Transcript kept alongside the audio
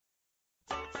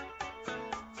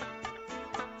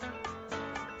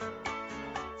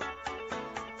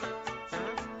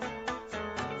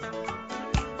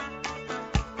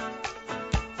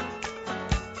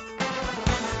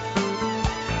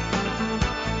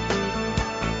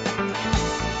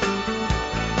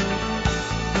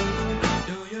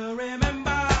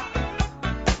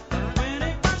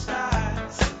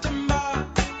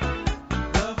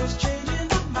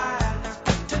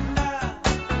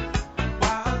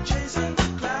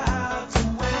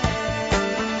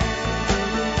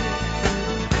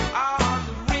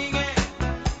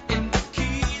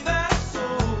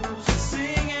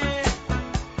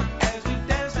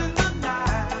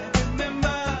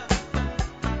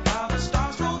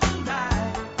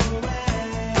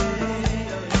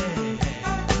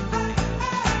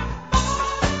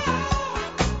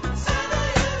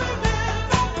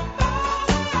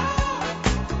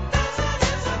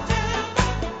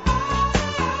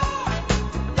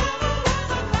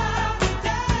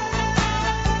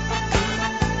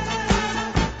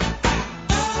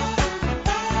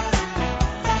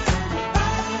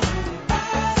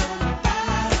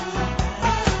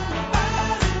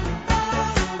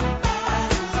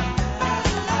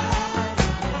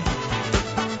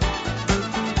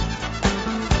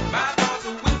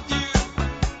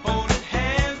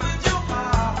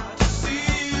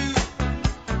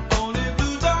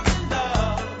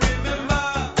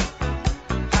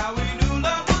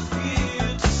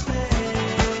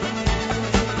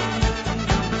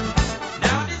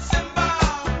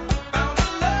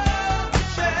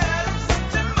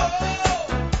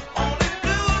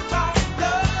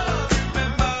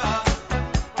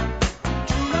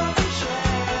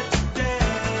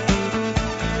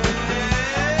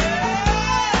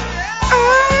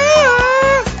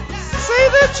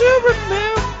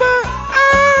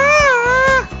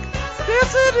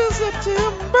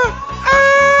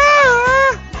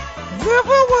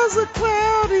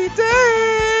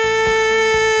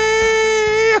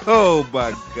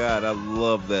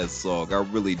Song. I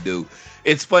really do.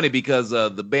 It's funny because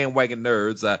the Bandwagon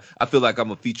Nerds, I feel like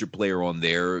I'm a featured player on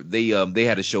there. They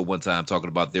had a show one time talking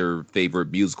about their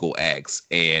favorite musical acts,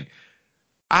 and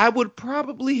I would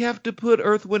probably have to put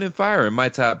Earth, Wind, and Fire in my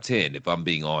top 10 if I'm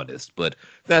being honest, but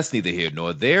that's neither here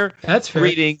nor there. That's fair.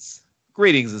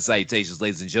 Greetings and salutations,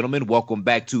 ladies and gentlemen. Welcome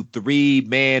back to Three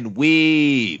Man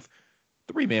Weave.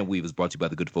 Three Man Weave is brought to you by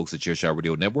the good folks at Chairshot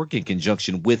Radio Network in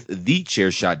conjunction with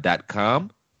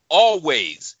thechairshot.com.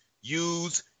 Always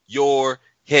use your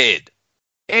head.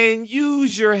 And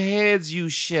use your heads you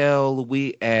shall.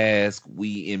 We ask,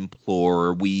 we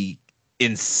implore, we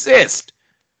insist.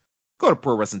 Go to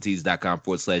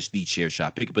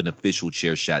ProWrestlingTees.com/TheChairShot. Pick up an official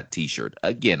Chairshot t-shirt.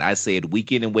 Again, I say it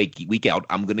week in and week out.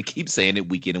 I'm going to keep saying it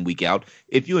week in and week out.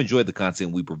 If you enjoy the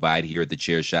content we provide here at the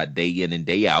Chairshot day in and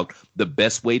day out, the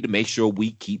best way to make sure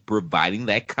we keep providing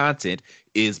that content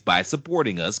is by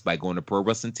supporting us by going to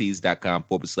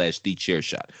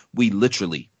ProWrestlingTees.com/TheChairShot. We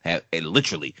literally have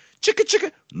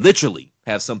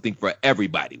have something for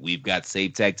everybody. We've got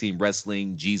Save Tag Team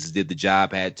Wrestling, Jesus Did the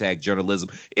Job, #journalism.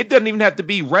 It doesn't even have to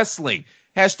be wrestling.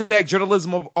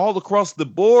 #journalism of all across the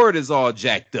board is all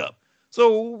jacked up.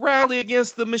 So rally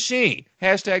against the machine.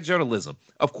 #journalism.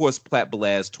 Of course, Platt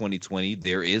Blast 2020.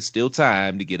 There is still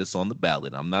time to get us on the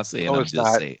ballot. I'm not saying. I'm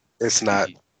just saying. It's not.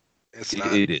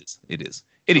 It is.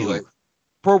 Anywho,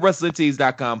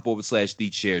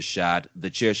 ProWrestlingTees.com/TheChairShot.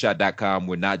 TheChairShot.com.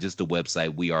 We're not just a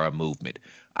website. We are a movement.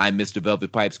 I'm Mr.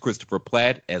 Velvet Pipes, Christopher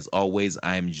Platt. As always,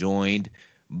 I'm joined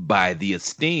by the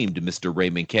esteemed Mr.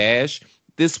 Raymond Cash.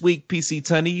 This week, PC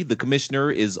Tunney, the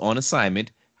commissioner, is on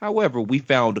assignment. However, we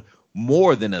found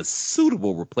more than a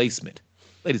suitable replacement.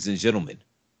 Ladies and gentlemen,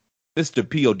 Mr.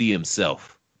 POD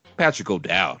himself, Patrick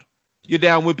O'Dowd. You're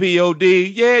down with POD?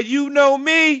 Yeah, you know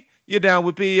me. You're down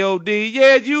with POD?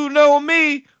 Yeah, you know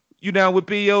me. You down with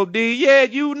POD? Yeah,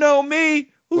 you know me.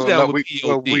 Who's down with POD?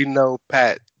 Well, we know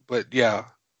Pat, but yeah.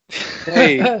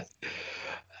 Hey.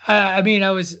 I mean,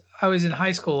 I was in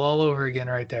high school all over again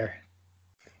right there.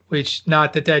 Which,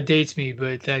 not that dates me,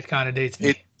 but that kind of dates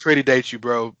me. It pretty dates you,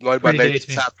 bro. Lloyd by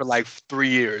Nature top for like 3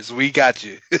 years. We got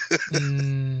you.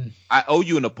 I owe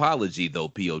you an apology, though,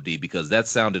 POD, because that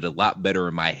sounded a lot better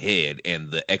in my head,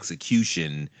 and the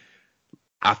execution,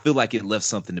 I feel like it left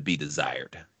something to be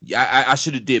desired. I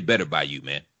should have did better by you,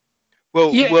 man.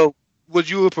 Well, would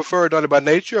you have preferred Naughty by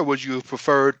Nature, or would you have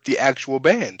preferred the actual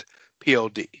band,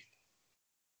 POD?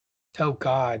 Oh,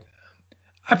 God.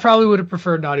 I probably would have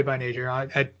preferred Naughty by Nature. I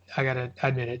gotta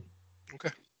admit it.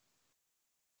 Okay.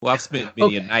 Well, I've spent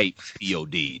many a night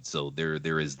POD, so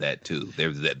there is that too.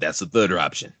 There's that's a third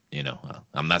option. You know,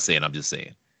 I'm not saying. I'm just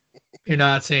saying. You're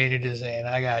not saying, you're just saying.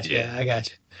 I got you. Yeah. I got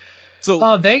you.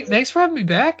 So, Thanks for having me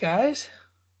back, guys.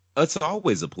 it's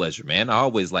always a pleasure, man. I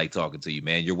always like talking to you,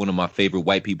 man. You're one of my favorite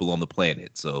white people on the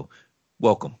planet. So,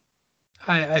 welcome.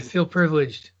 I feel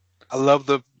privileged. I love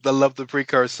the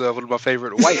precursor of one of my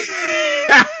favorite white.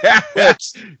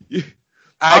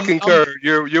 I concur.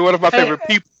 You're one of my favorite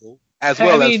people as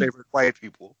well as favorite white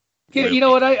people. Yeah, you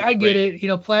know what? I get it. You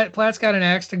know, Platt's got an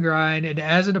axe to grind, and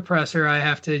as an oppressor, I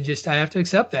have to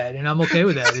accept that, and I'm okay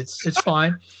with that. It's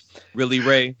fine. Really,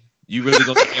 Ray? You really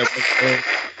gonna care?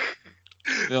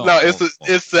 No, it's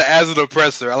the as an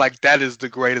oppressor. I like that is the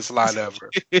greatest line ever.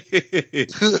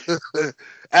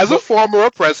 As a former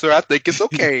oppressor, I think it's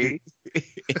okay.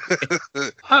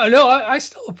 No, I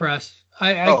still oppress.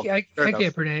 I enough.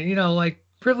 can't pretend. You know, like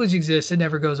privilege exists; it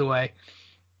never goes away.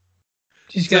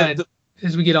 Just gotta.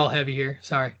 As we get all heavy here.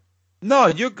 Sorry. No,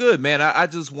 you're good, man. I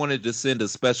just wanted to send a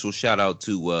special shout out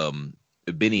to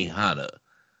Benny Hanna.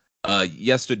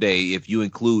 Yesterday, if you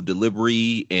include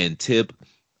delivery and tip,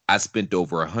 I spent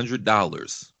over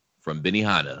 $100 from Benny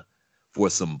Hanna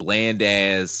for some bland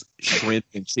ass shrimp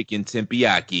and chicken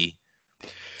tempiyaki,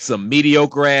 some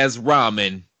mediocre ass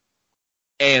ramen,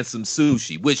 and some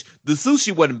sushi. Which the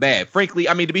sushi wasn't bad. Frankly,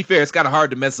 I mean, to be fair, it's kind of hard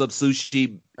to mess up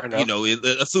sushi, you know,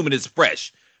 assuming it's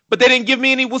fresh. But they didn't give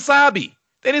me any wasabi.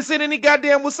 They didn't send any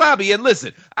goddamn wasabi. And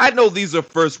listen, I know these are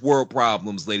first world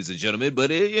problems, ladies and gentlemen, but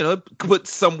it put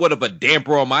somewhat of a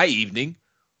damper on my evening.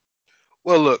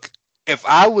 Well, look, if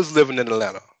I was living in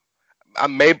Atlanta,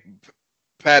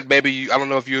 Pat, maybe I don't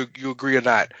know if you agree or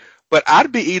not, but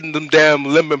I'd be eating them damn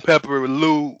lemon pepper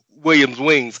Lou Williams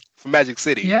wings from Magic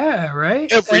City. Yeah, right.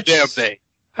 Every damn day.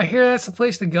 I hear that's the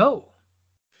place to go.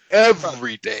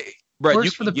 Every day. Right,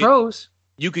 works for the pros.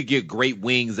 You could get great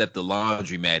wings at the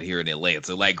laundromat here in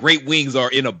Atlanta. Like, great wings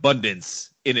are in abundance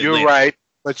in Atlanta. You're right,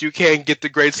 but you can't get the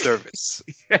great service.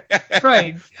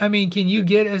 Right. I mean, can you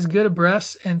get as good a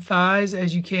breasts and thighs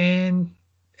as you can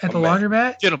at the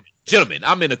laundromat? Gentlemen,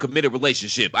 I'm in a committed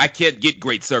relationship. I can't get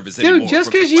great service anymore. Dude,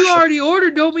 just because you already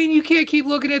ordered don't mean you can't keep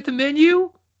looking at the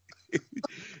menu.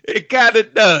 It kind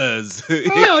of does.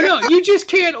 No, you just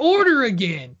can't order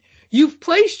again. You've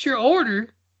placed your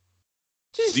order.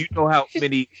 Do you know how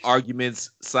many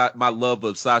arguments my love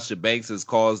of Sasha Banks has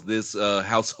caused this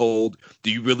household?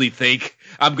 Do you really think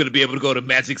I'm going to be able to go to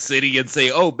Magic City and say,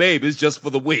 oh, babe, it's just for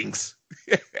the wings?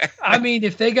 I mean,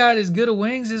 if they got as good of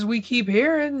wings as we keep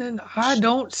hearing, then I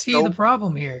don't see the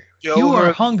problem here. You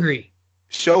are hungry.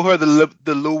 Show her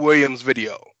the Lou Williams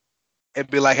video and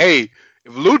be like, hey,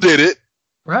 if Lou did it.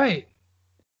 Right.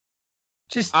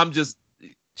 I'm just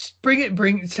bring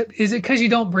it. Is it because you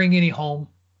don't bring any home?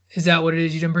 Is that what it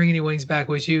is? You didn't bring any wings back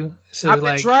with you? So I've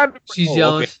been trying to she's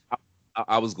jealous. Okay.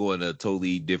 I was going a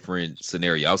totally different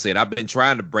scenario. I was saying I've been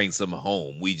trying to bring some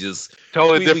home. We just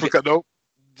totally different. Nope.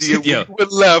 Yeah, we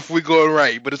went left. We're going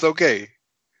right, but it's okay.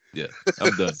 Yeah,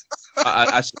 I'm done.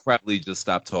 I should probably just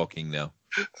stop talking now.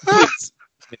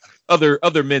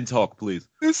 Other men talk, please.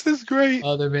 This is great.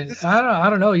 Other men. I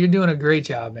don't know. You're doing a great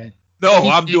job, man. No,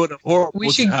 I'm doing a horrible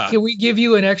job. Can we give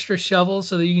you an extra shovel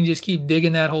so that you can just keep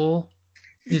digging that hole?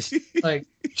 Just like.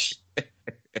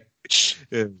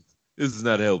 Yeah, this is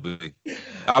not helping.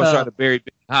 I was trying to bury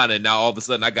Hannah, and now all of a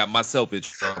sudden I got myself in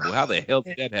trouble. How the hell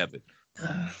did that happen?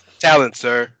 Talent,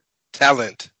 sir.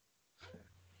 Talent.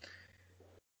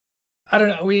 I don't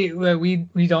know.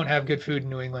 We don't have good food in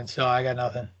New England, so I got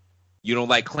nothing. You don't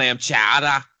like clam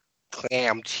chowder?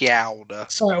 Clam chowder.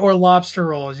 Sorry, or lobster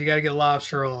rolls. You got to get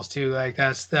lobster rolls too. Like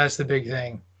that's the big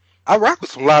thing. I rock with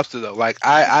some lobster though. Like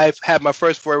I've had my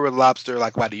first foray with lobster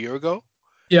like about a year ago.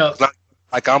 Yeah.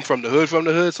 Like I'm from the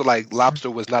hood, so like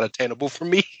lobster was not attainable for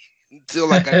me until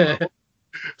like I grew.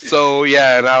 So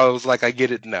yeah, and I was like, I get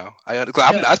it now. I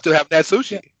still have that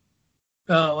sushi.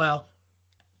 Oh well.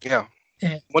 Yeah.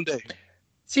 One day.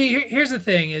 See, here's the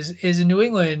thing: is in New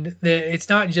England, it's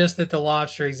not just that the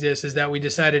lobster exists; is that we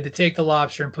decided to take the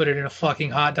lobster and put it in a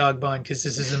fucking hot dog bun because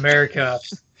this is America,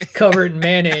 cover it in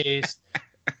mayonnaise,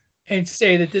 and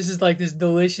say that this is like this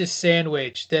delicious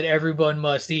sandwich that everyone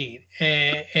must eat.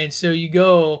 And so you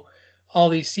go all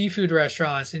these seafood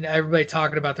restaurants and everybody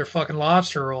talking about their fucking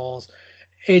lobster rolls.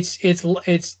 It's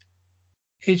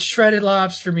shredded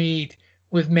lobster meat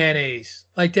with mayonnaise.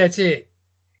 Like that's it.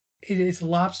 It's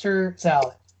lobster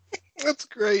salad. That's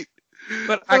great.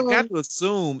 But I got to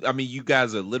assume, I mean, you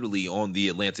guys are literally on the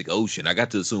Atlantic Ocean. I got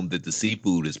to assume that the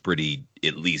seafood is pretty,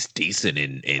 at least decent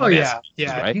in yeah.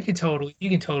 Right? You can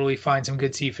totally find some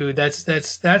good seafood. That's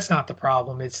not the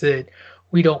problem. It's that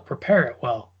we don't prepare it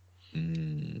well.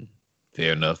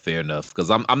 Fair enough.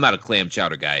 Because I'm not a clam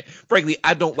chowder guy. Frankly,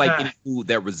 I don't like any food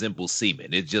that resembles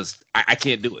semen. It just I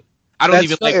can't do it. I don't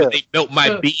even like fair. when they melt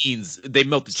my beans. They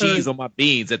melt the cheese on my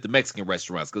beans at the Mexican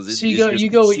restaurants because you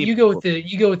go with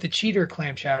the cheater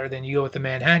clam chowder, then you go with the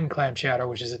Manhattan clam chowder,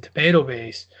 which is a tomato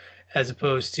base, as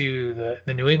opposed to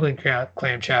the New England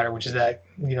clam chowder, which is that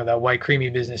that white creamy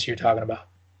business you're talking about.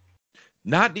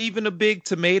 Not even a big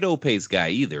tomato paste guy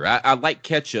either. I like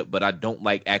ketchup, but I don't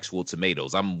like actual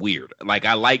tomatoes. I'm weird. Like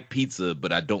I like pizza,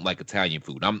 but I don't like Italian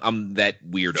food. I'm that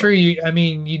weirdo. Sure,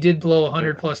 you did blow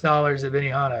 $100+ at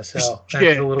Benihana, so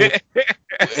that's a little.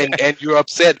 and you're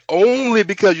upset only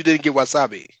because you didn't get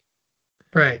wasabi.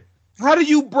 Right. How do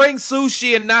you bring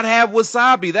sushi and not have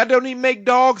wasabi? That don't even make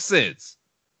dog sense.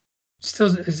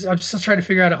 I'm still trying to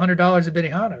figure out $100 at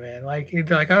Benihana, man.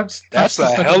 That's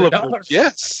a hell of a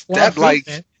yes. That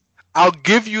food, I'll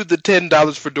give you the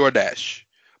 $10 for DoorDash,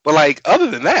 but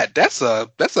other than that, that's a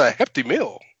hefty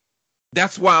meal.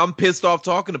 That's why I'm pissed off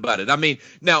talking about it. I mean,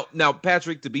 now,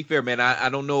 Patrick, to be fair, man, I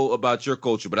don't know about your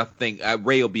culture, but I think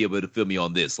Ray will be able to fill me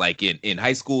on this. Like in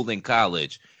high school and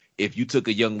college, if you took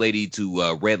a young lady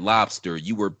to Red Lobster,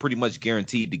 you were pretty much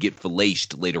guaranteed to get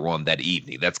filleted later on that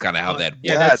evening. That's kind of how that worked.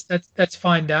 Yeah, that's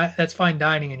fine. That's fine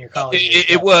dining in your college.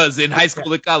 It was in high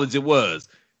school and college. It was.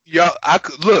 Yeah,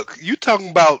 look. You talking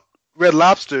about Red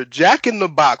Lobster? Jack in the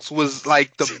Box was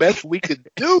like the best we could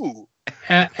do.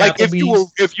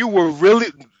 If you were really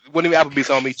when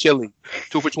Applebee's on me, chili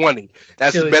 2 for $20.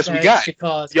 That's the best we got.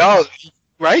 Y'all,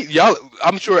 right? Y'all,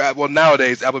 I'm sure. Well,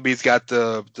 nowadays Applebee's got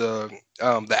the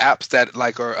apps that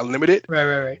are unlimited.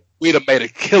 Right. We'd have made a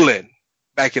killing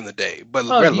back in the day. But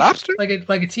Red Lobster, like a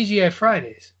TGI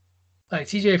Fridays,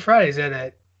 TGI Fridays had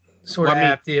that sort of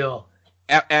app deal.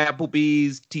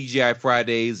 Applebee's, TGI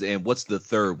Fridays, and what's the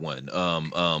third one?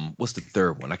 What's the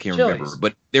third one? I can't remember.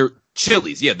 But they're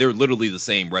Chili's. Yeah, they're literally the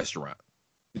same restaurant.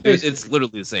 It's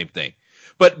literally the same thing.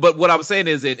 But what I was saying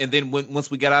is, and then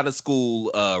once we got out of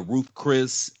school, Ruth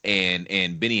Chris and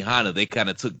Benihana, they kind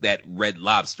of took that Red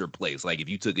Lobster place. Like if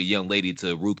you took a young lady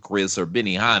to Ruth Chris or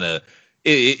Benihana,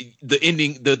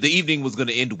 the evening was going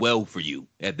to end well for you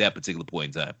at that particular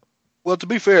point in time. Well, to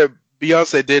be fair,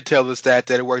 Beyonce did tell us that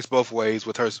it works both ways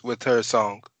with her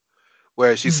song,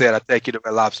 where she said, "I take you to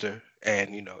Red Lobster,"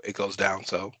 and it goes down.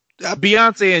 So.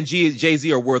 Beyonce and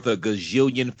Jay-Z are worth a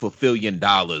gazillion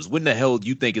dollars. When the hell do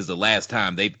you think is the last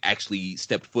time they've actually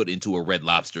stepped foot into a Red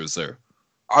Lobster, sir?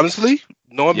 Honestly,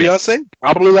 knowing Beyonce,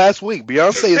 probably last week.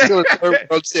 Beyonce is still a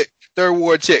third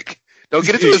world chick. Don't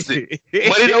get it twisted.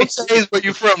 Money don't change where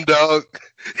you from, dog.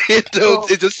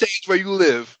 It just changes where you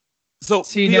live. So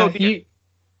see now, go ahead.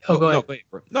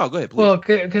 No, go ahead, please. Well,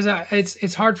 because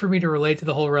it's hard for me to relate to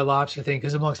the whole Red Lobster thing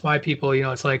because amongst my people,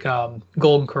 it's like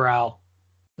Golden Corral.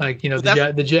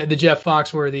 The Jeff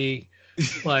Foxworthy,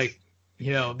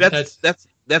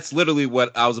 that's literally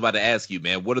what I was about to ask you,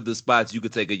 man. What are the spots you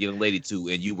could take a young lady to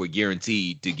and you were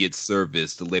guaranteed to get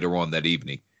serviced later on that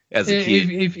evening as a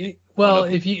kid?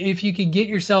 If you could get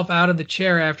yourself out of the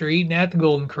chair after eating at the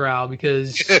Golden Corral,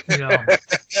 because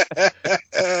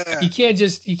you can't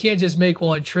just make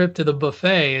one trip to the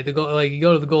buffet. You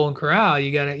go to the Golden Corral,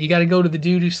 you gotta go to the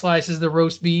dude who slices the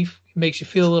roast beef. Makes you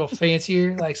feel a little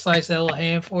fancier, slice that little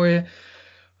ham for you.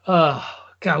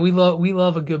 God, we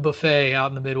love a good buffet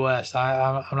out in the Midwest.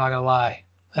 I'm not gonna lie.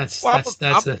 That's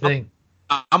the thing.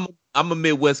 I'm a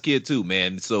Midwest kid too,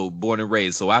 man. So born and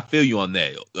raised. So I feel you on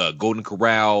that. Golden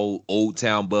Corral, Old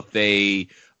Town Buffet,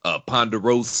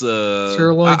 Ponderosa,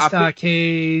 Sirloin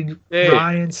Stockade,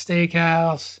 Ryan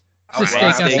Steakhouse.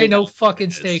 Ain't no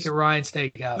fucking steak at Ryan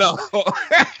Steakhouse. No.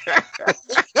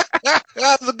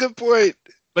 That's a good point.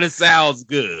 But it sounds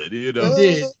good,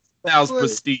 It sounds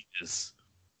prestigious.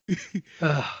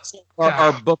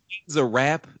 Are buffets a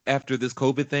wrap after this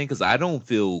COVID thing? Because I don't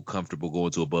feel comfortable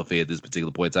going to a buffet at this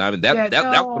particular point in time. And that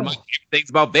one of my favorite things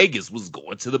about Vegas was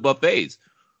going to the buffets.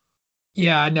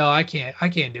 Yeah, no, I can't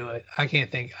do it. I can't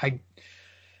think. I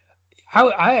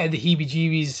had the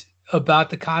heebie-jeebies about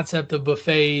the concept of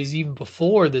buffets even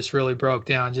before this really broke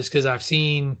down, just because I've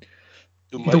seen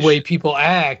the way people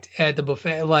act at the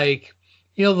buffet,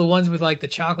 the ones with the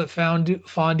chocolate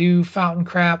fondue fountain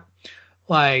crap,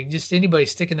 just anybody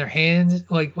sticking their hands.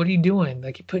 What are you doing?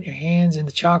 You put your hands in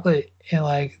the chocolate and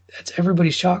that's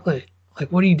everybody's chocolate.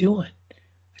 What are you doing?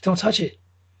 Don't touch it.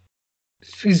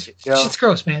 It's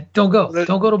gross, man. Don't go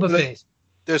to buffets.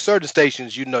 There's certain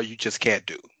stations you just can't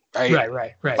do. Right.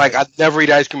 Right. I never eat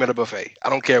ice cream at a buffet.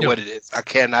 I don't care what it is. I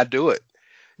cannot do it.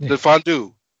 The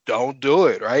fondue, don't do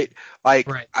it. Right. I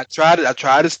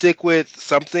try to stick with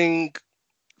something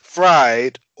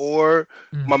fried or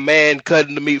my man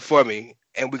cutting the meat for me,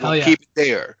 and we're gonna keep it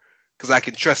there because I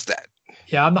can trust that.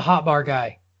 Yeah, I'm the hot bar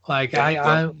guy.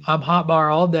 I'm hot bar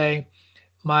all day.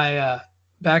 My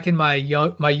back in my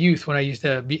youth when I used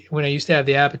to have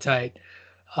the appetite,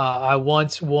 I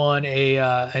once won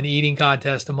an eating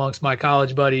contest amongst my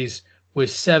college buddies with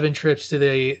 7 trips to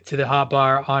the hot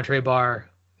bar, entree bar,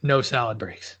 no salad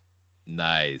breaks.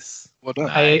 Nice. Well done.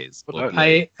 Nice.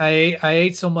 I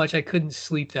ate so much I couldn't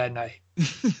sleep that night.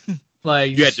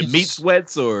 Like you had the meat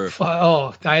sweats, or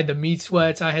I had the meat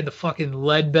sweats. I had the fucking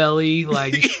lead belly.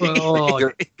 Like,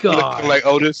 oh god, like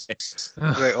Otis,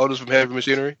 like Otis from Heavy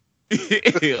Machinery.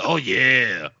 Oh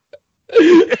yeah.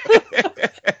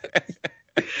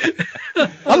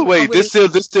 By the way, this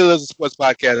still is a sports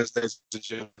podcast, ladies and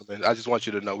gentlemen. I just want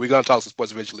you to know we're gonna talk some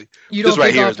sports eventually. You don't this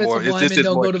right think here is more. This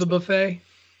don't go to the buffet?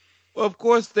 Well, of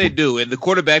course they do, and the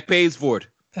quarterback pays for it.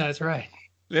 That's right.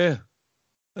 Yeah,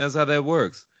 that's how that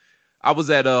works. I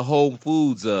was at Whole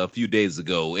Foods a few days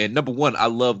ago, and number one, I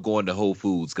love going to Whole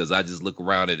Foods because I just look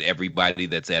around at everybody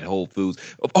that's at Whole Foods.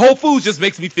 Whole Foods just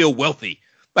makes me feel wealthy.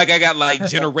 Like I got like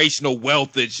generational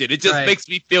wealth and shit. It just makes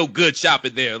me feel good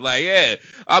shopping there. Like, yeah,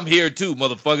 I'm here too,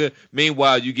 motherfucker.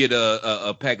 Meanwhile, you get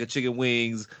a pack of chicken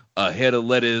wings, a head of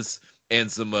lettuce,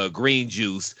 and some green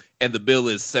juice, and the bill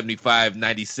is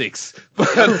 $75.96.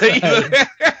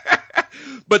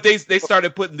 But they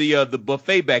started putting the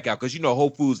buffet back out because Whole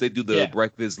Foods, they do the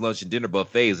breakfast, lunch, and dinner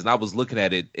buffets, and I was looking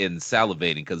at it and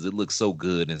salivating because it looks so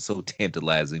good and so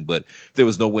tantalizing. But there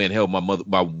was no way in hell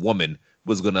my woman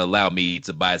was going to allow me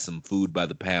to buy some food by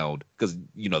the pound because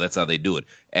that's how they do it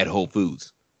at Whole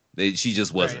Foods. She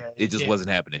just wasn't. It just wasn't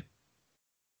happening.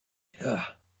 Yeah,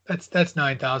 that's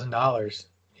 $9,000.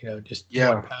 Just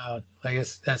 1 pound. I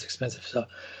guess that's expensive. So,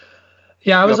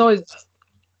 yeah, I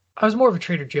was more of a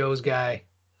Trader Joe's guy.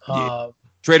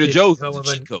 Trader Joe's,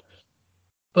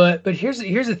 but here's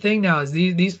the thing now is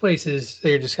these places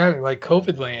they're describing like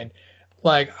COVID land.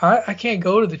 Like I can't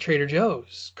go to the Trader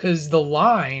Joe's because the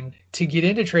line to get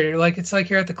into Trader, like it's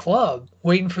like you're at the club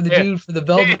waiting for the dude for the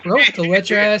velvet rope to let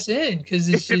your ass in because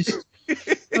it's just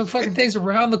the fucking thing's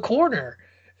around the corner.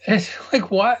 And it's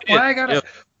like why I gotta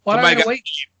wait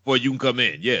before you can come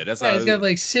in? Yeah, that's how it's got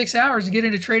like 6 hours to get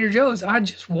into Trader Joe's. I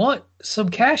just want some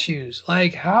cashews.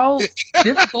 Like how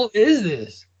difficult is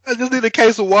this? I just need a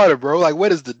case of water, bro. Like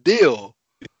what is the deal?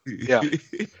 Yeah,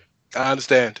 I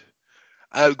understand.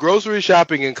 Grocery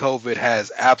shopping in COVID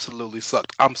has absolutely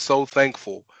sucked. I'm so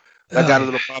thankful. I got a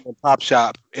little mom and pop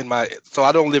shop so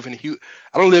I don't live in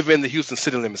the Houston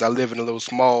city limits. I live in a little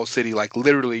small city. Like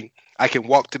literally, I can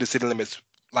walk to the city limits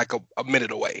like a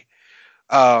minute away.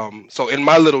 So in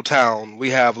my little town, we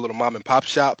have a little mom and pop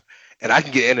shop, and I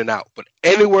can get in and out. But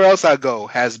anywhere else I go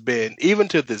has been, even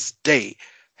to this day,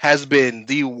 has been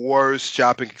the worst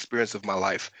shopping experience of my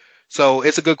life. So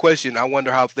it's a good question. I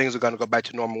wonder how things are going to go back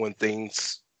to normal when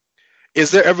things.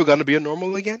 Is there ever going to be a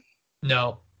normal again?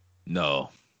 No.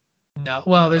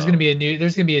 Well, there's going to be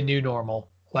a new normal.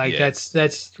 Like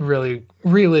that's really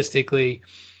realistically,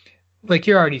 like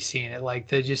you're already seeing it.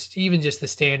 Like even just the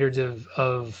standards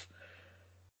of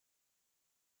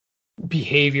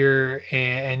behavior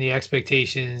and the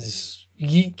expectations.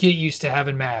 You get used to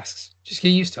having masks. Just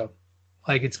get used to them.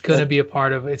 Like it's going to be a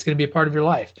part of your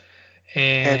life.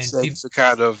 And it's a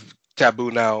kind of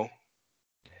taboo now.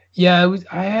 Yeah, what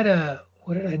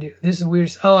did I do? This is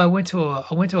weird. Oh, I went to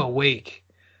a wake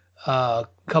a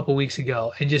couple weeks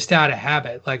ago, and just out of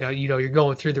habit, like you're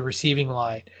going through the receiving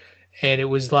line, and it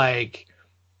was like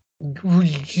you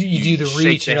do the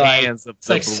reach and hands it's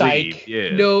like psych.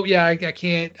 Yeah. No, yeah, I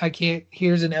can't.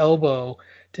 Here's an elbow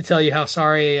to tell you how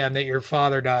sorry I am that your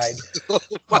father died.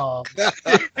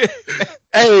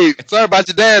 Hey, sorry about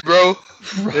your dad, bro.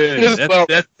 Yeah,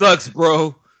 that sucks,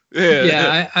 bro.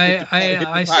 Yeah,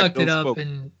 I sucked it up,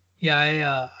 and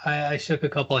I shook a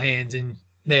couple of hands, and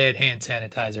they had hand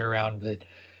sanitizer around. But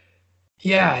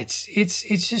yeah, it's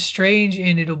just strange,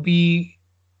 and it'll be,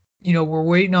 we're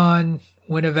waiting on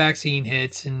when a vaccine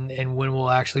hits, and when we'll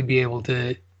actually be able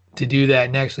to do that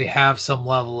and actually have some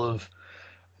level of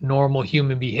normal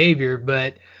human behavior.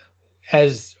 But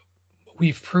as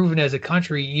we've proven as a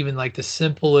country, even like the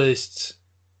simplest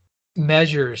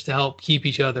measures to help keep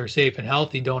each other safe and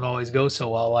healthy don't always go so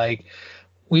well. Like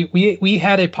we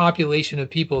had a population of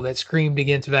people that screamed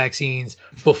against vaccines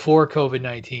before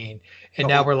COVID-19, and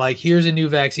now we're like, here's a new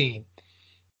vaccine.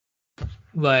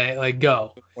 Like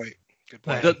go. Good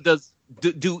point.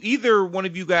 Do either one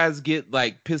of you guys get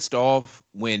like pissed off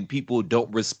when people don't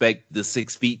respect the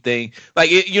 6 feet thing? Like,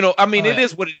 it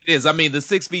is what it is. I mean, the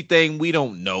 6 feet thing, we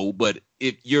don't know, but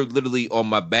if you're literally on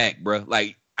my back, bro,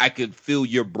 like I could feel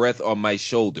your breath on my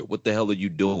shoulder. What the hell are you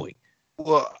doing?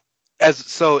 Well,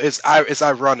 it's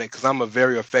ironic because I'm a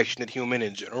very affectionate human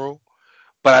in general,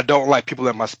 but I don't like people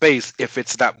in my space if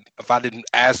I didn't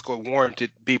ask or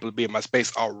warranted people to be in my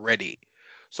space already.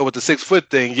 So with the 6 foot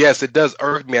thing, yes, it does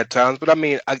irk me at times, but I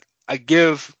mean, I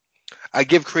give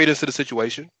credence to the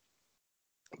situation,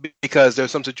 because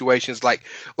there's some situations like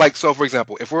so, for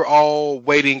example, if we're all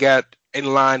waiting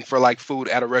in line for like food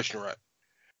at a restaurant,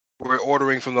 we're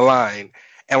ordering from the line,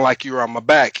 and like you're on my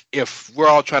back, if we're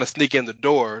all trying to sneak in the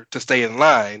door to stay in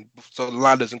line so the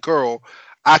line doesn't curl,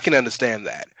 I can understand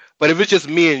that. But if it's just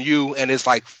me and you and it's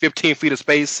like 15 feet of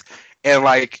space and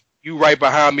like you right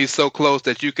behind me so close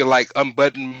that you can like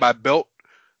unbutton my belt,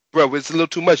 bro, it's a little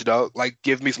too much, dog. Like,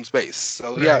 give me some space.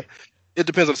 So Right. yeah, it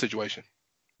depends on the situation.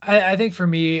 I think for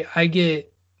me, I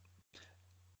get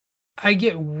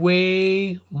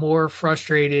way more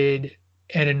frustrated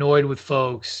and annoyed with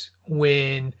folks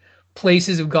when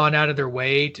places have gone out of their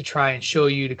way to try and show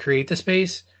you to create the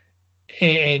space,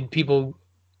 and people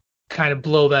kind of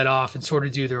blow that off and sort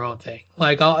of do their own thing.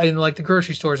 Like the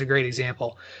grocery store is a great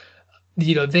example.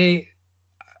 You know, the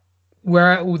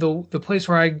place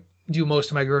where I do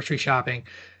most of my grocery shopping,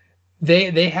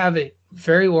 they have it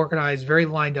very organized, very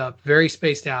lined up, very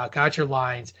spaced out. Got your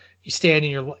lines. You stand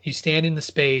in the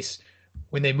space.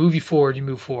 When they move you forward, you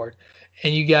move forward,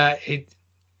 and you got it.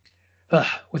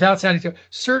 Without sounding too,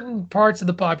 certain parts of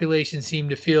the population seem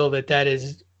to feel that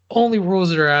is only rules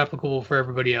that are applicable for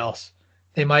everybody else.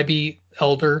 They might be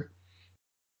elder.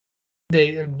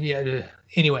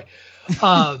 Anyway. We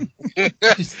know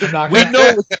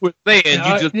what you're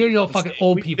saying. You know, fucking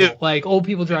old people. Like, old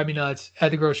people drive me nuts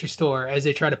at the grocery store as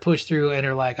they try to push through and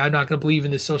are like, I'm not going to believe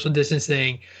in this social distance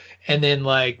thing, and then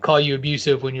like call you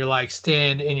abusive when you're like,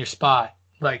 stand in your spot.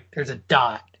 Like, there's a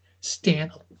dot.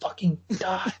 Stand on the fucking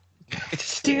dot.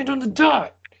 Stand on the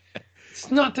dot. It's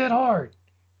not that hard.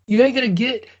 You ain't going to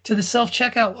get to the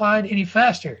self-checkout line any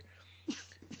faster.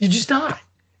 You're just not.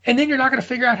 And then you're not going to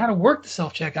figure out how to work the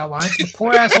self-checkout line. So the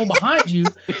poor asshole behind you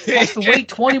has to wait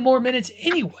 20 more minutes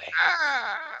anyway.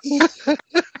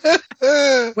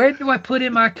 Where do I put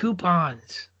in my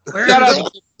coupons?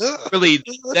 Really,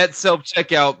 that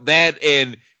self-checkout, that,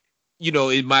 and, you know,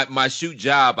 in my shoot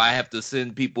job, I have to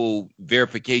send people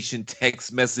verification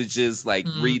text messages, like,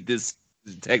 read this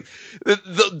text.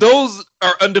 Those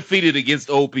are undefeated against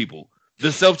old people.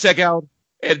 The self-checkout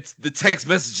and the text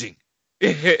messaging.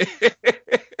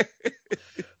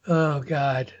 Oh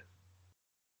God!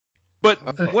 But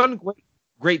one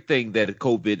great thing that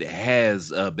COVID has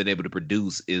been able to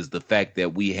produce is the fact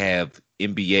that we have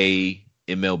NBA,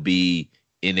 MLB,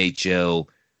 NHL,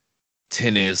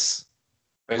 tennis,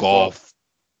 golf,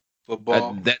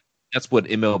 football. That's what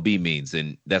MLB means,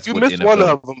 and that's you what missed NFL one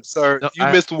of them, sir. No, you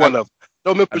missed one of them.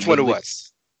 Don't remember which one it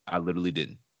was. I literally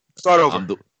didn't. Start over. I'm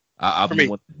the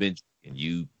one to bench, and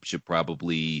you should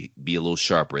probably be a little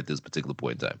sharper at this particular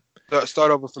point in time.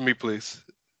 Start over for me, please.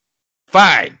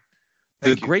 Fine.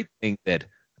 The great thing that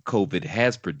COVID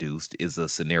has produced is a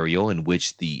scenario in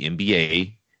which the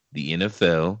NBA, the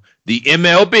NFL, the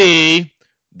MLB,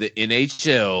 the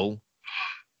NHL,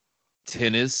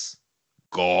 tennis,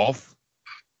 golf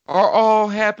are all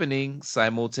happening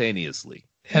simultaneously.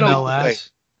 MLS.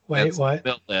 Wait, what?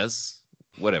 MLS,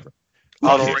 whatever.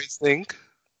 Auto racing.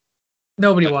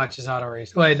 Nobody watches auto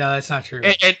race. Wait, no, that's not true.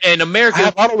 And Americans, I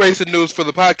have auto racing news for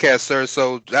the podcast, sir.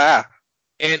 So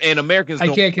and Americans.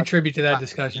 I can't contribute to that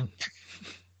discussion.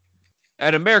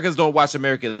 And Americans don't watch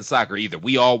American soccer either.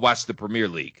 We all watch the Premier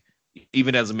League,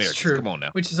 even as Americans. True. Come on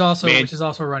now. Which is also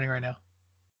running right now.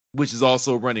 Which is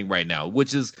also running right now.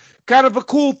 Which is kind of a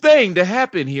cool thing to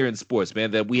happen here in sports, man.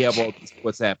 That we have all the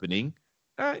sports happening.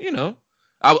 You know,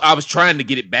 I was trying to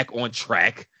get it back on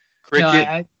track. Cricket.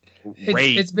 No,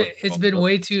 it's been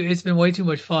way too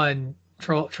much fun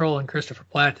trolling Christopher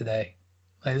Platt today.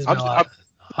 Like, this has been a lot.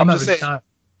 I'm having a time.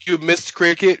 You missed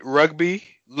cricket, rugby,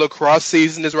 lacrosse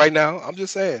season is right now. I'm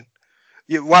just saying.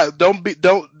 Don't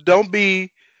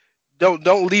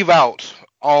leave out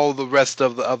all the rest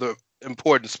of the other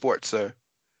important sports, sir.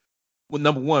 Well,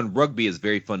 number one, rugby is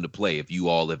very fun to play. If you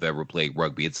all have ever played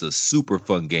rugby, it's a super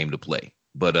fun game to play.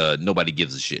 But nobody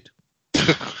gives a shit.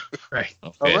 Right.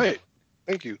 Okay. All right.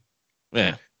 Thank you.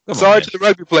 Yeah. Sorry to the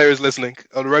rugby players listening,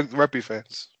 or the rugby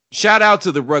fans. Shout out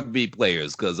to the rugby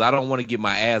players, because I don't want to get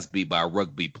my ass beat by a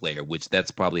rugby player, which that's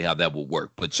probably how that will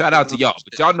work. But shout out to y'all.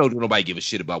 But y'all know nobody give a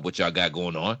shit about what y'all got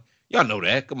going on. Y'all know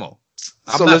that. Come on.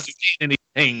 I'm not saying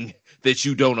anything that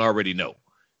you don't already know.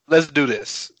 Let's do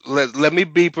this. Let me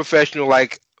be professional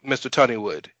like Mr. Tunney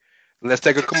would. Let's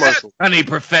take a commercial. Tunney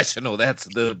professional. That's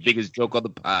the biggest joke on the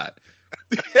pod.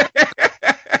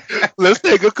 Let's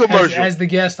take a commercial. As the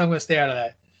guest, I'm going to stay out of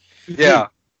that. Yeah.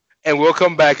 And we'll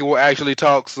come back and we'll actually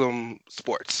talk some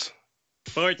sports.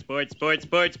 Sports.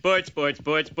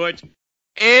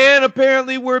 And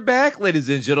apparently we're back, ladies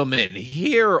and gentlemen,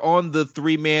 here on the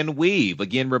three-man weave.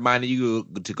 Again, reminding you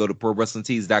to go to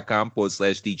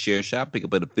ProWrestlingTees.com/TheChairShot. Pick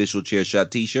up an official Chairshot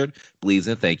t-shirt. Please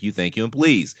and thank you, and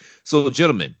please. So,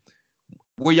 gentlemen,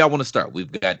 where y'all want to start?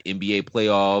 We've got NBA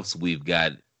playoffs. We've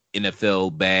got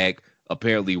NFL back.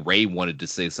 Apparently, Ray wanted to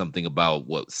say something about,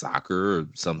 soccer or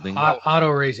something? Auto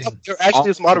racing. There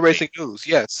actually is some auto racing news,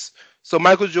 yes. So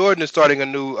Michael Jordan is starting a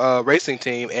new racing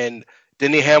team, and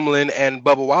Denny Hamlin and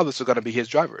Bubba Wallace are going to be his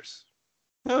drivers.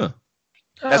 Huh.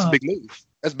 That's a big move.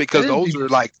 That's because those are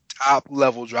like top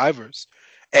level drivers.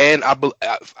 And I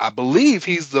believe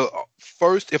he's the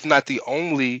first, if not the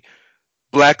only,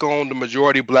 the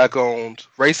majority black-owned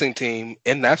racing team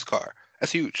in NASCAR.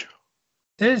 That's huge.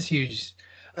 That is huge.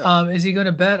 Is he going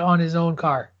to bet on his own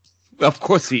car? Of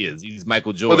course he is. He's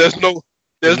Michael Jordan. Well,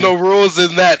 there's no rules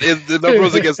in that. There's no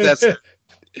rules against that.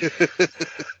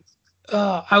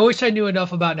 I wish I knew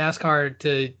enough about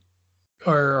NASCAR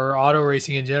or auto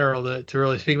racing in general to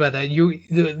really speak about that.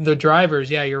 The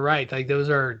drivers, yeah, you're right. Like those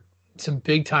are some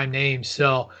big time names.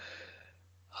 So,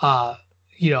 I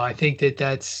think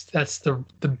that's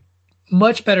the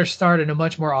much better start and a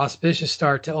much more auspicious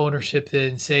start to ownership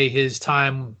than say his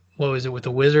time. What was it with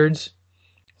the Wizards?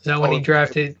 Is that when he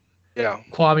drafted? Yeah,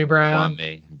 Kwame Brown.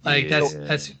 Like yeah.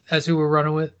 that's who we're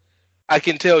running with. I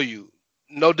can tell you.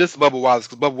 No, this is Bubba Wallace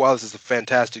because Bubba Wallace is a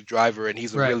fantastic driver, and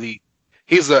he's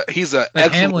he's a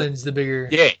excellent. Hamlin's the bigger.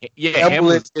 Yeah.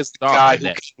 Hamlin is the guy who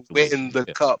can win the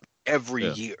cup every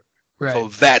year. Right. So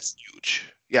that's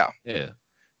huge. Yeah.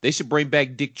 They should bring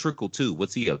back Dick Trickle too.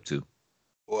 What's he up to?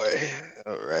 Boy.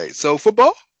 All right. So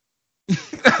football.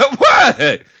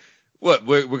 What? What?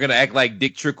 We're gonna act like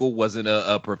Dick Trickle wasn't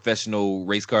a professional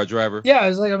race car driver? Yeah, I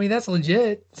was like, that's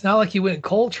legit. It's not like he went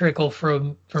cold trickle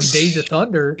from Days of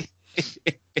Thunder.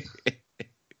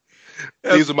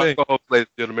 These are my co-hosts, ladies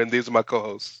and gentlemen. These are my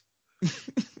co-hosts.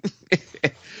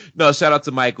 No, shout out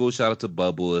to Michael, shout out to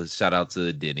Bubba, shout out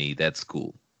to Denny. That's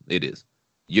cool. It is.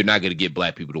 You're not going to get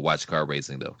black people to watch car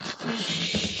racing, though.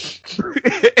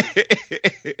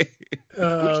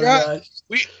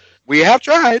 We have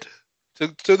tried.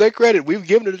 To their credit, we've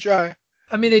given it a try.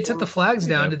 I mean, they took the flags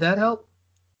down. Did that help?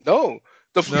 No.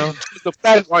 The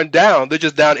flags aren't down. They're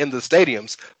just down in the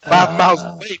stadiums. 5 miles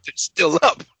away, they're still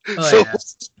up.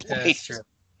 That's true.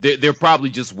 They're probably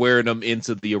just wearing them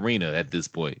into the arena at this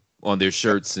point on their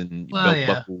shirts and belt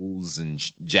buckles and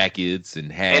jackets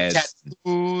and hats. And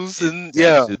tattoos and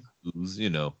tattoos,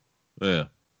 Yeah.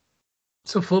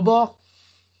 So football?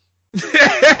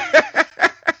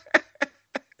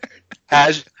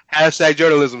 Hashtag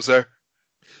journalism, sir.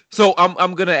 So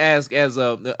I'm gonna ask, as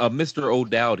Mr.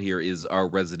 O'Dowd here is our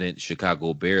resident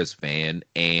Chicago Bears fan,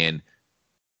 and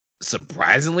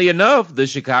surprisingly enough, the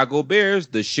Chicago Bears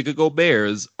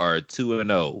are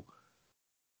 2-0.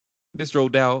 Mr.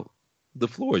 O'Dowd, the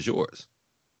floor is yours.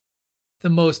 The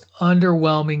most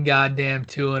underwhelming goddamn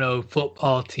 2-0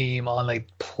 football team on the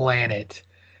planet.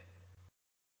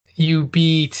 You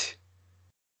beat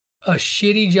a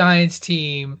shitty Giants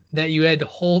team that you had to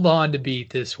hold on to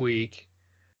beat this week,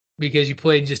 because you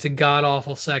played just a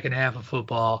god-awful second half of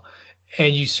football,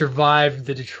 and you survived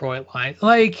the Detroit Lions.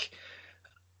 Like,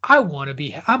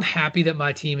 I'm happy that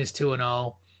my team is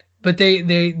 2-0, but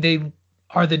they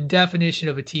are the definition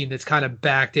of a team that's kind of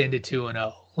backed into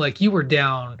 2-0. Like, you were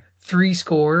down 3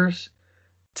 scores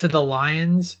to the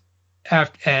Lions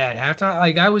at halftime.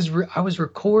 Like, I was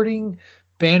recording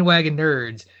Bandwagon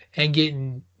Nerds and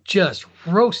getting just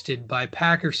roasted by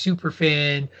Packer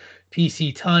superfan,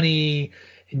 PC Tunney,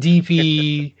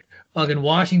 DP, fucking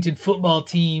Washington football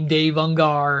team, Dave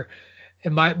Ungar,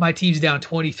 and my team's down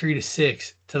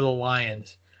 23-6 to the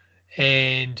Lions,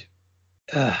 and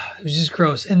it was just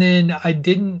gross. And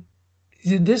then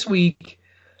this week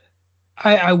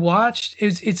I watched.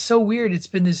 It's so weird. It's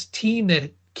been this team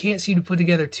that can't seem to put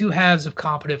together 2 halves of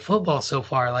competent football so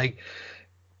far. Like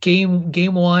game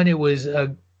 1, it was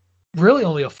really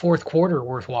only a fourth quarter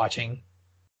worth watching.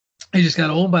 They just got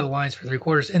owned by the Lions for 3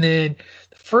 quarters. And then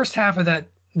the first half of that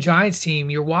Giants team,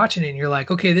 you're watching it and you're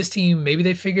like, okay, this team, maybe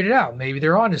they figured it out. Maybe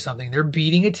they're onto something. They're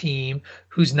beating a team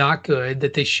who's not good,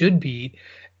 that they should beat,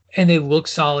 and they look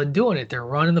solid doing it. They're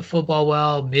running the football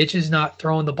well. Mitch is not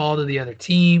throwing the ball to the other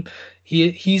team.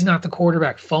 He's not the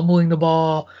quarterback fumbling the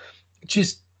ball. It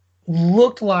just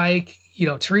looked like,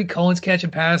 Tariq Cohen's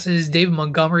catching passes. David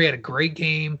Montgomery had a great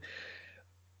game.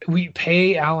 We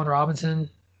pay Allen Robinson.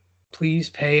 Please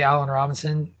pay Allen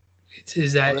Robinson.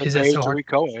 Is that so hard?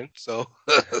 Cohen, so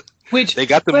Which they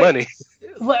got the money.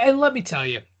 And let me tell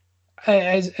you,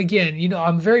 as again,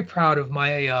 I'm very proud of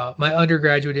my my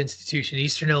undergraduate institution,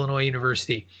 Eastern Illinois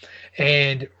University,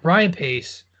 and Ryan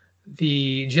Pace,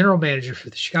 the general manager for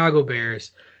the Chicago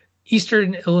Bears,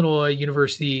 Eastern Illinois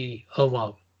University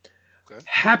alum. Okay.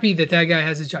 Happy that guy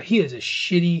has a job. He is a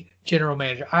shitty general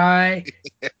manager.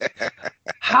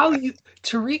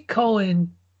 Tariq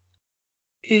Cohen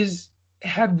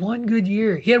had one good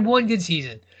year. He had one good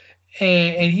season.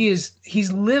 And he's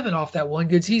living off that one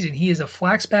good season. He is a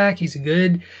flex back. He's a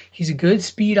good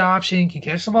speed option. Can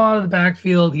catch the ball out of the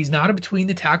backfield. He's not a between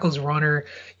the tackles runner.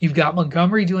 You've got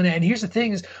Montgomery doing that. And here's the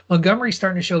thing: is Montgomery's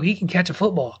starting to show he can catch a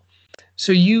football.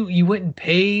 So you went and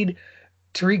paid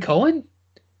Tariq Cohen,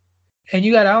 and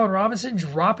you got Allen Robinson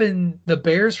dropping the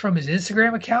Bears from his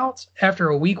Instagram accounts after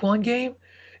a Week 1 game,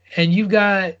 and you've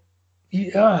got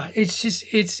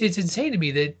it's insane to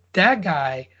me that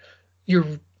guy, your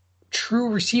true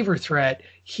receiver threat,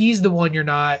 he's the one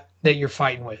you're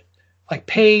fighting with. Like,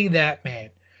 pay that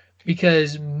man,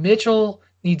 because Mitchell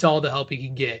needs all the help he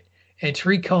can get, and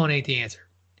Tariq Cohen ain't the answer.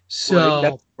 So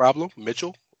that's the problem,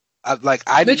 Mitchell.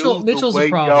 Mitchell's a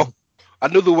problem. I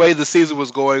knew the way the season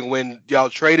was going when y'all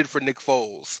traded for Nick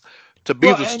Foles to be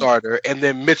the starter, and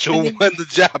then Mitchell won the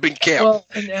job in camp. Well,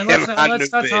 and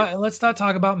let's not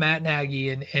talk about Matt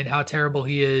Nagy and how terrible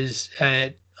he is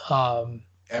at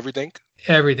everything.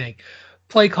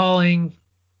 Play calling.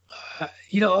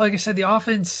 Like I said, the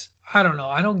offense, I don't know.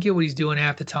 I don't get what he's doing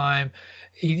half the time.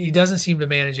 He doesn't seem to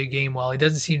manage a game well. He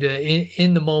doesn't seem to,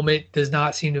 in the moment, does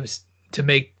not seem to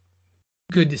make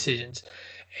good decisions.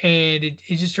 And it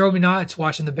just drove me nuts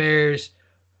watching the Bears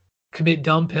commit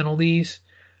dumb penalties.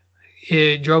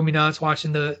 It drove me nuts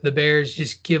watching the Bears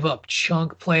just give up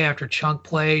chunk play after chunk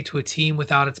play to a team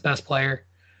without its best player.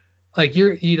 Like,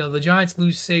 the Giants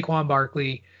lose Saquon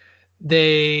Barkley.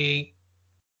 You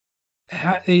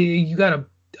got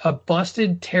a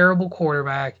busted, terrible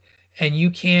quarterback, and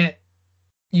you can't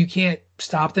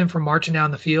stop them from marching down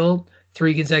the field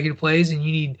 3 consecutive plays, and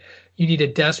you need a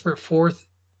desperate fourth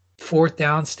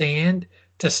down stand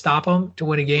to stop them to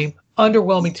win a game.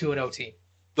 Underwhelming 2-0 team.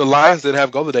 The Lions didn't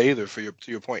have goal today either. To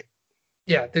your point.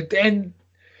 Yeah,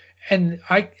 and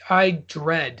I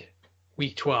dread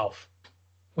Week 12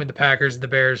 when the Packers and the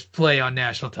Bears play on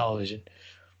national television.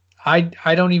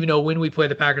 I don't even know when we play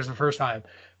the Packers the first time,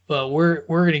 but we're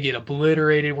gonna get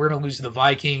obliterated. We're gonna lose to the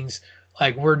Vikings.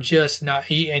 Like, we're just not.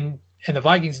 And the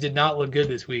Vikings did not look good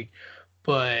this week,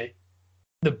 but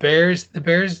the Bears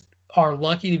are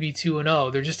lucky to be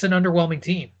 2-0. They're just an underwhelming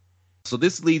team. So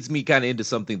this leads me kind of into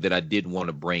something that I did want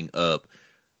to bring up,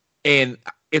 and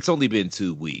it's only been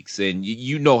 2 weeks, and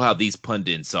you know how these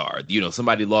pundits are.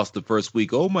 Somebody lost the first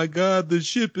week. Oh my God, the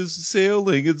ship is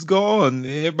sailing. It's gone.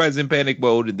 Everybody's in panic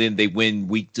mode, and then they win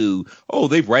week 2. Oh,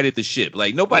 they've righted the ship.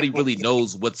 Like, nobody really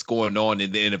knows what's going on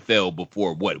in the NFL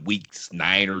before weeks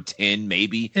 9 or 10,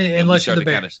 maybe. Unless you're the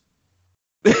Bears.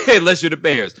 Unless you're the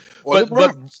Bears. But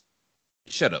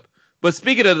shut up. But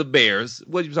speaking of the Bears,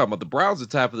 what are you talking about? The Browns are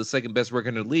tied for the second best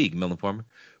record in the league, Melon Farmer.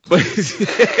 But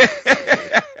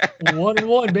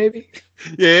 1-1, baby.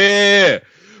 Yeah.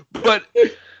 But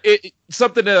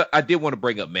something that I did want to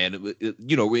bring up, man,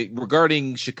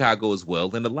 regarding Chicago as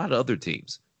well, and a lot of other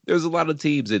teams. There's a lot of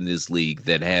teams in this league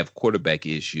that have quarterback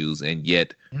issues, and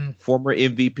yet former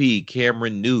MVP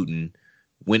Cameron Newton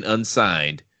went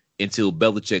unsigned until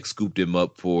Belichick scooped him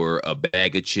up for a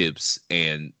bag of chips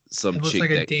and some chick like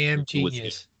a damn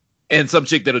genius. And some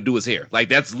chick that'll do his hair. Like,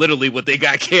 that's literally what they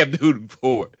got Cam Newton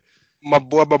for. My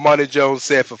boy Bomani Jones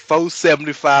said for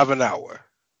 $4.75 an hour.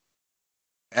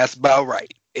 That's about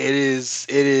right. It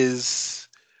is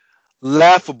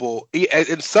laughable.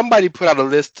 And somebody put out a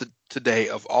list today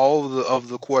of all of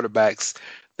the quarterbacks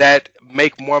that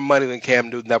make more money than Cam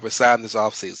Newton that were signed this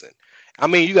offseason. I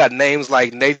mean, you got names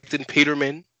like Nathan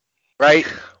Peterman, right?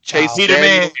 Chase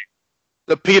Daniels,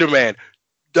 the Peterman.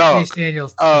 Dog. Chase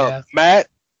Daniels. Matt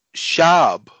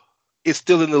Schaub is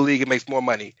still in the league and makes more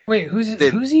money. Wait, who's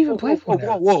he even play for?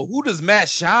 Whoa. Who does Matt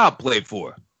Schaub play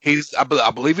for?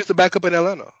 I believe he's the backup in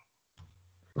Atlanta.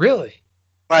 Really?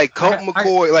 Like, Colt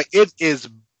McCoy, like, it is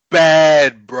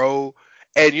bad, bro.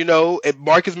 And, and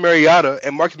Marcus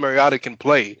Mariota can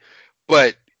play.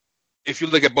 But if you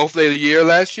look at both of the year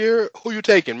last year, who you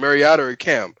taking, Mariota or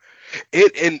Cam?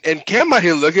 And Cam out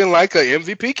here looking like an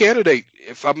MVP candidate,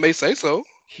 if I may say so.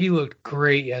 He looked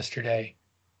great yesterday.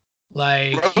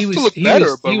 Like,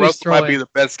 Russell Russell might be the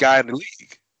best guy in the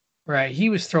league. Right. He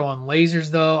was throwing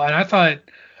lasers, though, and I thought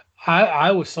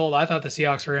I was sold. I thought the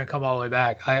Seahawks were going to come all the way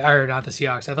back. Not the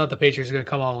Seahawks. I thought the Patriots were going to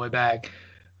come all the way back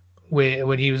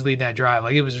when he was leading that drive.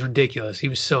 Like, it was ridiculous. He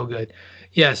was so good.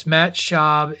 Yes, Matt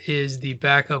Schaub is the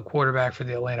backup quarterback for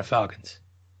the Atlanta Falcons.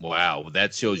 Wow,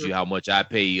 that shows you how much I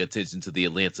pay attention to the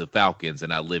Atlanta Falcons,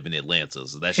 and I live in Atlanta,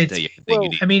 so that should tell you everything you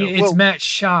need. I mean, to know. it's Matt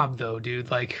Schaub, though, dude.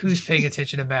 Like, who's paying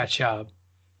attention to Matt Schaub?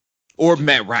 Or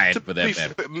Matt Ryan, for that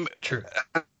matter. True.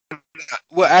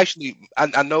 Well, actually,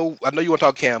 I know you want to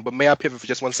talk Cam, but may I pivot for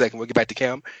just 1 second? We'll get back to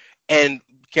Cam. And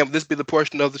Cam, this be the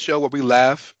portion of the show where we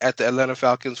laugh at the Atlanta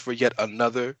Falcons for yet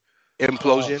another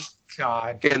implosion. Oh,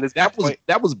 God, and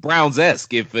that was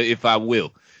Browns-esque, if I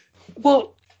will.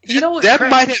 Well, you know what?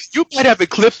 You might have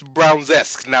eclipsed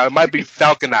Browns-esque. Now it might be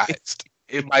Falconized.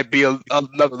 It might be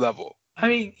another level. I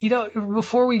mean,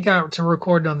 before we got to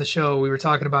recording on the show, we were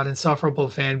talking about insufferable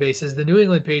fan bases. The New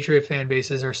England Patriot fan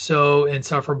bases are so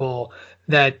insufferable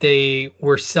that they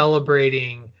were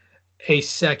celebrating a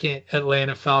second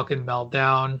Atlanta Falcon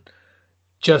meltdown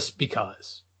just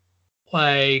because.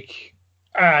 Like,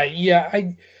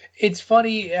 it's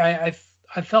funny.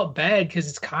 I felt bad because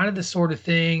it's kind of the sort of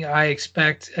thing I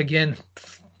expect, again,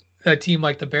 a team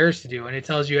like the Bears to do. And it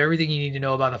tells you everything you need to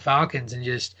know about the Falcons, and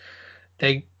just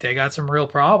they got some real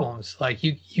problems. Like,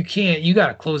 you got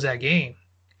to close that game.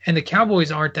 And the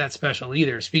Cowboys aren't that special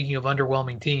either. Speaking of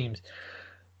underwhelming teams,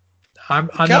 I'm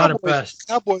not impressed.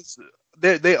 Cowboys,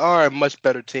 they are a much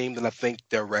better team than I think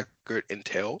their record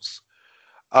entails.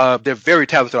 They're very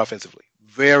talented offensively.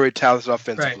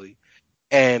 Right.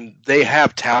 And they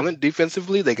have talent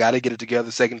defensively. They got to get it together.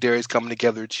 Secondary is coming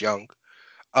together. It's young.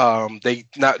 They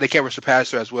can't rush the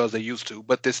passer as well as they used to,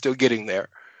 but they're still getting there.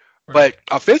 Right.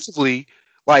 But offensively,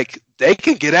 like, they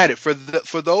can get at it. For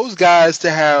those guys to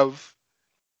have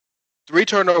 3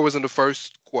 turnovers in the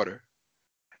first quarter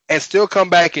and still come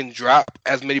back and drop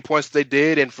as many points as they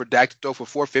did, and for Dak to throw for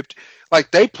 450,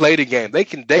 like, they played a game. They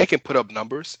can put up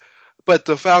numbers, but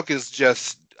the Falcons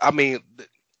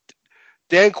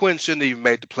Dan Quinn shouldn't even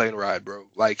make the plane ride, bro.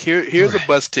 Like, here's a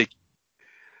bus ticket.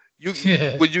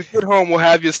 When you get home, we'll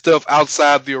have your stuff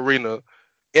outside the arena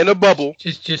in a bubble.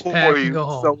 Just pack and go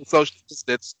home. Social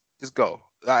distance. Just go.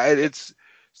 It's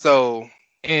so.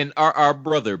 And our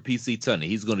brother PC Tunney,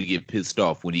 he's going to get pissed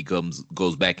off when he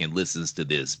goes back and listens to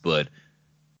this. But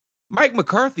Mike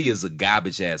McCarthy is a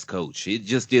garbage ass coach. It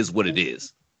just is what it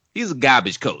is. He's a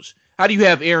garbage coach. How do you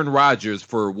have Aaron Rodgers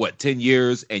for 10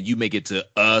 years and you make it to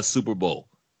a Super Bowl?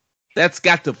 That's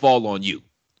got to fall on you.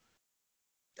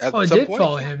 It did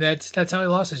fall on him. That's how he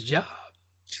lost his job.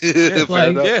 At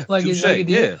the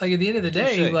end of the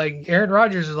day, like, Aaron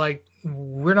Rodgers is like,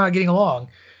 we're not getting along.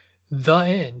 The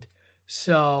end.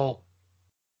 So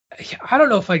I don't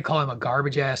know if I'd call him a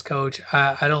garbage ass coach.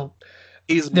 I don't.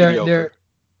 He's mediocre.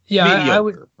 I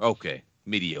would. Okay,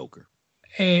 mediocre.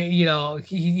 And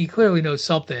he clearly knows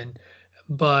something,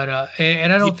 but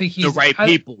and I don't think he's the right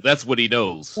people. That's what he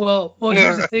knows. Well,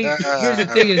 here's the thing. Here's the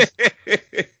thing is,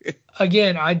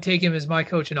 again, I'd take him as my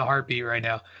coach in a heartbeat right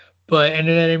now. But I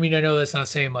know that's not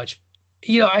saying much.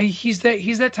 He's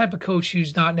that type of coach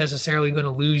who's not necessarily going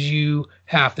to lose you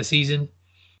half the season.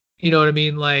 You know what I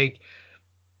mean? Like,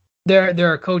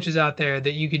 there are coaches out there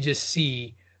that you could just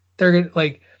see. They're gonna,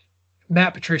 like,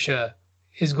 Matt Patricia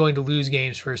is going to lose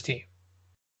games for his team.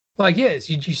 Like, yes,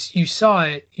 you saw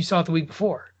it. You saw it the week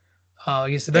before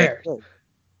against the Bears.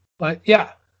 But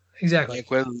yeah, exactly.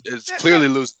 Quinn is clearly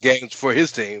losing games for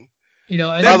his team.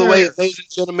 By the way, ladies and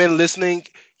gentlemen listening,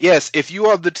 yes, if you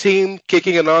are the team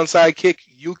kicking an onside kick,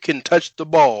 you can touch the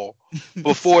ball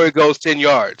before it goes 10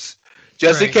 yards.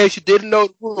 Just in case you didn't know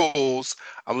the rules,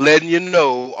 I'm letting you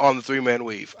know on the 3-man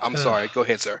weave. I'm sorry. Go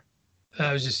ahead, sir.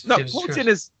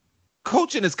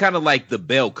 Coaching is kind of like the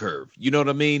bell curve. You know what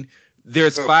I mean?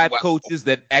 There's 5 coaches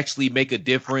that actually make a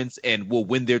difference and will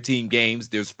win their team games.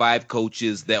 There's 5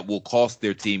 coaches that will cost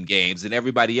their team games, and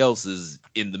everybody else is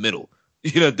in the middle.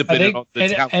 Depending on the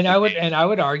talent. And I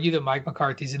would argue that Mike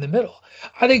McCarthy's in the middle.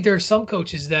 I think there are some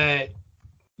coaches that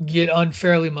get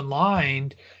unfairly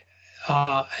maligned,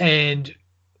 and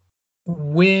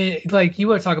win. Like, you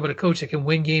want to talk about a coach that can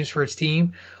win games for his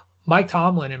team. Mike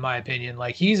Tomlin, in my opinion,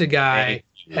 like, he's a guy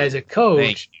as a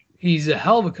coach. He's a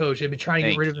hell of a coach. They've been trying to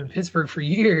get rid of him in Pittsburgh for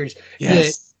years.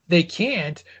 Yes. They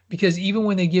can't, because even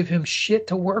when they give him shit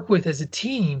to work with as a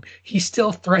team, he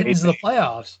still threatens the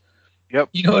playoffs. Yep.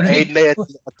 You know what I mean?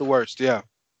 At the worst, yeah.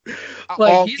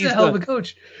 Like, he's a hell of a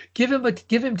coach. Give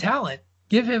him talent.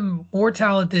 Give him more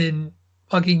talent than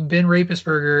fucking Ben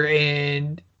Roethlisberger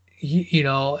and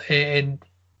and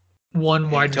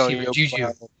one wide receiver, Juju.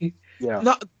 Yeah.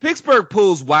 No, Pittsburgh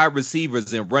pulls wide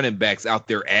receivers and running backs out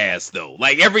their ass, though.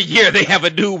 Like, every year they have a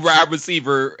new wide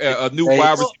receiver,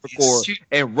 core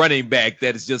and running back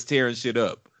that is just tearing shit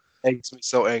up. Makes me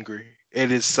so angry.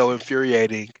 It is so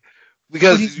infuriating,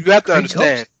 because you have to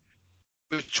understand,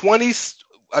 with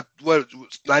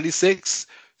 96,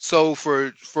 So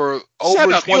for Shut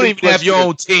over up. 20 You don't even plus have your years,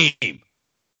 own team.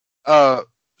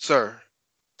 Sir,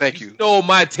 thank you. Stole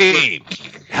my team.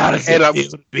 How does it feel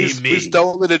to be me? We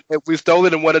stole it. We stole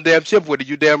it and won a damn chip with it.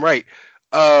 You damn right.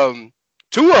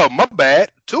 Two of them. My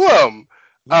bad. Two of them.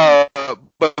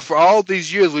 But for all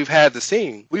these years we've had the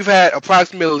team, we've had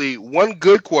approximately one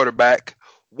good quarterback,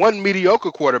 one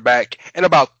mediocre quarterback, and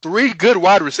about three good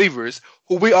wide receivers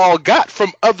who we all got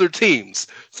from other teams.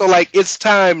 So like it's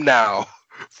time now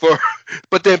for.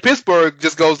 But then Pittsburgh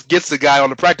just gets the guy on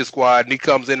the practice squad and he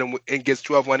comes in and gets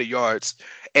 1,200 yards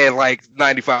and like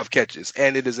 95 catches,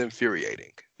 and it is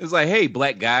infuriating. It's like, hey,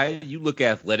 black guy, you look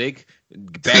athletic.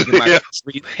 Bagging my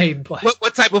street. Hey, black.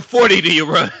 What type of 40 do you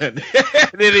run? And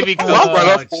then he becomes run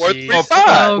up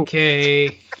 4.35.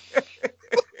 Okay.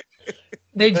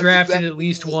 They drafted at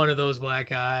least one of those black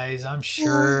guys. I'm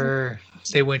sure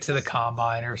they went to the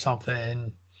combine or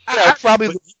something. Yeah,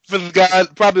 probably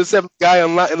the seventh guy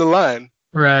in the line.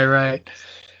 Right.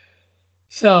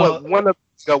 So one of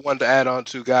the things I wanted to add on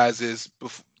to, guys, is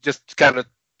just to kind of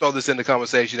throw this in the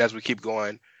conversation as we keep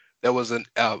going. There was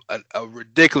a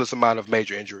ridiculous amount of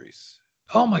major injuries.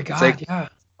 Oh my God! Yeah.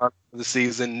 The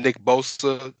season, Nick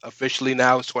Bosa officially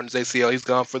now is torn his ACL. He's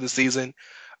gone for the season.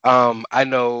 I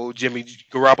know Jimmy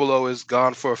Garoppolo is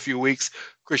gone for a few weeks.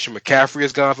 Christian McCaffrey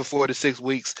is gone for 4 to 6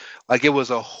 weeks. Like it was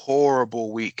a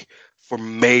horrible week for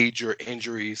major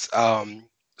injuries.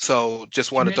 So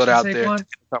just want to throw that out there.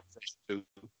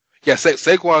 Yeah,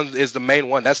 Saquon is the main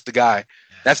one. That's the guy.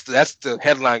 That's the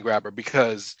headline grabber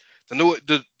because the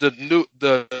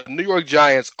New York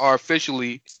Giants are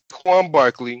officially Saquon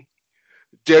Barkley,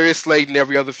 Darius Slayton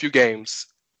every other few games,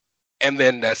 and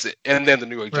then that's it. And then the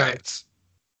New York Giants.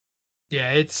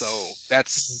 Yeah, it's so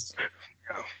that's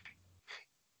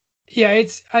yeah,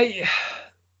 it's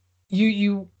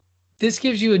you this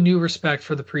gives you a new respect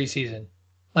for the preseason.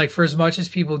 Like for as much as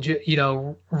people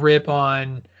rip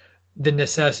on the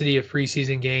necessity of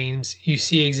preseason games, you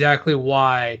see exactly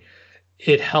why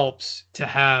it helps to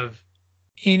have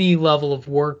any level of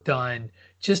work done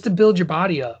just to build your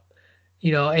body up,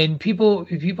 and people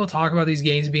talk about these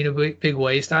games being a big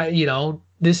waste.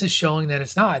 This is showing that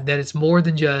it's not, that it's more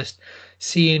than just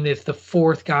seeing if the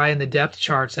fourth guy in the depth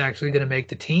chart's actually going to make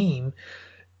the team.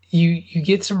 You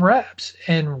get some reps,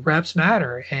 and reps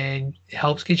matter, and it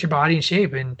helps get your body in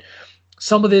shape. And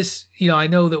some of this, I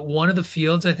know that one of the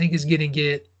fields I think is going to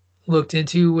get looked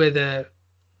into with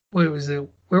where was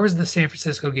the San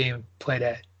Francisco game played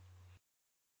at?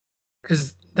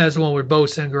 Because that's the one where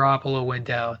Bosa and Garoppolo went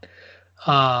down.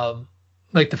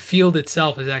 Like the field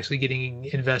itself is actually getting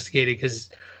investigated because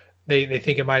they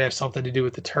think it might have something to do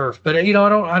with the turf. But I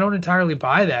don't entirely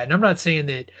buy that. And I'm not saying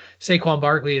that Saquon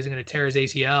Barkley isn't going to tear his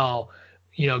ACL.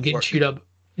 Getting chewed up.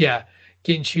 Yeah,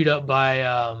 getting chewed up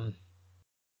by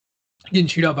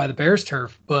the Bears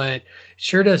turf. But it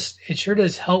sure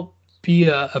does help be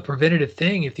a preventative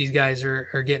thing if these guys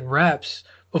are getting reps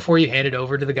before you hand it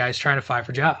over to the guys trying to fight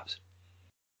for jobs.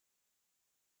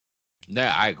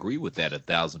 Yeah, I agree with that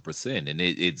 1,000%. And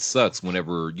it sucks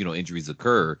whenever, injuries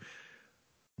occur.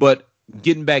 But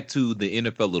getting back to the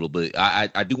NFL a little bit,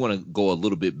 I do want to go a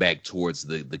little bit back towards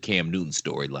the Cam Newton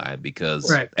storyline because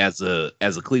as a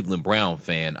Cleveland Brown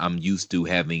fan, I'm used to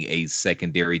having a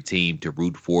secondary team to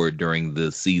root for during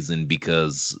the season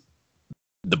because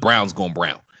the Browns going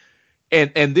brown.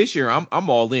 And this year, I'm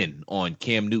all in on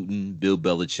Cam Newton, Bill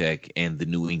Belichick, and the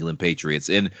New England Patriots.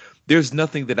 And there's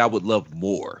nothing that I would love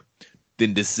more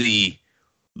than to see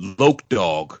Loke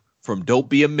Dog from Don't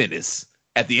Be a Menace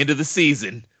at the end of the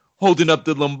season holding up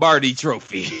the Lombardi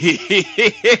Trophy.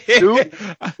 Do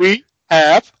we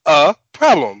have a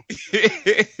problem?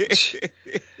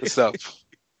 So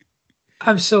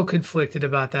I'm so conflicted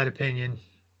about that opinion.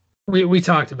 We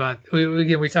talked about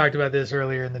this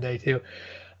earlier in the day too.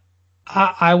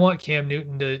 I want Cam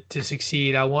Newton to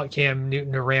succeed. I want Cam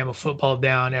Newton to ram a football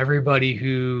down everybody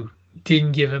who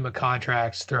didn't give him a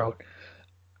contract's throat.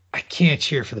 I can't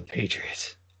cheer for the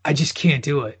Patriots. I just can't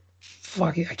do it.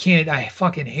 I can't. I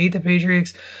fucking hate the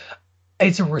Patriots.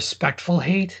 It's a respectful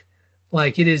hate.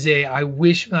 Like it is I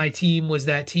wish my team was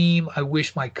that team. I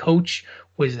wish my coach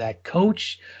was that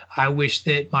coach. I wish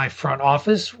that my front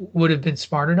office would have been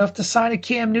smart enough to sign a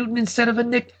Cam Newton instead of a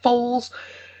Nick Foles.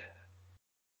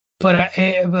 But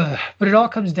it all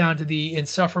comes down to the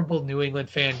insufferable New England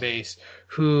fan base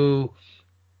who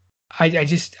I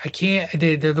can't.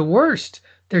 They're the worst.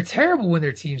 They're terrible when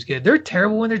their team's good. They're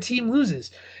terrible when their team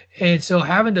loses. And so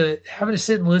having to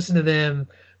sit and listen to them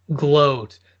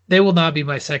gloat, they will not be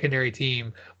my secondary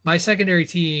team. My secondary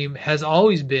team has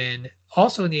always been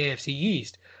also in the AFC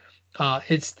East.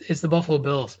 It's the Buffalo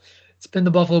Bills. It's been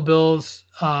the Buffalo Bills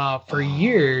for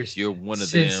years. You're one of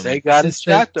them. They got a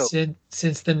shot though.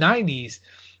 Since the 90s.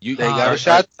 They got a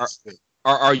shot.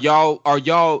 Are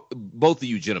y'all both of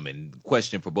you gentlemen?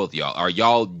 Question for both of y'all: are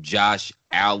y'all Josh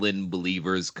Allen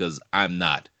believers? Because I'm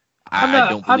not. I don't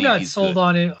believe I'm not he's sold good.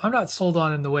 on it. I'm not sold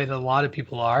on him the way that a lot of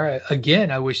people are.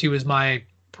 Again, I wish he was my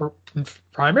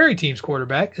primary team's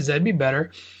quarterback because that'd be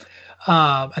better.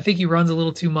 I think he runs a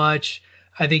little too much.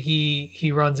 I think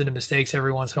he runs into mistakes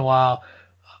every once in a while.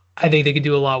 I think they could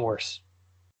do a lot worse.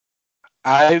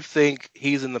 I think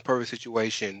he's in the perfect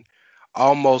situation.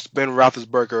 Almost Ben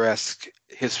Roethlisberger-esque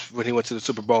when he went to the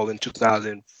Super Bowl in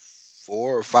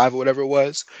 2004 or 5 or whatever it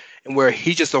was, and where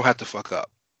he just don't have to fuck up.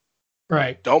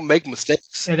 Right. Don't make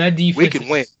mistakes. Yeah, that defense we can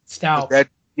win. Stout.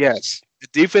 Yes. The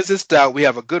defense is stout. We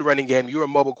have a good running game. You're a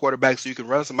mobile quarterback, so you can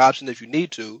run some options if you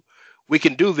need to. We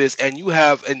can do this, and you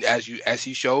have, and as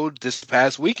he showed this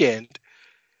past weekend,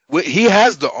 he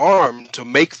has the arm to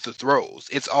make the throws.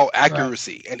 It's all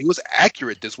accuracy, and he was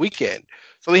accurate this weekend.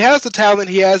 So he has the talent.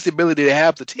 He has the ability to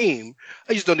have the team.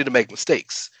 I just don't need to make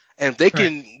mistakes. And if they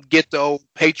can get the old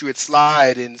Patriots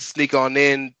slide and sneak on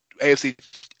in AFC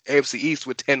East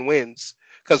with 10 wins,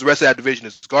 because the rest of that division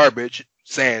is garbage.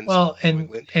 Sans. Well, and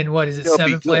what is it?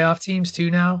 7 playoff teams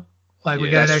too now? Like we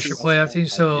got an extra playoff team.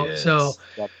 So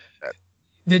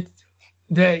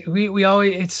we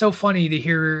always, it's so funny to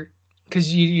hear,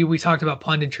 because we talked about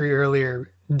punditry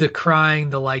earlier, decrying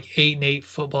the like 8-8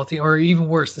 football team, or even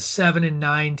worse, the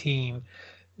 7-9 team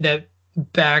that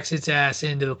backs its ass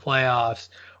into the playoffs.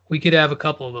 We could have a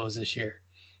couple of those this year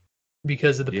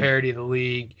because of the parity of the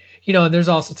league. And there's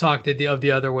also talk that of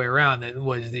the other way around, that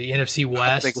was the NFC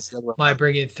West might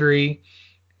bring in 3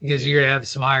 because you're gonna have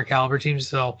some higher caliber teams.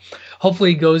 So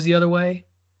hopefully it goes the other way.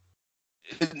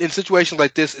 In situations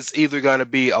like this, it's either going to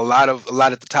be a lot at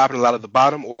the top and a lot at the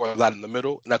bottom, or a lot in the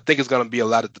middle. And I think it's going to be a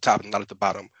lot at the top and a lot at the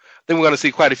bottom. Then we're going to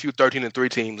see quite a few 13-3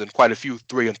 teams and quite a few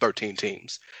 3-13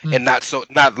 teams, and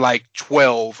not like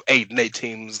 12 8-8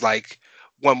 teams like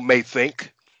one may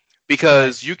think,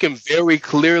 because you can very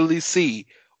clearly see,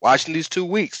 watching these 2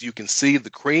 weeks, you can see the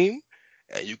cream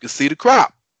and you can see the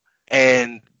crop,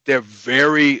 and they're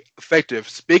very effective.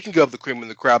 Speaking of the cream and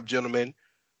the crop, gentlemen,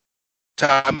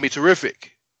 Tommy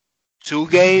terrific. 2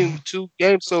 games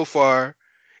so far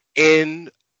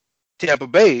in Tampa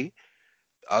Bay.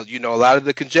 A lot of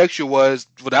the conjecture was,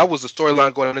 that was the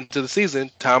storyline going into the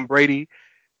season. Tom Brady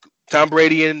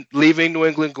and leaving New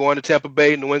England, going to Tampa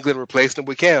Bay, New England replacing him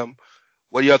with Cam.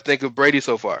 What do y'all think of Brady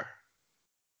so far?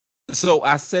 So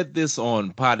I said this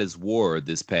on Potter's War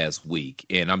this past week,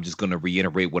 and I'm just going to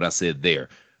reiterate what I said there.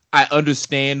 I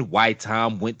understand why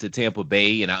Tom went to Tampa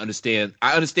Bay, and I understand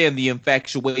the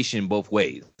infatuation both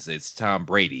ways. It's Tom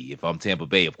Brady. If I'm Tampa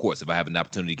Bay, of course, if I have an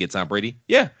opportunity to get Tom Brady,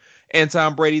 yeah. And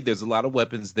Tom Brady, there's a lot of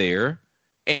weapons there.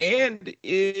 And,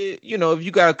 if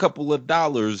you got a couple of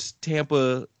dollars,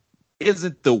 Tampa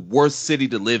isn't the worst city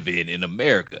to live in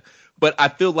America. But I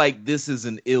feel like this is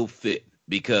an ill fit,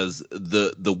 because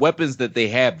the weapons that they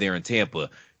have there in Tampa,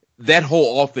 that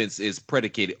whole offense is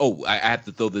predicated. Oh, I have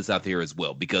to throw this out there as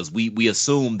well, because we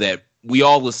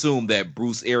all assume that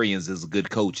Bruce Arians is a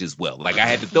good coach as well. Like, I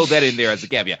had to throw that in there as a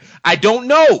caveat. I don't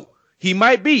know. He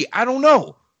might be. I don't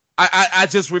know. I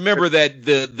just remember that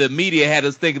the media had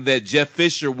us thinking that Jeff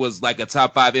Fisher was like a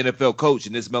top 5 NFL coach,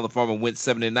 and this Melon Farmer went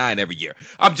 7-9 every year.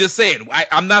 I'm just saying.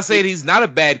 I'm not saying he's not a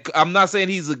bad. I'm not saying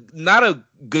he's not a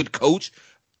good coach.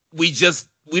 We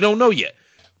don't know yet.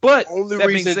 But only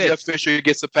reason Jeff Fisher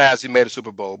gets a pass, he made a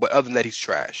Super Bowl. But other than that, he's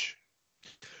trash.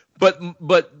 But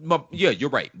yeah,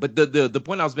 you're right. But the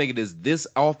point I was making is, this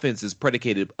offense is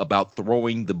predicated about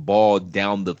throwing the ball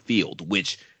down the field,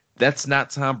 which that's not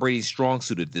Tom Brady's strong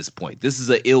suit at this point. This is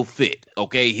an ill fit.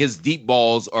 Okay, his deep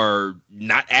balls are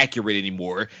not accurate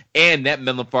anymore, and that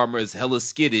Melon Farmer is hella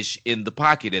skittish in the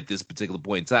pocket at this particular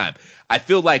point in time. I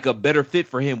feel like a better fit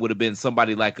for him would have been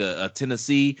somebody like a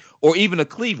Tennessee or even a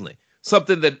Cleveland.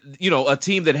 Something that, a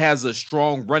team that has a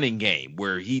strong running game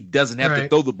where he doesn't have to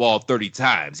throw the ball 30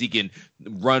 times. He can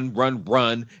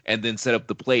run, and then set up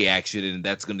the play action, and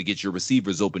that's going to get your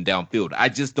receivers open downfield. I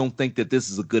just don't think that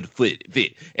this is a good fit.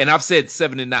 And I've said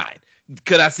 7-9.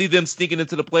 Could I see them sneaking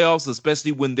into the playoffs,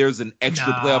 especially when there's an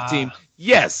extra playoff team?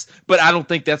 Yes, but I don't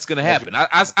think that's going to happen.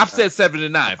 I've said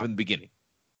 7-9 from the beginning.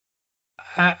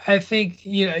 I think,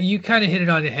 you kind of hit it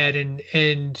on the head,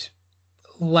 and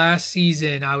last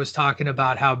season, I was talking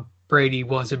about how Brady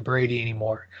wasn't Brady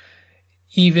anymore.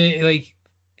 Even like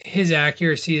his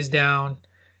accuracy is down,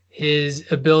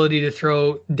 his ability to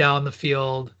throw down the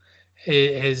field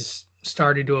has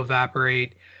started to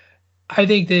evaporate. I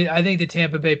think that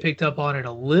Tampa Bay picked up on it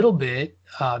a little bit.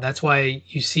 That's why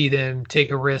you see them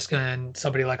take a risk on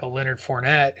somebody like a Leonard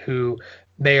Fournette, who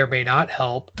may or may not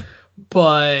help.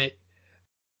 But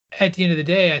at the end of the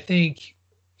day, I think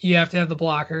you have to have the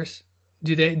blockers.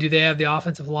 Do they have the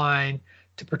offensive line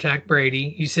to protect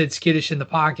Brady? You said skittish in the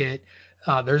pocket.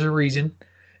 There's a reason,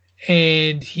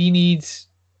 and he needs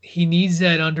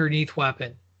that underneath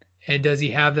weapon. And does he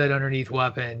have that underneath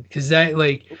weapon? Because that,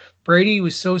 like, Brady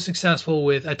was so successful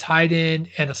with a tight end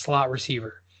and a slot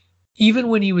receiver. Even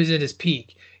when he was at his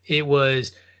peak, it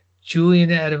was Julian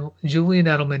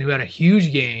Edelman, who had a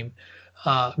huge game,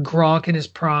 Gronk in his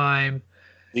prime,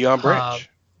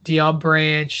 Deion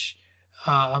Branch.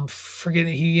 I'm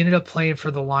forgetting, he ended up playing for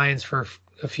the Lions for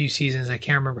a few seasons. I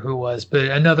can't remember who it was, but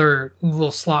another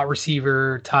little slot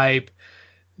receiver type.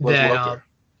 Wes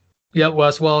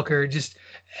Welker. Just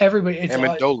everybody. It's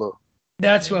Amendola.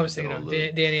 That's who I was thinking of.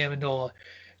 Danny Amendola.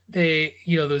 They,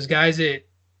 those guys that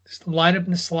line up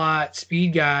in the slot,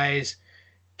 speed guys,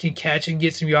 can catch and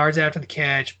get some yards after the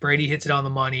catch. Brady hits it on the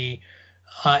money.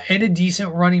 And a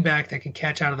decent running back that can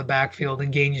catch out of the backfield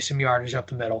and gain you some yardage up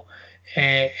the middle.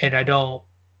 And I don't.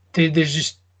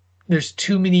 There's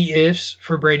too many ifs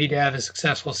for Brady to have a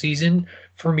successful season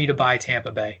for me to buy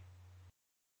Tampa Bay.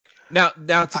 Now,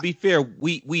 to be fair,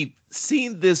 we've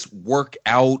seen this work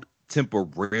out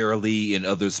temporarily in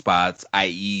other spots,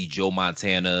 i.e., Joe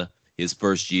Montana, his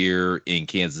first year in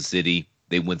Kansas City.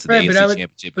 They went to the AFC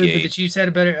Championship game. But the Chiefs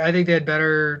had I think they had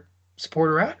better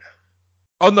support around.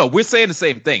 Oh, no, we're saying the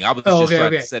same thing. I was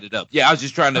trying to set it up. Yeah, I was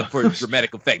just trying to, for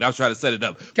dramatic effect, I was trying to set it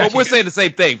up. But we're saying the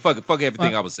same thing. Fuck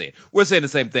everything I was saying. We're saying the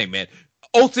same thing, man.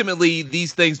 Ultimately,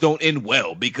 these things don't end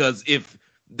well, because if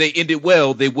they ended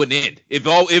well, they wouldn't end. If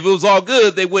it was all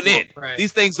good, they wouldn't end. Right.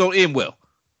 These things don't end well.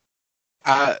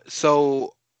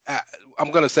 So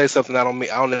I'm gonna say something I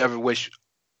don't ever wish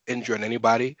injury on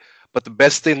anybody, but the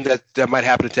best thing that might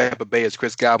happen to Tampa Bay is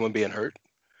Chris Godwin being hurt,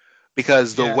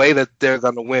 because the way that they're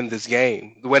gonna win this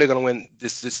game, the way they're gonna win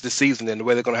this season, and the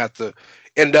way they're gonna have to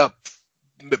end up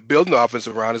building the offense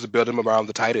around is to build them around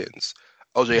the tight ends,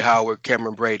 OJ Howard,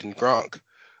 Cameron Brate, and Gronk,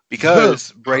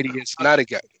 because Brady is not a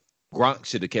guy. Gronk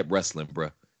should have kept wrestling,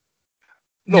 bro.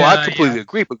 No, I completely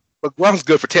agree, but Gronk's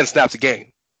good for 10 snaps a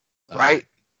game, right?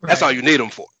 That's all you need him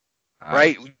for,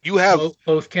 right? You have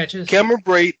both catches. Cameron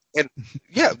Brate and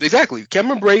exactly.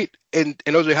 Cameron Brate and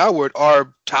OJ Howard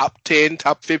are top 10,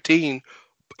 top 15,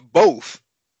 both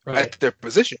at their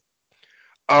position.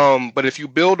 But if you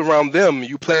build around them,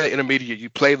 you play the intermediate, you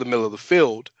play the middle of the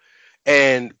field,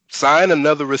 and sign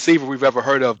another receiver we've ever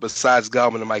heard of besides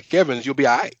Godwin and Mike Evans, you'll be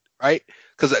all right?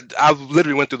 Because I've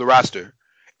literally went through the roster,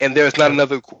 and there's not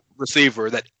another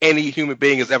receiver that any human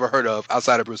being has ever heard of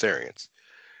outside of Bruce Arians.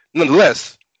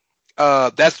 Nonetheless,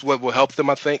 that's what will help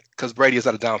them, I think, because Brady is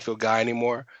not a downfield guy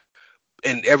anymore.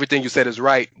 And everything you said is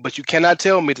right, but you cannot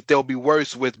tell me that they'll be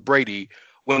worse with Brady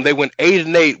when they went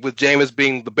 8-8 with Jameis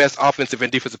being the best offensive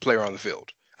and defensive player on the field.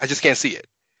 I just can't see it.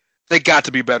 They got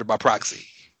to be better by proxy.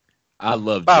 I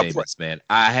love Jameis, man.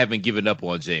 I haven't given up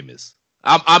on Jameis.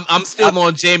 I'm still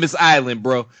on Jameis Island,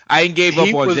 bro. I ain't gave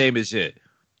up on Jameis yet.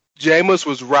 Jameis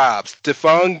was robbed.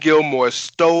 Stephon Gilmore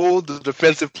stole the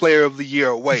Defensive Player of the Year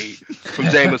away from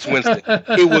Jameis Winston.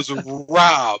 He was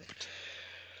robbed.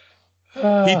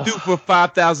 He threw for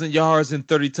 5,000 yards and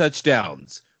 30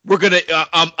 touchdowns. We're gonna.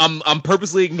 I'm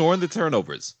purposely ignoring the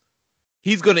turnovers.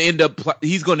 He's gonna end up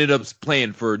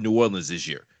playing for New Orleans this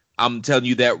year. I'm telling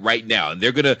you that right now, and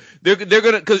they're gonna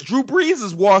because Drew Brees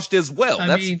is washed as well.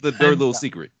 That's their little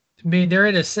secret. I mean, they're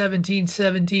in a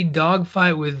 17-17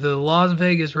 dogfight with the Las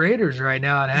Vegas Raiders right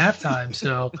now at halftime.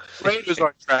 So Raiders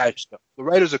aren't trash though. The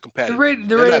Raiders are competitive.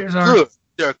 The Raiders are good.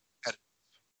 They're competitive.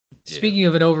 Speaking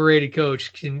of an overrated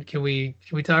coach, can we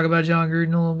talk about John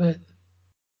Gruden a little bit?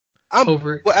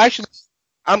 Well, actually,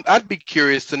 I'd be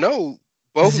curious to know.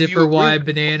 Both Zipper wide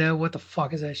banana. What the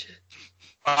fuck is that shit?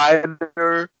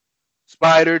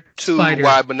 Spider 2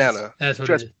 wide banana. That's what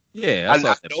it is. Yeah, I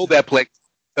know that play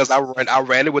because I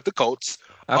ran it with the Colts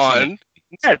on.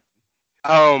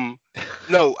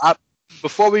 No,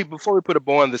 before we put a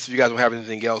bow on this, if you guys don't have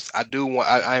anything else, I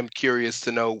am curious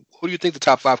to know, who do you think the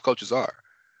top 5 coaches are?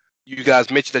 You guys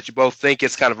mentioned that you both think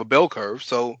it's kind of a bell curve.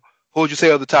 So who would you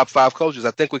say are the top 5 coaches?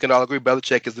 I think we can all agree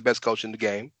Belichick is the best coach in the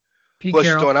game. Pete Who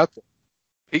Carroll. Throwing out there?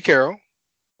 Pete Carroll.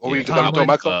 Or we going to throw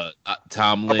my coach?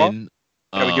 Tomlin.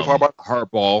 Can we give Harbaugh?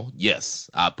 Harbaugh, yes.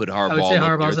 I put Harbaugh. I would say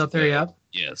Harbaugh's up there, yeah.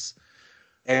 Yes.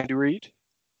 Andy Reid.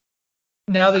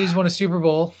 Now that he's won a Super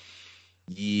Bowl.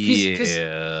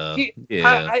 Yeah.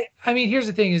 I mean, here's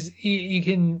the thing: is you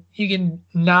can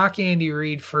knock Andy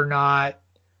Reid for not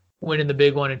winning the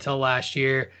big one until last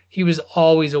year. He was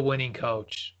always a winning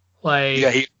coach.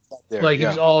 He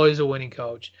was always a winning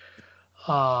coach.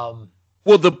 Well,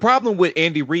 the problem with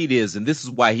Andy Reid is, and this is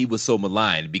why he was so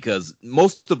maligned, because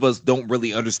most of us don't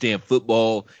really understand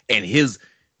football, and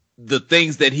the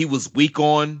things that he was weak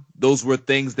on, those were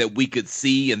things that we could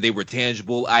see and they were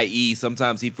tangible, i.e.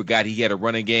 sometimes he forgot he had a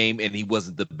running game and he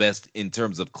wasn't the best in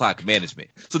terms of clock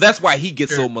management. So that's why he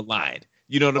gets so maligned.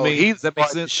 You know what I mean? Does that make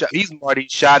sense? He's Marty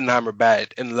Schottenheimer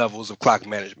bad in levels of clock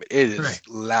management. It is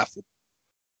laughable.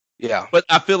 Yeah. But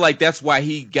I feel like that's why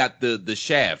he got the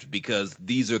shaft, because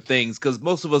these are things, because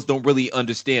most of us don't really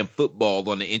understand football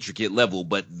on an intricate level,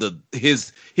 but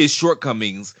his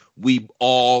shortcomings we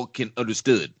all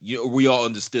understood. We all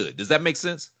understood. Does that make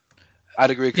sense? I'd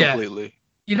agree completely. Yeah.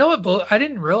 You know what, Bo? I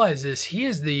didn't realize this. He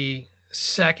is the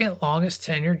second longest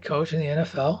tenured coach in the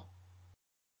NFL.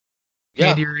 Yeah.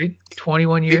 Andy Reid,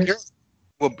 21 years.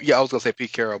 Well, yeah, I was gonna say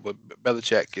Pete Carroll, but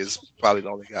Belichick is probably the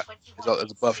only guy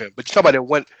is above him. But you talk about it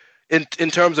one in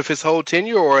terms of his whole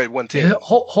tenure or at one team?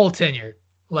 Whole tenure,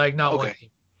 not one team.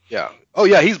 Yeah. Oh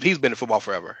yeah, he's been in football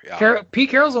forever. Yeah. Pete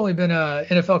Carroll's only been a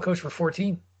NFL coach for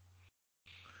 14.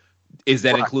 Is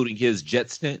that including his Jet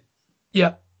stint?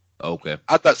 Yeah. Okay.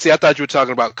 I thought you were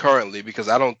talking about currently, because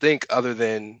I don't think other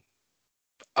than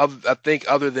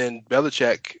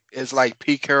Belichick, it's like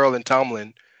Pete Carroll and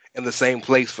Tomlin in the same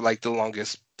place for like the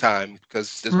longest time,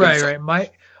 because right.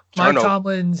 Mike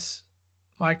Tomlin's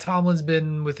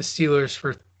been with the Steelers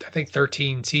for I think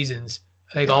 13 seasons.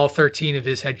 I think all 13 of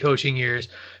his head coaching years.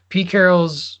 Pete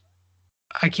Carroll's,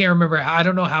 I can't remember. I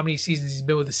don't know how many seasons he's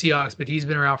been with the Seahawks, but he's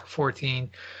been around for 14.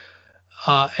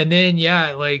 And then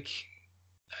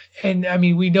and I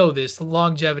mean, we know this. The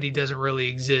longevity doesn't really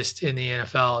exist in the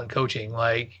NFL and coaching.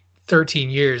 13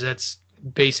 years, that's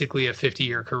basically a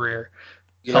 50-year career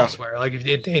elsewhere,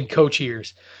 in coach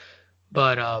years.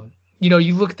 But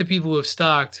you look at the people who have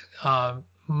stocked.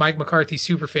 Mike McCarthy,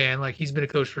 super fan. He's been a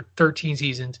coach for 13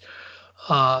 seasons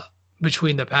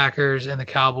between the Packers and the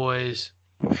Cowboys.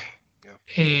 Yeah.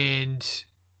 And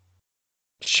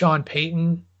Sean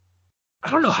Payton. I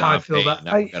don't know how I feel about.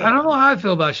 I don't know how I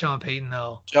feel about Sean Payton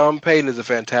though. Sean Payton is a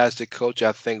fantastic coach,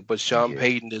 I think, but Sean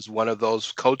Payton is one of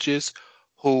those coaches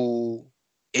who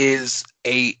is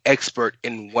a expert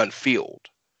in one field.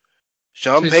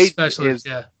 Sean Payton is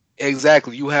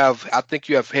exactly. I think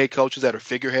you have head coaches that are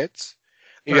figureheads.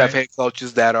 You have head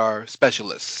coaches that are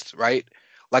specialists, right?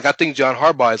 I think John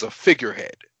Harbaugh is a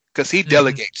figurehead because he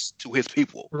delegates to his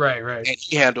people. Right. And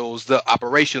he handles the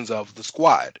operations of the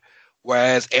squad.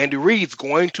 Whereas Andy Reid's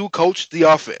going to coach the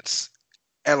offense.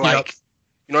 And you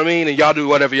know what I mean? And y'all do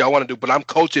whatever y'all want to do, but I'm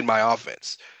coaching my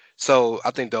offense. So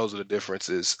I think those are the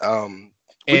differences.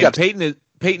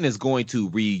 Peyton is going to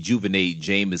rejuvenate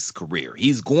Jameis' career.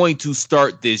 He's going to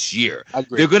start this year.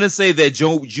 They're going to say that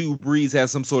Drew Brees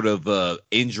has some sort of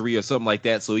injury or something like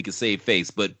that so he can save face,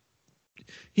 but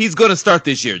he's going to start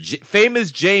this year.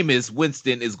 Famous Jameis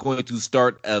Winston is going to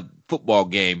start a football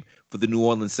game for the New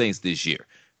Orleans Saints this year.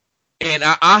 And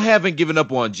I haven't given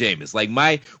up on Jameis.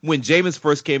 When Jameis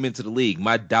first came into the league,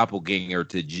 my doppelganger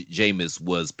to Jameis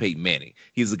was Peyton Manning.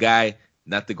 He's a guy,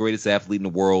 not the greatest athlete in the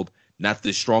world, not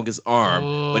the strongest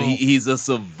arm, but he's a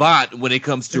savant when it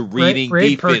comes to reading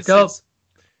defenses.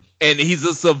 And he's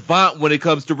a savant when it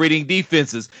comes to reading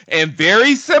defenses. And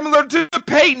very similar to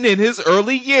Peyton in his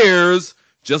early years,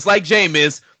 just like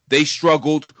Jameis, they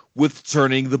struggled with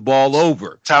turning the ball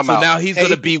over. Now he's going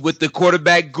to be with the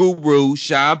quarterback guru,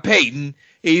 Sean Payton.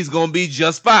 He's going to be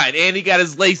just fine. And he got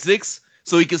his LASIK,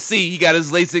 so he can see. He got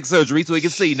his LASIK surgery, so he can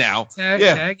see now.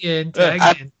 Tag in.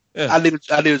 I need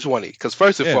a 20, because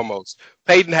first and foremost,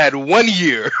 Peyton had 1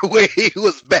 year where he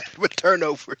was bad with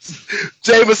turnovers.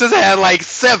 Jameis has had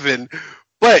 7,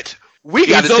 but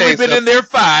he's only been in there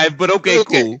 5, but okay.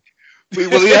 Cool.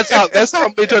 Well, that's how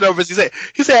many turnovers he's had.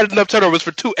 He's had enough turnovers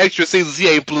for 2 extra seasons he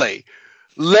ain't played.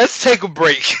 Let's take a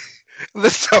break.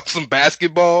 Let's talk some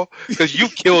basketball, because you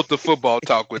killed the football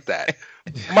talk with that.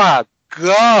 My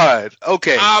God.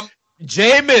 Okay.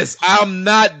 Jameis, I'm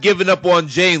not giving up on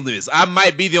Jameis. I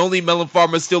might be the only melon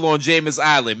farmer still on Jameis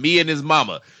Island, me and his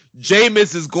mama.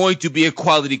 Jameis is going to be a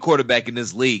quality quarterback in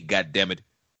this league, goddammit.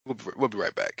 We'll be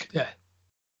right back. Yeah.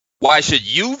 Why should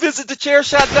you visit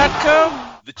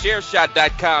thechairshot.com?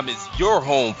 Thechairshot.com is your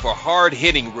home for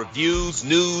hard-hitting reviews,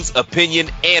 news,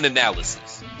 opinion, and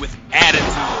analysis with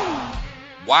attitude.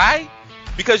 Why?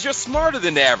 Because you're smarter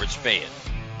than the average fan.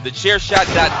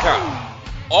 Thechairshot.com.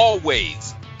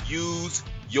 Always use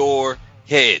your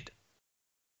head.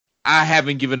 I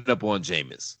haven't given up on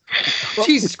Jameis.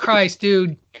 Jesus Christ,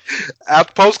 dude.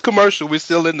 Post commercial, we're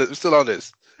still on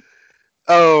this.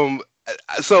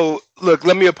 So look,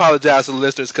 let me apologize to the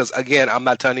listeners because again, I'm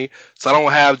not Tunney, so I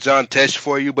don't have John Tesh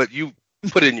for you, but you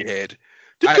put it in your head.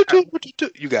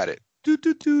 You got it.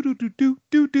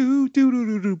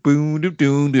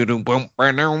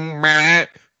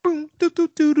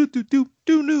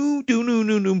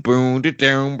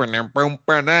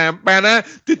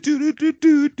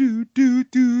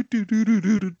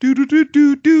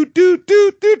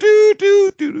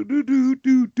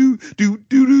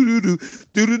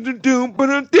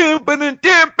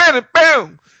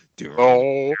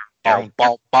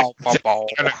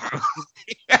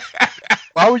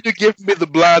 Why would you give me the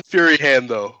Blind Fury hand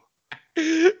though?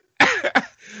 If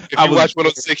you watch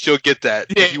 106, you'll get that.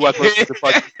 Yeah. If you watch 106,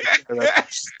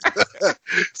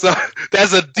 so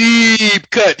that's a deep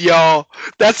cut, y'all.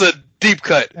 That's a deep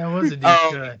cut. That was a deep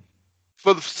cut.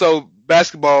 So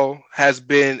basketball has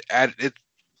been at its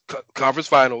conference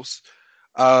finals.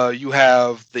 You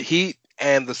have the Heat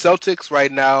and the Celtics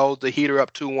right now. The Heat are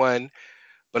up 2-1,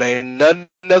 but ain't nothing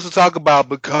else to talk about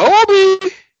but Kobe.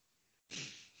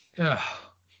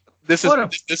 This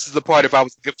is the part if I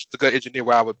was the good engineer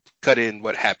where I would cut in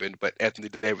what happened, but Anthony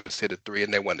Davis hit a 3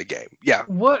 and they won the game. Yeah.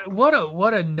 What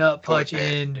a nut punch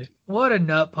end. What a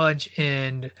nut punch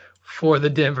end for the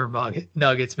Denver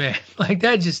Nuggets, man. Like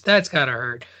that's gotta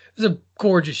hurt. It was a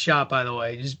gorgeous shot, by the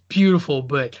way. Just beautiful,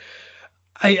 but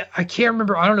I can't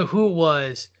remember. I don't know who it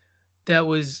was that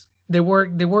was they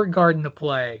weren't guarding the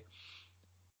play.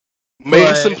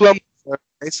 Mason Plumlee.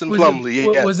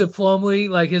 Yeah. Was it Plumlee?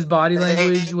 Like his body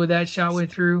language when that shot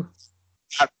went through?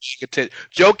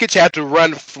 Jokic had to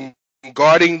run from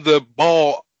guarding the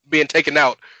ball being taken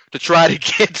out to try to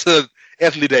get to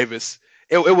Anthony Davis.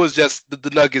 It was just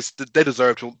the Nuggets. They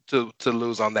deserved to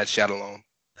lose on that shot alone.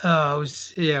 Oh,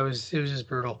 it was just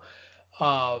brutal.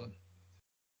 But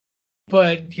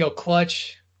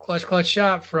clutch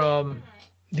shot from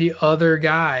the other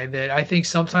guy that I think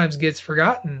sometimes gets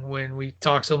forgotten when we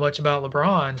talk so much about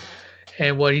LeBron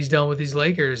and what he's done with these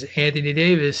Lakers. Anthony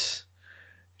Davis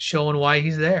showing why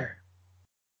he's there.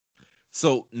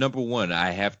 So, number one,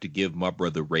 I have to give my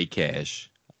brother Ray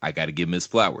Cash. I got to give him his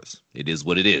flowers. It is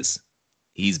what it is.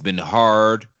 He's been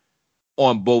hard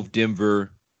on both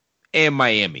Denver and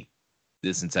Miami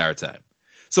this entire time.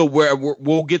 So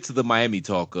we'll get to the Miami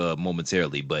talk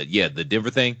momentarily. But, yeah, the Denver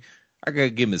thing, I got to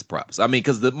give him his props. I mean,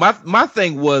 because my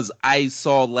thing was I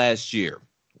saw last year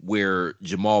where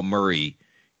Jamal Murray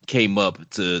came up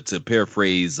to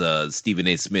paraphrase Stephen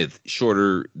A. Smith,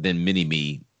 shorter than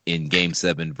Mini-Me in Game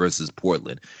 7 versus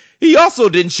Portland. He also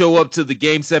didn't show up to the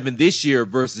Game 7 this year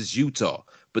versus Utah.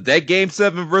 But that Game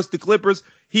 7 versus the Clippers,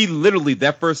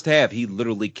 that first half, he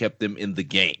literally kept them in the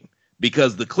game.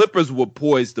 Because the Clippers were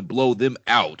poised to blow them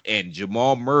out, and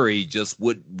Jamal Murray just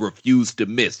would refuse to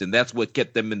miss, and that's what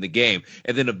kept them in the game.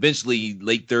 And then eventually,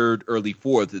 late third, early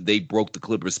fourth, they broke the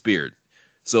Clippers' spirit.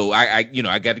 So I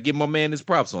got to give my man his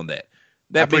props on that.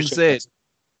 That being said,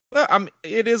 well,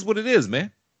 it is what it is,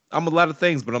 man. I'm a lot of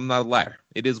things, but I'm not a liar.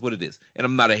 It is what it is, and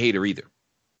I'm not a hater either.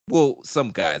 Well,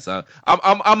 some guys.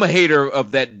 I'm a hater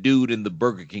of that dude in the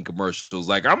Burger King commercials.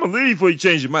 Like, I'm gonna leave before you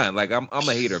change your mind. Like, I'm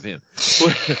a hater of him.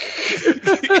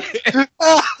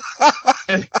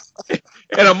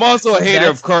 And I'm also a hater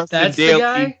of Carson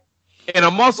Daly. And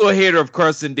I'm also a hater of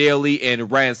Carson Daly and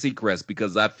Ryan Seacrest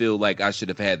because I feel like I should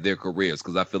have had their careers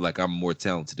because I feel like I'm more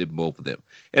talented than both of them.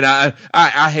 And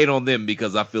I hate on them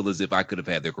because I feel as if I could have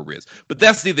had their careers. But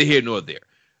that's neither here nor there.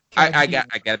 I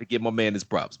got to give my man his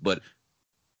props. But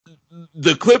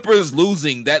the Clippers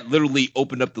losing, that literally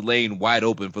opened up the lane wide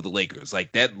open for the Lakers.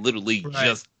 Like, that literally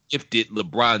just gifted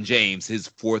LeBron James his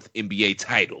 4th NBA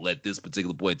title at this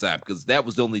particular point in time because that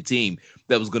was the only team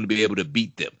that was going to be able to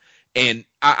beat them. And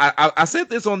I said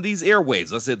this on these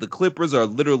airwaves. I said the Clippers are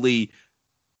literally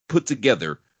put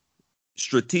together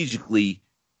strategically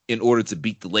in order to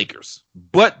beat the Lakers.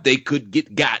 But they could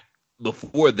get got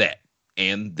before that.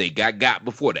 And they got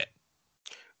before that.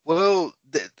 Well,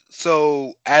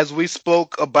 so as we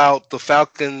spoke about the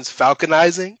Falcons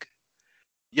falconizing,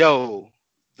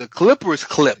 the Clippers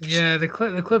clipped. Yeah, the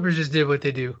Clippers just did what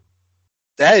they do.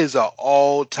 That is an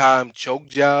all-time choke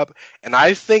job, and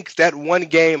I think that one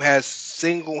game has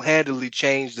single-handedly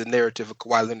changed the narrative of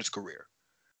Kawhi Leonard's career.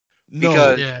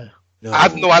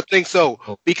 I think so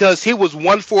because he was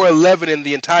 1 for 11 in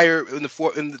the entire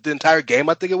game.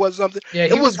 I think it was something. Yeah,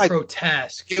 it was like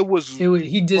grotesque.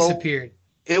 He disappeared.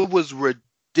 It was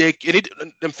ridiculous.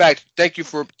 In fact, thank you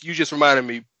just reminded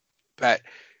me, Pat.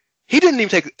 He didn't even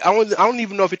take. I don't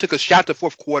even know if he took a shot the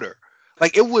fourth quarter.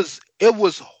 Like it was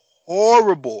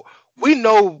horrible. We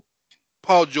know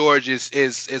Paul George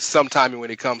is some timing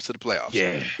when it comes to the playoffs.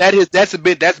 Yeah.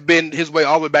 That's been his way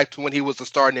all the way back to when he was a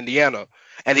star in Indiana,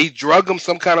 and he drug them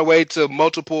some kind of way to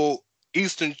multiple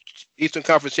Eastern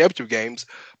Conference championship games,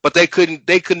 but they couldn't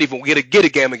even get a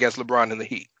game against LeBron in the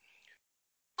Heat.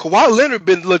 Kawhi Leonard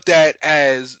been looked at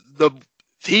as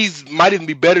he's might even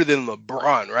be better than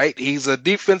LeBron, right? He's a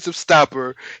defensive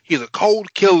stopper. He's a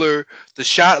cold killer. The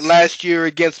shot last year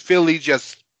against Philly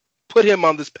just put him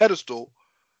on this pedestal.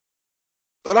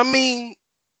 But I mean,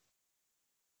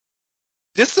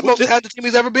 this is the most talented team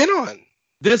he's ever been on.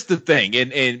 This is the thing,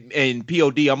 and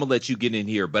POD, I'm gonna let you get in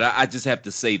here, but I just have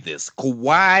to say this: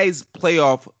 Kawhi's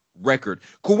playoff record.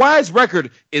 Kawhi's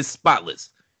record is spotless.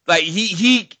 Like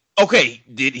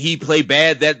did he play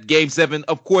bad that game 7?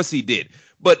 Of course he did.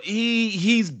 But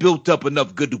he's built up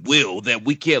enough goodwill that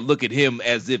we can't look at him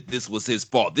as if this was his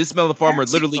fault. This Melon Farmer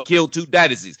literally killed 2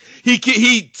 dynasties. He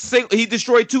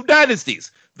destroyed 2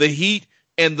 dynasties, the Heat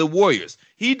and the Warriors.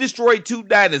 He destroyed 2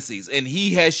 dynasties, and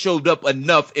he has showed up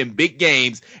enough in big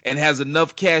games and has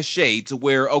enough cachet to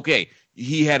where, okay,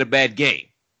 he had a bad game.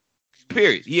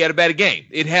 Period. He had a bad game.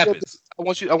 It happens. I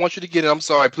want you to get it. I'm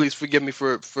sorry. Please forgive me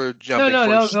for jumping.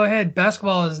 No. Go ahead.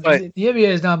 Basketball is the NBA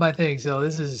is not my thing. So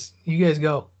this is you guys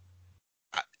go.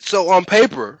 So on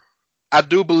paper, I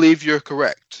do believe you're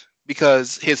correct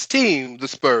because his team, the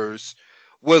Spurs,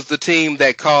 was the team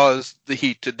that caused the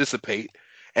Heat to dissipate,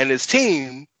 and his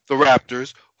team, the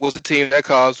Raptors, was the team that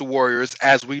caused the Warriors,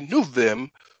 as we knew them,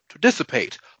 to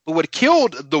dissipate. But what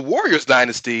killed the Warriors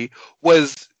dynasty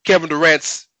was Kevin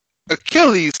Durant's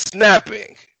Achilles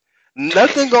snapping.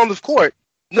 Nothing on the court,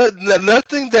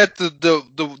 nothing that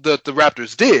the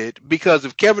Raptors did, because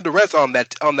if Kevin Durant's on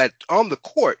the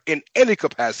court in any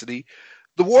capacity,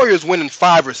 the Warriors win in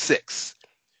 5 or 6.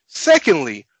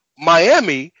 Secondly,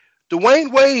 Miami,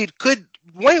 Dwayne Wade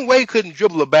couldn't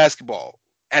dribble a basketball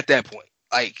at that point.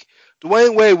 Like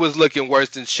Dwayne Wade was looking worse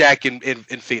than Shaq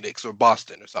in Phoenix or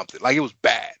Boston or something. Like it was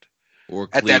bad. Or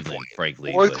at Cleveland, that point.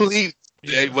 frankly. Or Cleveland.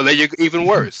 Yeah. Well, they're even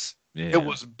worse. Yeah. It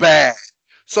was bad.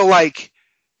 So like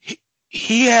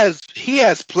he has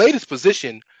played his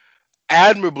position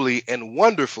admirably and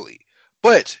wonderfully.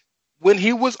 But when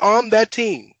he was on that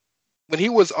team, when he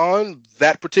was on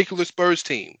that particular Spurs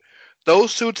team,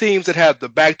 those 2 teams that had the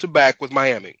back-to-back with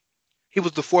Miami, he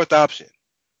was the 4th option.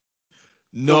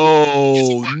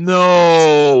 No. Yes, Not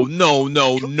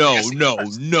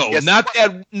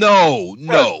that. No.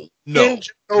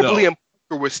 Ginobili and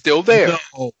Parker were still there.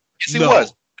 No. Yes, he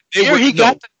was. The year he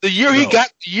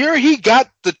got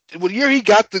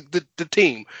the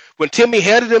team, when Timmy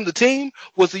handed him the team,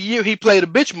 was the year he played a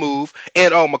bitch move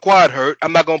and my quad hurt.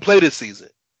 I'm not gonna play this season.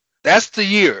 That's the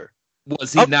year.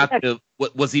 Was he not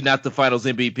the Finals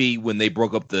MVP when they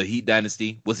broke up the Heat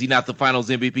dynasty? Was he not the Finals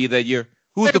MVP that year?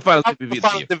 Who's the Finals MVP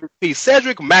that year? MVP.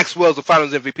 Cedric Maxwell's the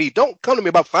Finals MVP. Don't come to me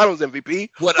about Finals MVP.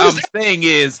 What I'm saying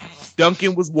is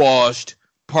Duncan was washed,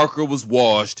 Parker was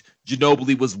washed,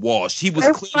 Ginobili was washed. He was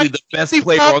clearly the best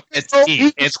player on that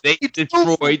team, and they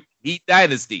destroyed Heat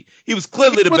dynasty. He was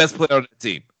clearly the best player on the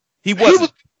team. He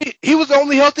wasn't. He was the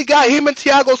only healthy guy. Him and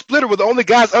Thiago Splitter were the only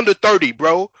guys under 30,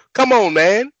 bro. Come on,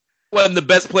 man. Wasn't the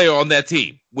best player on that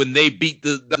team when they beat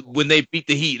the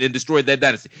Heat and destroyed that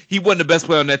dynasty. He wasn't the best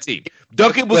player on that team.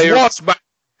 Duncan was washed by.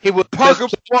 Parker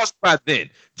was washed by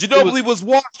then. Ginobili was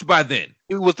washed by then.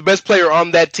 He was the best player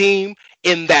on that team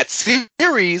in that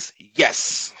series.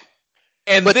 Yes.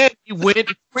 And then he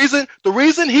went. The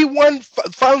reason he won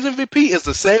Finals MVP is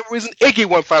the same reason Iggy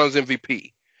won Finals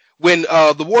MVP when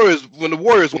the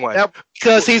Warriors won,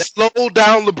 because he slowed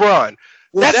down LeBron.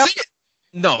 That's it.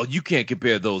 No, you can't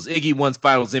compare those. Iggy won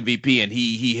Finals MVP and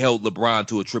he held LeBron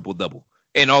to a triple double,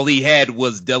 and all he had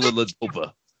was Della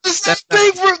Ladova. Same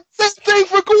thing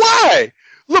for Kawhi.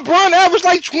 LeBron averaged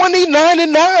like 29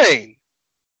 and 9.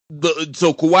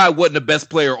 So Kawhi wasn't the best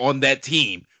player on that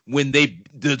team when they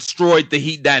destroyed the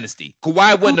Heat dynasty.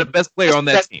 Kawhi wasn't the best player on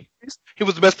that team. He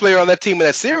was the best player on that team in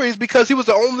that series because he was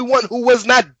the only one who was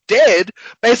not dead,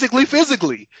 basically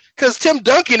physically. Because Tim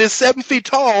Duncan is 7 feet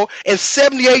tall and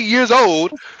 78 years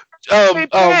old. And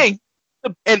player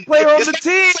on the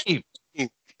team.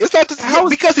 It's not the same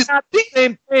because it's not the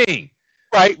same thing.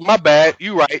 Right, my bad.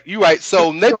 You right.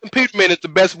 So Nathan Peterman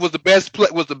was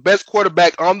the best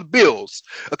quarterback on the Bills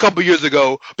a couple years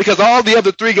ago because all the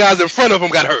other 3 guys in front of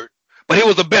him got hurt. But he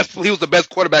was the best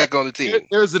quarterback on the team.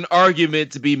 There's an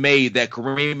argument to be made that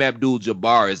Kareem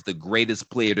Abdul-Jabbar is the greatest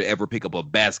player to ever pick up a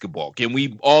basketball. Can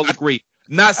we all agree?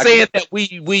 Not saying that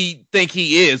we think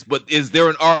he is, but is there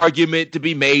an argument to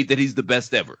be made that he's the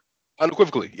best ever?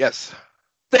 Unequivocally, yes.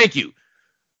 Thank you.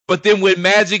 But then when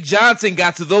Magic Johnson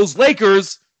got to those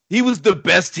Lakers, He was the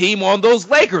best team on those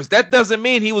Lakers. That doesn't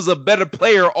mean he was a better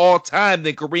player all time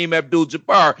than Kareem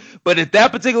Abdul-Jabbar. But at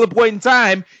that particular point in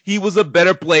time, he was a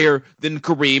better player than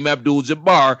Kareem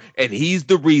Abdul-Jabbar. And he's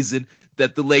the reason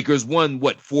that the Lakers won,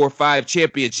 4 or 5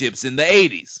 championships in the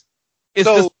 80s. It's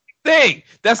the thing.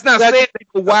 That's not saying that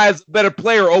Kawhi is a better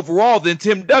player overall than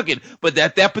Tim Duncan, but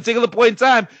at that particular point in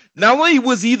time, not only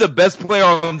was he the best player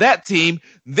on that team,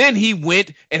 then he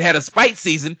went and had a spite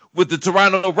season with the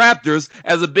Toronto Raptors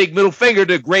as a big middle finger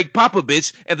to Greg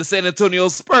Popovich and the San Antonio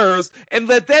Spurs, and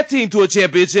led that team to a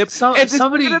championship.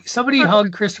 Somebody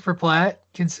hug Christopher Platt.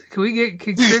 Can we get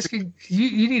Chris?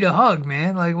 You need a hug,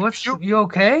 man. Like, you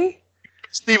okay?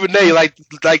 Stephen A, like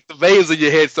the veins in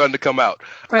your head starting to come out.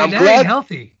 Right, that ain't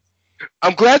healthy.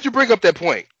 I'm glad you bring up that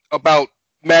point about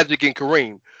Magic and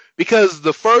Kareem, because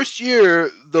the first year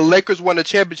the Lakers won a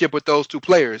championship with those two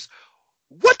players,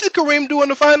 what did Kareem do in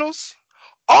the finals?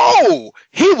 Oh,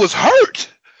 he was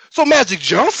hurt. So Magic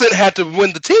Johnson had to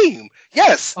win the team.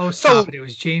 Yes. Oh, stop it. It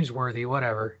was James Worthy,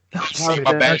 whatever. My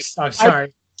bad. I'm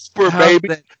sorry. Baby.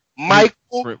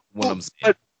 Michael. But I'm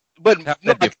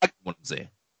saying.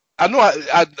 I know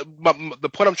the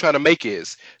point I'm trying to make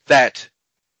is that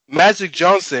Magic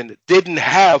Johnson didn't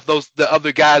have the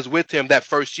other guys with him that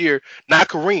first year, not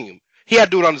Kareem. He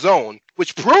had to do it on his own,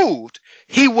 which proved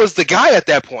he was the guy at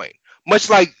that point. Much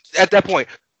like at that point,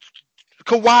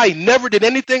 Kawhi never did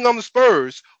anything on the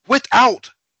Spurs without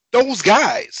those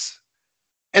guys.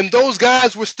 And those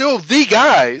guys were still the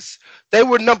guys. They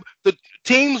were the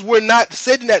teams were not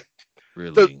sitting at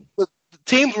the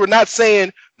teams were not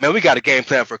saying, man, we got a game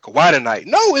plan for Kawhi tonight.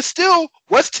 No, it's still,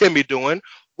 what's Timmy doing?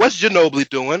 What's Ginobili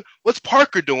doing? What's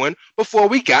Parker doing before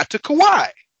we got to Kawhi?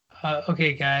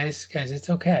 Okay, guys, it's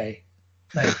okay.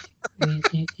 Like,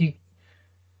 you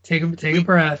take a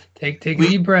breath. Take a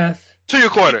deep breath. To your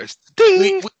corners.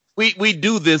 Ding. We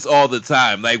do this all the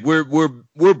time. Like we're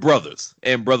brothers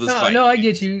and brothers fight. No, I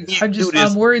get you.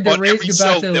 I'm worried that Ray's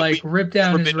about to rip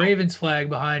down his Ravens flag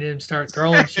behind him, start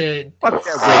throwing shit.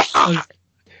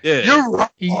 Yeah, you're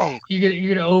wrong.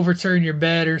 You're gonna overturn your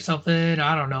bed or something.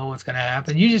 I don't know what's gonna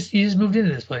happen. You just moved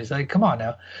into this place. Like, come on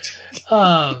now.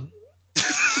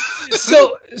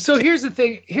 So here's the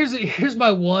thing. Here's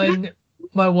my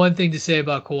one thing to say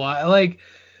about Kawhi. Like,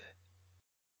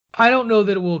 I don't know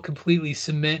that it will completely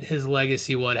cement his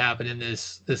legacy. What happened in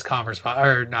this conference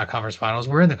or not conference finals?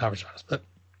 We're in the conference finals, but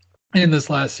in this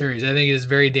last series, I think it is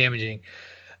very damaging.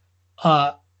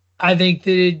 I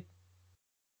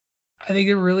think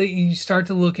it really, you start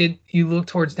to look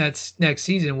towards next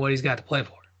season, what he's got to play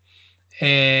for,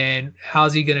 and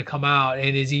how's he going to come out,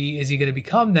 and is he going to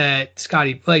become that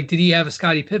Scotty? Like, did he have a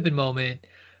Scottie Pippen moment,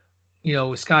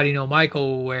 with Scotty No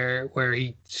Michael, where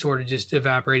he sort of just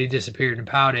evaporated, disappeared, and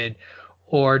pouted,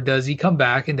 or does he come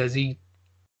back and does he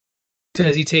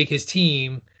take his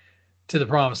team to the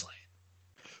promised land?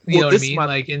 You know what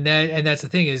I mean? And that's the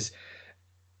thing is,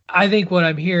 I think what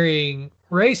I'm hearing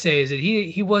Ray say is that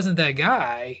he wasn't that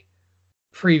guy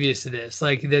previous to this,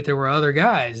 like that there were other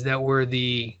guys that were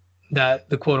the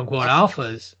quote unquote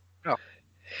alphas. Oh.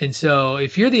 And so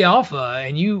if you're the alpha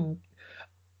and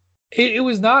it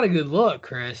was not a good look,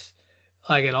 Chris,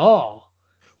 like at all.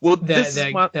 Well, that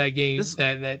game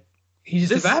he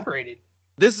just evaporated.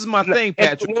 This is my thing,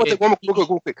 Patrick. One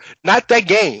quick. Not that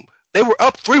game. They were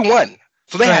up 3-1.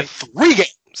 So they had 3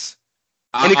 games.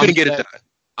 And they couldn't get it done.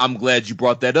 I'm glad you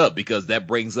brought that up because that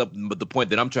brings up the point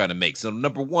that I'm trying to make. So,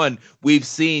 number one, we've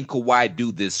seen Kawhi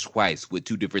do this twice with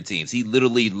 2 different teams. He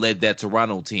literally led that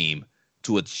Toronto team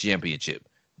to a championship.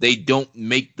 They don't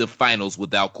make the finals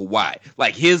without Kawhi.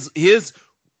 Like, his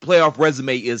playoff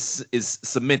resume is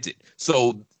cemented.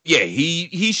 So, yeah,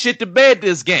 he shit the bed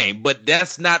this game, but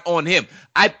that's not on him.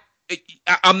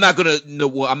 I'm not gonna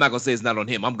say it's not on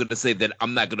him. I'm gonna say that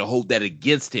I'm not gonna hold that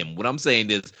against him. What I'm saying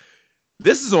is,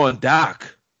 this is on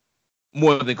Doc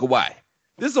more than Kawhi.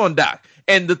 This is on Doc.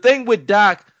 And the thing with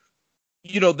Doc,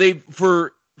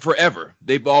 forever,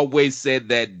 they've always said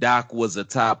that Doc was a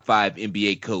top 5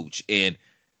 NBA coach. And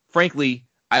frankly,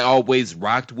 I always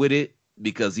rocked with it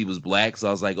because he was black. So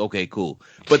I was like, okay, cool.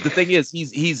 But the thing is,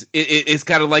 it's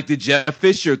kind of like the Jeff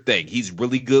Fisher thing. He's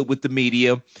really good with the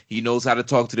media. He knows how to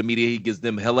talk to the media. He gives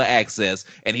them hella access,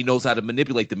 and he knows how to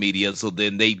manipulate the media. So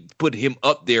then they put him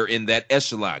up there in that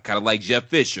echelon, kind of like Jeff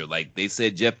Fisher. Like they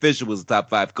said, Jeff Fisher was a top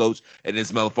 5 coach, and then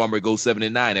Smell Farmer goes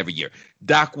 7-9 every year.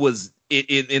 Doc was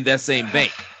in that same vein.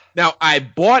 Now, I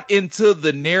bought into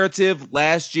the narrative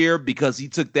last year because he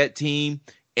took that team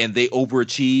and they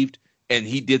overachieved. And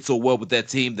he did so well with that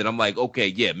team that I'm like, okay,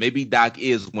 yeah, maybe Doc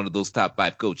is one of those top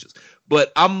 5 coaches.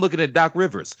 But I'm looking at Doc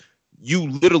Rivers. You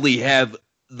literally have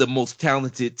the most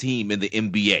talented team in the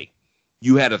NBA.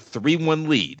 you had a 3-1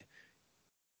 lead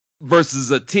versus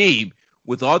a team,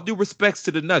 with all due respects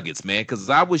to the Nuggets, man, because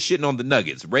I was shitting on the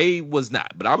Nuggets. Ray was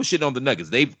not, but I was shitting on the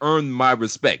Nuggets. They've earned my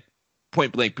respect,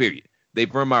 point blank, period.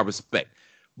 They've earned my respect.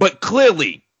 But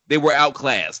clearly, they were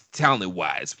outclassed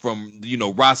talent-wise from,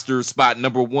 roster spot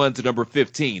number 1 to number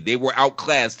 15. They were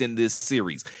outclassed in this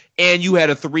series. And you had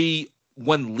a 3-1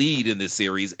 lead in this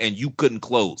series, and you couldn't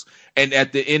close. And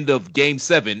at the end of Game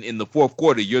 7 in the fourth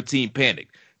quarter, your team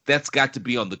panicked. That's got to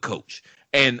be on the coach.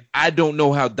 And I don't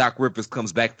know how Doc Rivers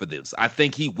comes back for this. I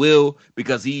think he will,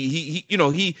 because he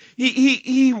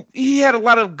had a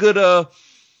lot of good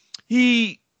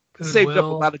saved up a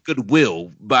lot of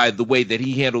goodwill by the way that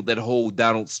he handled that whole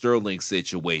Donald Sterling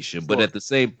situation. But at the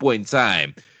same point in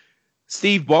time,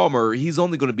 Steve Ballmer, he's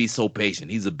only going to be so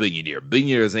patient. He's a billionaire.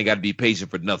 Billionaires ain't got to be patient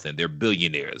for nothing. They're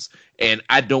billionaires. And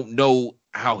I don't know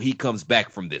how he comes back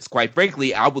from this. Quite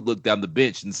frankly, I would look down the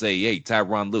bench and say, hey,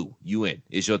 Tyronn Lue, you in.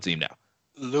 It's your team now.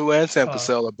 Lou and Sam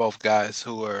Cassell are both guys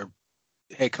who are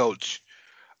head coach,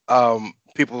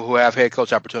 people who have head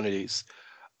coach opportunities.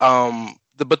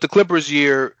 But the Clippers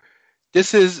year,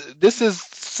 this is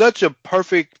such a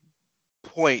perfect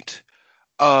point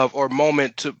or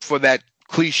moment for that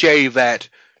cliche that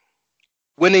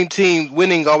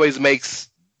winning always makes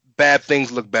bad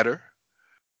things look better.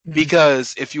 Mm-hmm.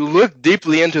 Because if you look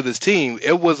deeply into this team,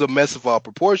 it was a mess of all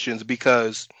proportions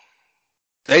because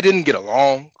they didn't get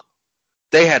along.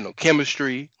 They had no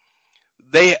chemistry.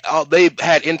 They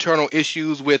had internal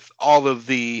issues with all of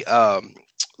the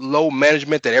low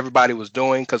management that everybody was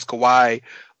doing because Kawhi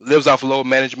lives off low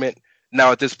management.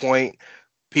 Now at this point,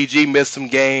 PG missed some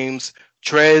games.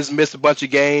 Trez missed a bunch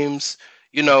of games.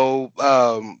 Lou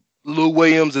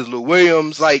Williams is Lou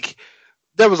Williams. Like,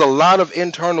 there was a lot of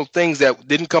internal things that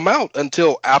didn't come out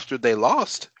until after they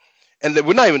lost. And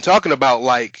we're not even talking about,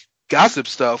 like, gossip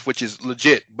stuff, which is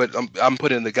legit, but I'm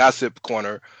putting in the gossip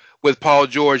corner with Paul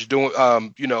George doing,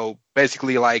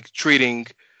 basically like treating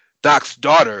Doc's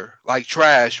daughter like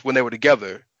trash when they were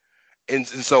together. And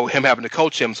so him having to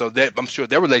coach him, so that I'm sure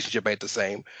their relationship ain't the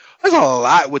same. There's a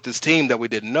lot with this team that we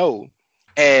didn't know.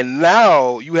 And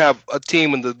now you have a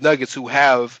team in the Nuggets who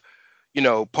have,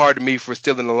 pardon me for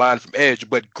stealing the line from Edge,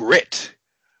 but grit,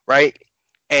 right?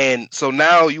 And so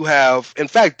now you have, in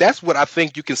fact, that's what I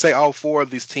think you can say all 4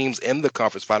 of these teams in the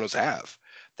conference finals have.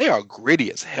 They are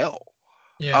gritty as hell.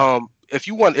 Yeah. If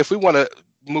we want to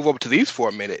move over to these for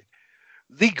a minute,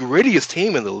 the grittiest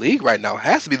team in the league right now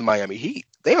has to be the Miami Heat.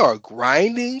 They are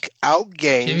grinding out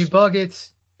games. Jimmy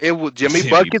Buckets. It was Jimmy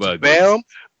Buckets. Bam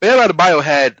Adebayo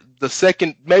had the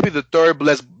second, maybe the third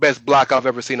best block I've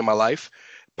ever seen in my life.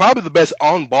 Probably the best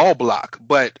on-ball block.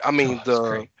 But I mean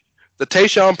the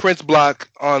Tayshaun Prince block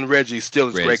on Reggie still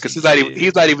is great because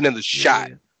he's not even in the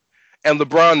shot. And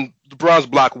LeBron's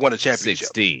block won a championship.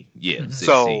 16, yeah. 16,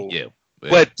 so, yeah.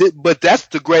 But that's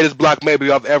the greatest block maybe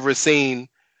I've ever seen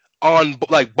on,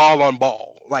 like, ball on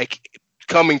ball. Like,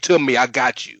 coming to me, I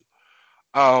got you.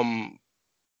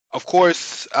 Of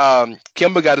course,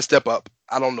 Kemba got to step up.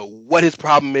 I don't know what his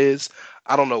problem is.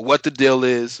 I don't know what the deal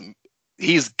is.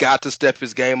 He's got to step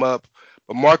his game up.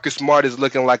 But Marcus Smart is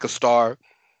looking like a star.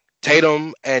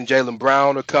 Tatum and Jaylen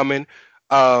Brown are coming.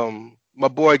 My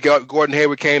boy Gordon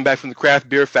Hayward came back from the craft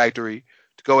beer factory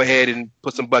to go ahead and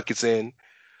put some buckets in.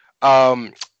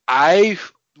 Right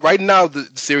now the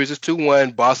series is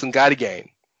 2-1. Boston got a game.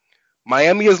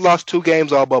 Miami has lost 2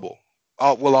 games all bubble.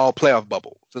 All playoff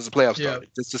bubble since the playoffs started.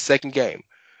 This is the second game.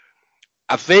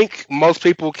 I think most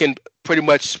people can pretty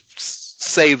much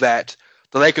say that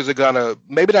the Lakers are gonna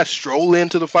maybe not stroll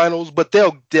into the finals, but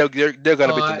they're gonna beat the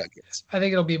Nuggets. I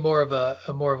think it'll be more of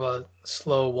a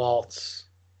slow waltz.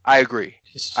 I agree.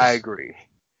 I agree.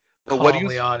 But what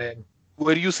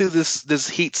do you see this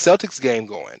Heat Celtics game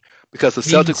going? Because the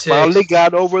Celtics finally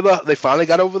got over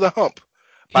the hump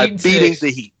by beating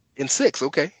the Heat in 6.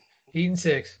 Okay. Heat in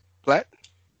 6. Platt?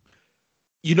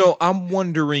 I'm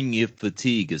wondering if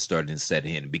fatigue is starting to set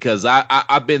in because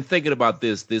I've been thinking about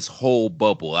this whole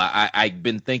bubble. I've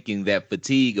been thinking that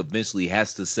fatigue eventually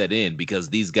has to set in because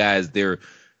these guys, they're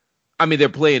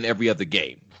playing every other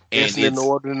game. And it's an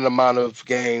inordinate amount of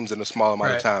games in a small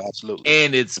amount of time, absolutely.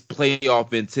 And it's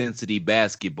playoff intensity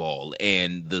basketball.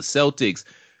 And the Celtics,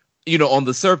 on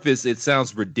the surface, it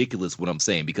sounds ridiculous what I'm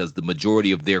saying because the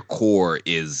majority of their core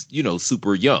is,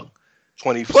 super young.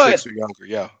 26 or younger,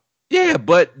 yeah. Yeah,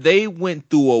 but they went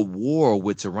through a war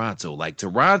with Toronto. Like,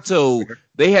 Toronto,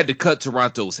 they had to cut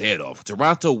Toronto's head off.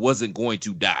 Toronto wasn't going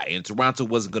to die, and Toronto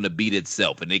wasn't going to beat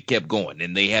itself, and it kept going.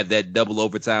 And they had that double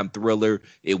overtime thriller.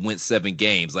 It went 7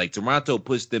 games. Like, Toronto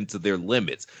pushed them to their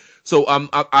limits. So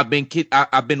I've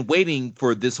been waiting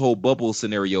for this whole bubble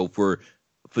scenario for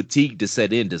fatigue to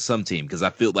set into some team? Because I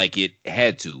feel like it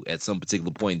had to at some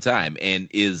particular point in time. And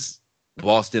is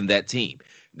Boston that team?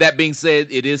 That being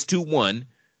said, it is 2-1.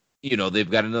 They've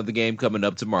got another game coming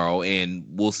up tomorrow, and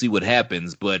we'll see what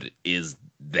happens. But is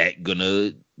that going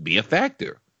to be a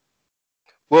factor?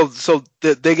 Well, so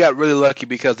they got really lucky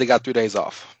because they got 3 days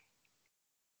off.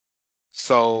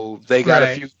 So they got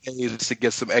a few days to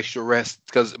get some extra rest,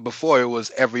 because before it was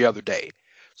every other day.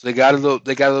 So they got a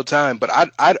little time. But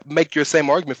I'd make your same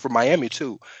argument for Miami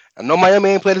too. I know Miami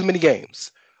ain't played as many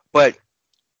games, but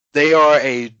they are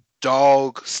a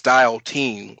dog style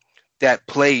team that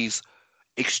plays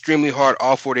extremely hard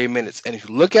all 48 minutes. And if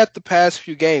you look at the past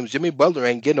few games, Jimmy Butler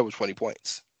ain't getting over 20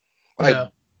 points.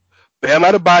 Bam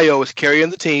Adebayo is carrying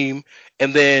the team,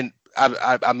 and then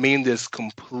I mean this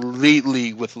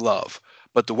completely with love,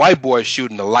 but the white boy is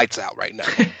shooting the lights out right now.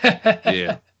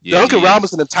 Yeah. Duncan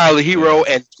Robinson and Tyler Hero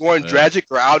and Goran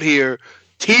Dragic are out here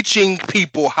teaching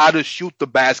people how to shoot the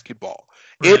basketball.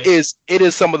 Right. It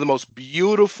is some of the most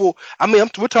beautiful. I mean,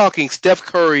 we're talking Steph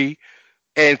Curry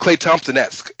and Klay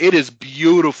Thompson-esque. It is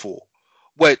beautiful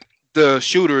what the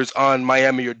shooters on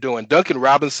Miami are doing. Duncan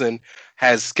Robinson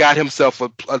has got himself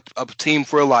a team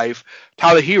for life.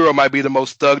 Tyler Hero might be the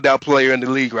most thugged out player in the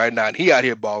league right now, and he out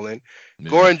here balling. Yeah.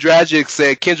 Goran Dragic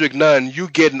said, Kendrick Nunn, you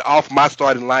getting off my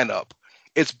starting lineup.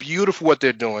 It's beautiful what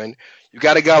they're doing. You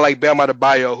got a guy like Bam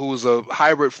Adebayo, who's a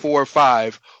hybrid 4 or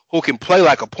 5, who can play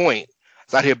like a point.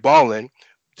 He's out here balling.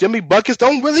 Jimmy Buckets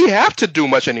don't really have to do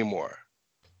much anymore.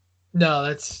 No,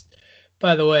 that's.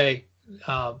 By the way,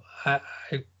 I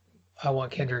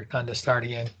want Kendrick Nunn to start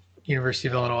again. University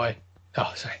of Illinois.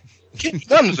 Oh, sorry. Kendrick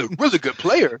Nunn's a really good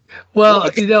player.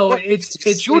 Well,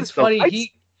 it's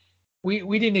funny.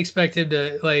 We didn't expect him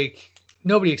to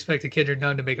Nobody expected Kendrick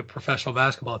Nunn to make a professional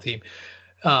basketball team.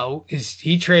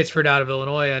 He transferred out of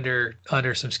Illinois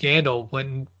under some scandal, went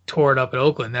and tore it up at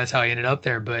Oakland. That's how he ended up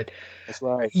there. But that's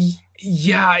right.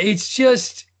 Yeah, it's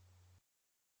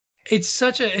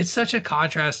such a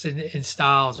contrast in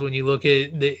styles when you look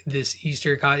at this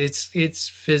Eastern. It's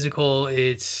physical.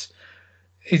 It's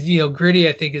gritty.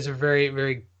 I think is a very,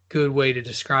 very good way to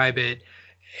describe it.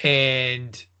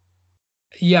 And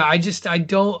yeah, I just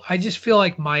feel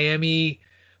like Miami,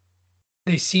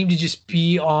 they seem to just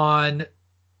be on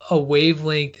a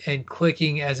wavelength and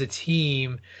clicking as a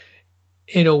team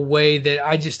in a way that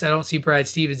I don't see Brad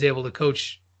Stevens able to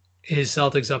coach his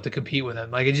Celtics up to compete with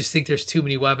him. I just think there's too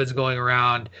many weapons going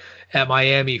around at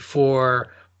Miami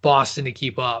for Boston to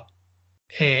keep up.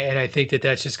 And I think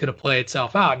that's just going to play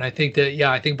itself out. And I think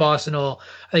Boston's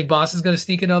going to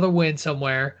sneak another win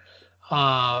somewhere.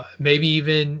 Maybe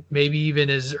even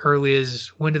as early as,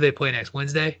 when do they play next?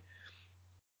 Wednesday?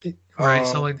 Right.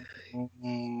 Something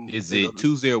like Is it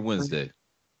Tuesday or Wednesday?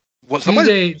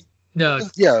 Tuesday. No.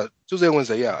 Yeah. Tuesday or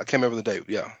Wednesday. Yeah. I can't remember the date.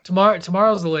 Yeah.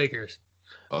 Tomorrow's the Lakers.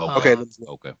 Oh, okay.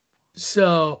 Okay.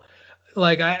 So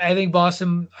I think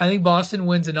Boston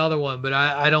wins another one, but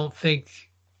I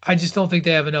just don't think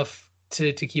they have enough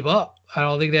to keep up. I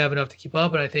don't think they have enough to keep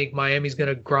up, and I think Miami's going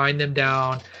to grind them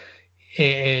down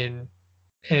and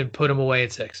put them away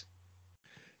at 6.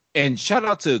 And shout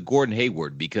out to Gordon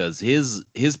Hayward, because his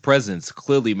presence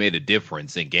clearly made a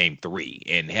difference in Game 3,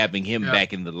 and having him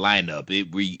back in the lineup,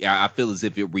 I feel as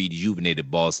if it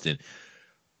rejuvenated Boston.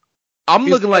 I'm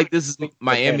looking like this is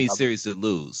Miami's series to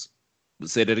lose.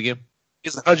 Say that again.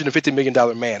 He's a $150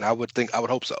 million man. I would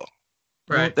hope so.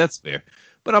 Right, well, that's fair.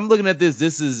 But I'm looking at this.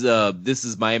 This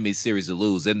is Miami's series to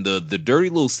lose, and the dirty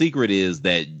little secret is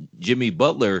that Jimmy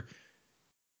Butler,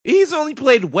 he's only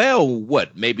played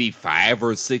maybe 5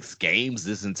 or 6 games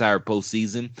this entire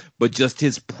postseason, but just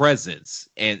his presence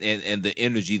and the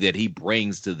energy that he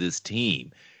brings to this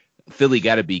team, Philly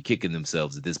got to be kicking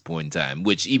themselves at this point in time.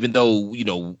 Which, even though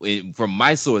from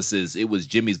my sources, it was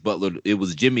Jimmy's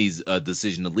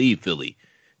decision to leave Philly,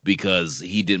 because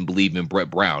he didn't believe in Brett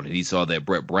Brown, and he saw that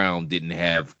Brett Brown didn't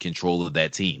have control of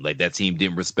that team. Like, that team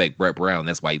didn't respect Brett Brown.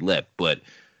 That's why he left. But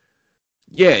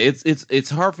yeah, it's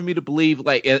hard for me to believe,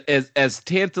 like, as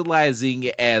tantalizing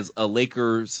as a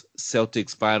Lakers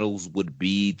Celtics finals would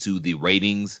be to the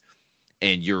ratings,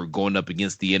 and you're going up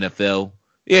against the NFL.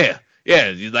 Yeah,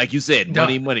 like you said,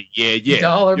 money. Yeah.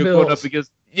 Dollar bills.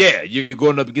 You're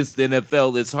going up against the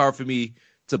NFL. It's hard for me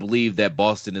to believe that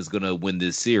Boston is going to win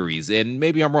this series, and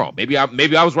maybe I'm wrong. Maybe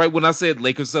I was right when I said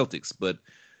Lakers Celtics, but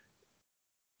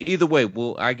either way,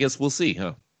 I guess we'll see,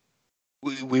 huh?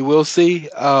 We will see.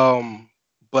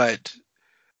 But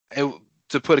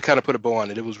to put a bow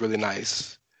on it, it was really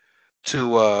nice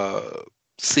to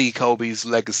see Kobe's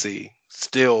legacy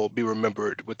still be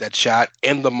remembered with that shot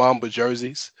and the Mamba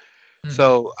jerseys. Mm-hmm.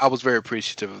 So I was very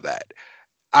appreciative of that.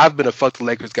 I've been a fuck the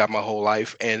Lakers guy my whole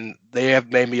life, and they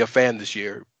have made me a fan this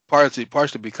year. Partially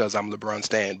because I'm a LeBron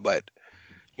stan, but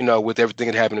with everything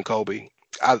that happened to Kobe,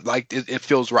 I like it. It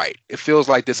feels right. It feels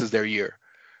like this is their year.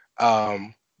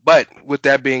 But with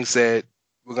that being said,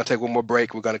 we're gonna take one more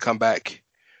break. We're gonna come back.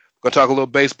 We're gonna talk a little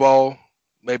baseball,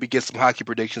 maybe get some hockey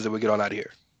predictions, and we get on out of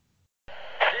here.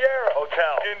 Sierra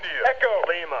Hotel, India, Echo,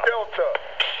 Lima, Delta,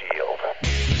 Shield.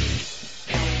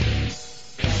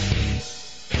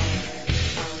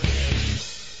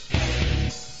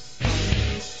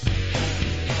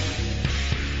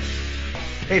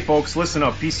 Hey folks, listen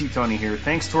up, PC Tunney here.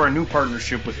 Thanks to our new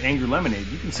partnership with Angry Lemonade,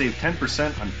 you can save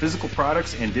 10% on physical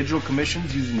products and digital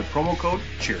commissions using the promo code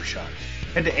CHAIRSHOT.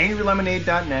 Head to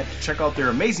angrylemonade.net to check out their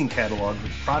amazing catalog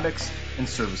of products and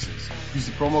services. Use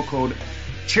the promo code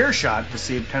CHAIRSHOT to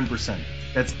save 10%.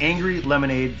 That's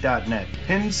angrylemonade.net.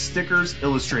 Pins, stickers,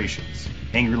 illustrations.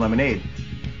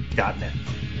 angrylemonade.net.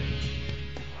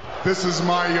 This is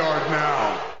my yard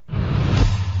now.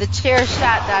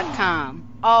 TheChairShot.com.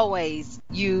 Always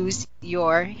use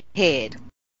your head.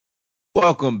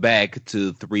 Welcome back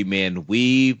to Three Man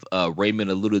Weave. Raymond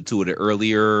alluded to it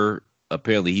earlier.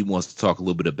 Apparently, he wants to talk a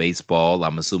little bit of baseball.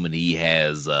 I'm assuming he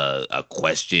has a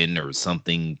question or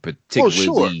something particularly.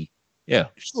 Oh, sure. Yeah,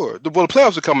 sure. Well, the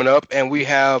playoffs are coming up, and we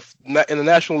have in the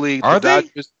National League. Are the they?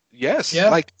 Dodgers, yes. Yeah.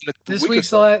 Like This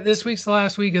week's the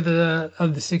last week of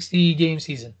the 60 game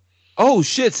season. Oh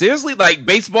shit! Seriously, like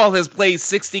baseball has played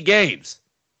 60 games.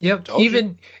 Yep.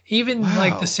 Even Wow.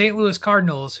 like the St. Louis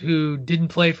Cardinals, who didn't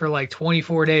play for like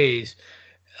 24 days,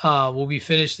 will be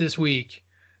finished this week.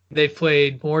 They've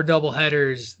played more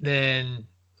doubleheaders than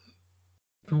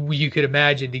you could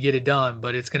imagine to get it done,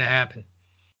 but it's going to happen.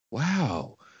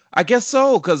 Wow. I guess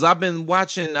so, because I've been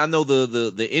watching. I know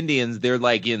the Indians, they're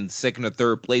like in second or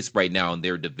third place right now in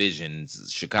their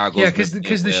divisions. Chicago. Yeah, because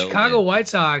the Chicago White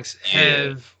Sox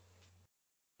have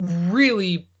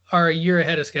really are a year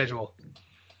ahead of schedule.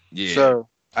 Yeah. So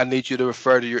I need you to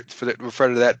refer to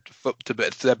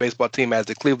that baseball team as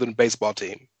the Cleveland baseball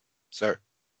team, sir.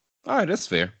 All right, that's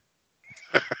fair.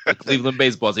 The Cleveland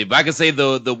baseball team. If I can say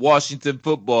the Washington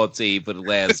football team for the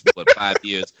last 5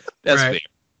 years, that's Right.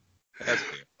 fair. That's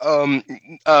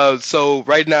fair. So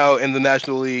right now in the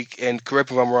National League, and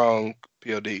correct me if I'm wrong,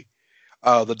 POD,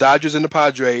 the Dodgers and the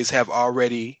Padres have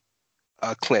already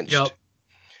clinched. Yep.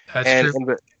 That's And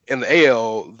true. in the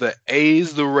AL, the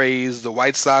A's, the Rays, the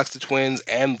White Sox, the Twins,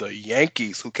 and the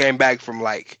Yankees, who came back from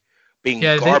like being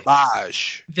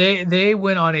garbage. They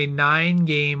went on a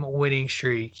 9-game winning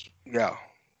streak. Yeah.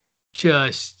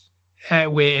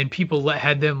 And people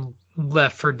had them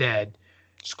left for dead.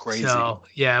 It's crazy. So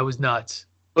yeah, it was nuts.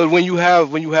 But when you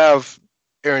have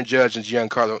Aaron Judge and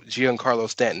Giancarlo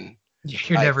Stanton,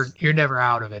 You're never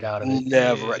out of it.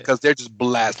 never, because they're just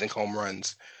blasting home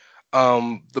runs.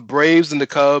 The Braves and the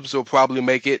Cubs will probably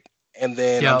make it, and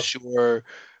then I'm sure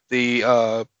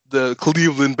the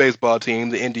Cleveland baseball team,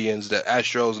 the Indians, the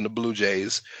Astros, and the Blue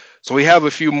Jays. So we have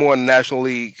a few more in the National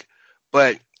League,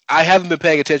 but I haven't been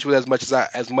paying attention to it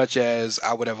as much as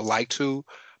I would have liked to.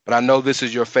 But I know this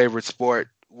is your favorite sport.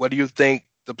 What do you think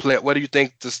What do you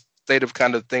think the state of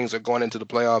kind of things are going into the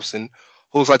playoffs, and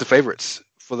who's like the favorites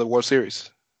for the World Series?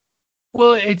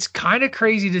 Well, it's kind of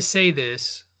crazy to say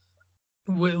this.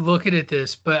 Looking at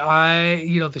this, but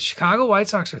the Chicago White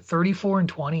Sox are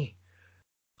 34-20,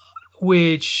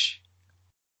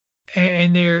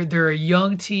 and they're a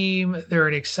young team. They're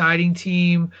an exciting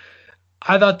team.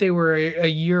 I thought they were a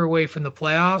year away from the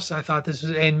playoffs. I thought this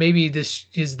was, and maybe this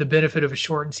is the benefit of a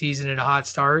shortened season and a hot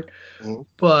start,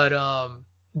 but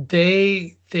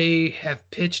they have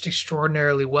pitched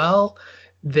extraordinarily well.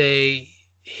 They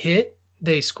hit,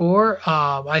 they score.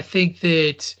 I think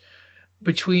that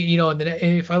between, and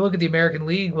if I look at the American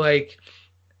League, like,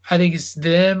 I think it's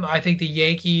them. I think the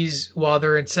Yankees, while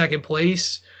they're in second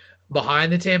place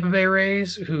behind the Tampa Bay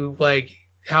Rays, who, like,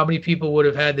 how many people would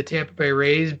have had the Tampa Bay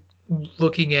Rays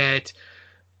looking at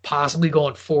possibly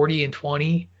going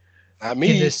 40-20? I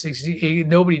mean, in this 60,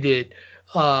 nobody did.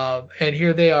 And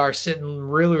here they are sitting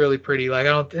really, really pretty. Like,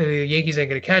 the Yankees ain't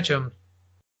going to catch them,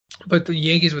 but the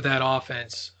Yankees with that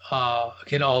offense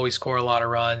can always score a lot of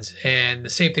runs. And the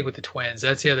same thing with the Twins.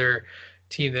 That's the other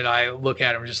team that I look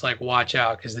at and just like, watch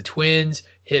out, because the Twins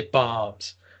hit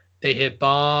bombs. They hit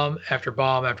bomb after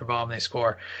bomb after bomb. They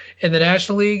score. In the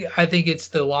National League, I think it's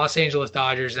the Los Angeles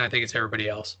Dodgers, and I think it's everybody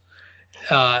else.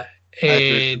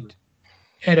 And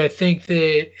I think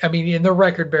that, and the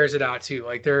record bears it out too.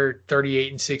 Like, they're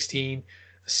 38-16,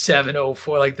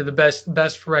 7-0-4. Like, they're the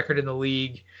best record in the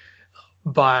league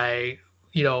by,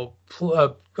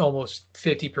 almost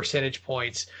 50 percentage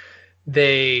points.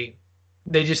 They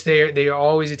They are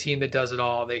always a team that does it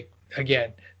all. They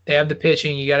have the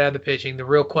pitching. You got to have the pitching. The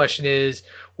real question is,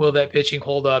 will that pitching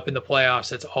hold up in the playoffs?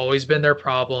 That's always been their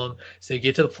problem. So they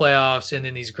get to the playoffs, and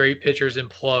then these great pitchers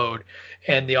implode,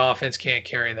 and the offense can't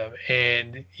carry them.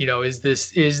 And is this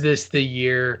the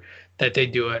year that they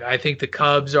do it? I think the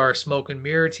Cubs are a smoke and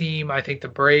mirror team. I think the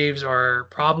Braves are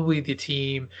probably the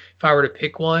team. If I were to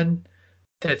pick one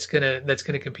that's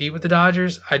gonna compete with the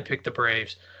Dodgers, I'd pick the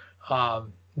Braves.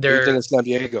 They're in San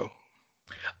Diego.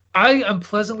 I am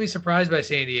pleasantly surprised by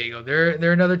San Diego.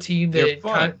 They're another team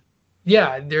that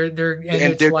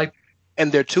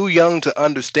they're too young to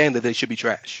understand that they should be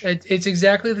trash. It's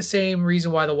exactly the same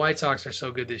reason why the White Sox are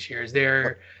so good this year. Is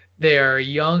they're a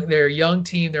young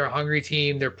team, they're a hungry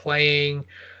team, they're playing,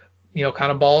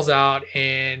 kind of balls out,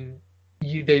 and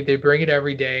they bring it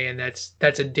every day, and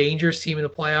that's a dangerous team in the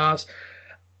playoffs.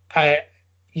 I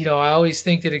always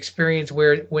think that experience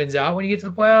wins out when you get to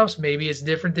the playoffs. Maybe it's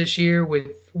different this year with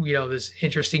this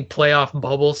interesting playoff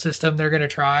bubble system they're going to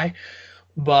try.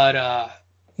 But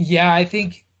I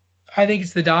think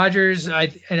it's the Dodgers. I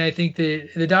think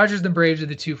the Dodgers and the Braves are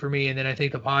the two for me, and then I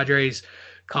think the Padres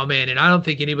come in. And I don't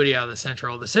think anybody out of the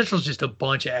Central. The Central is just a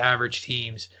bunch of average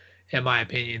teams, in my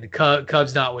opinion. The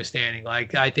Cubs notwithstanding.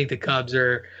 Like, I think the Cubs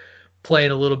are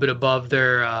playing a little bit above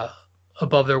their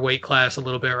weight class a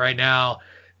little bit right now.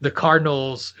 The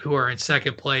Cardinals, who are in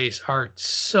second place, are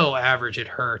so average it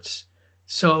hurts.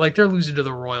 So, like, they're losing to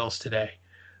the Royals today.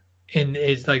 And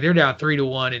it's like they're down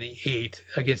 3-1 in the 8th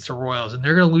against the Royals. And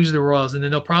they're going to lose to the Royals, and then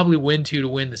they'll probably win 2 to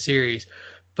win the series.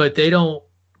 But they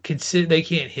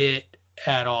can't hit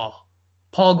at all.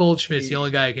 Paul Goldschmidt's the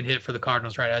only guy who can hit for the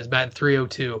Cardinals right now. He's batting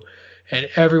 .302. And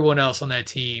everyone else on that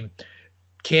team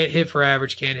can't hit for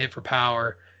average, can't hit for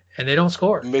power, and they don't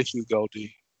score. We miss you,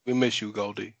 Goldie.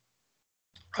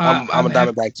 I'm a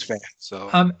Diamondbacks fan, so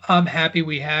I'm happy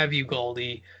we have you,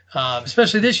 Goldie.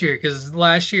 Especially this year, because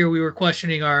last year we were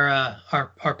questioning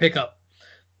our pickup.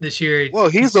 This year, well,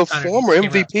 he's a former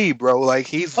MVP, bro. Like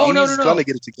he's gonna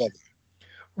get it together.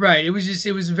 Right. It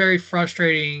was very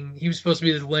frustrating. He was supposed to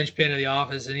be the linchpin of the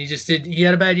office, and he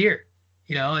had a bad year,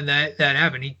 and that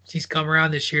happened. He's come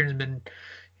around this year and has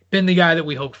been the guy that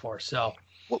we hoped for. So,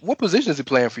 what position is he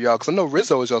playing for y'all? Because I know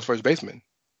Rizzo is y'all's first baseman.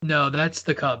 No, that's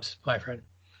the Cubs, my friend.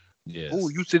 Yes. Oh,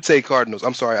 you did say Cardinals.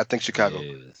 I'm sorry. I think Chicago.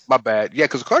 Yes. My bad. Yeah,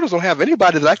 because the Cardinals don't have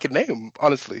anybody that I can name,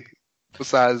 honestly,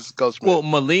 besides Goldschmidt. Well,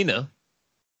 Molina.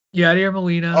 Yadier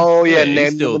Molina. Oh, yeah.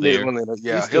 He's still there. Molina.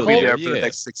 Yeah, he'll be there for the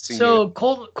next 16 years. So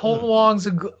Colton Wong's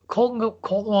a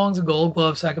Gold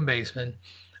Glove second baseman.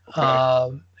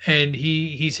 Okay. And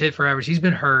he's hit for average. He's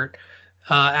been hurt.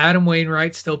 Adam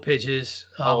Wainwright still pitches.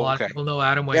 A lot of people know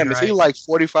Adam Wainwright. Yeah, is he like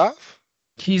 45?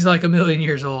 He's like a million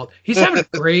years old. He's having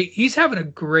a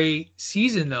great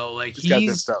season though. Like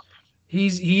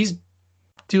he's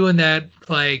doing that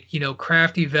like,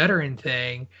 crafty veteran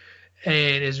thing,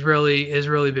 and is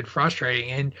really been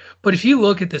frustrating. But if you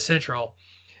look at the Central,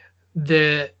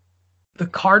 the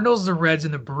Cardinals, the Reds,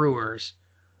 and the Brewers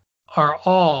are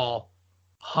all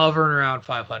hovering around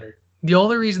 500. The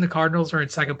only reason the Cardinals are in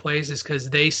second place is because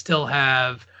they still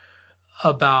have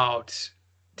about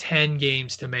 10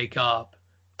 games to make up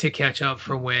to catch up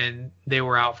for when they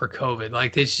were out for COVID.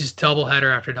 Like, it's just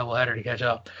doubleheader after doubleheader to catch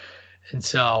up. And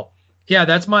so, yeah,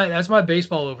 that's my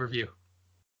baseball overview.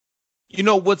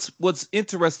 What's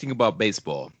interesting about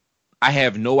baseball? I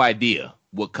have no idea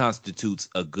what constitutes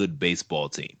a good baseball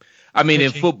team. I mean,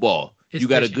 pitching. In football, you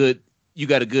got a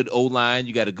good O-line,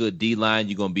 you got a good D-line,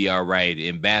 you're going to be all right.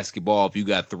 In basketball, if you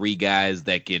got 3 guys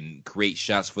that can create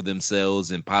shots for themselves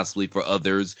and possibly for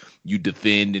others, you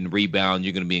defend and rebound,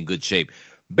 you're going to be in good shape.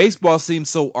 Baseball seems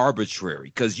so arbitrary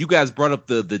because you guys brought up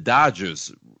the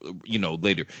Dodgers,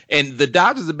 later. And the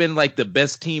Dodgers have been like the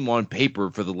best team on paper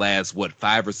for the last,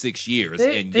 5 or 6 years.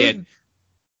 Yet.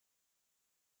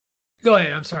 Go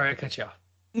ahead. I'm sorry I cut you off.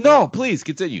 No, please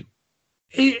continue.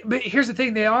 But here's the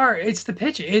thing. It's the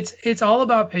pitching. It's all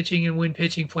about pitching and when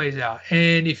pitching plays out.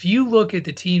 And if you look at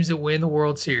the teams that win the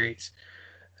World Series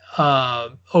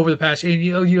over the past,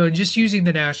 and just using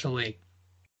the National League,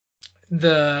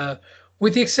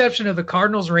 with the exception of the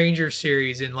Cardinals-Rangers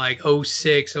series in like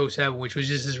 06, 07, which was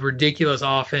just this ridiculous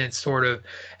offense sort of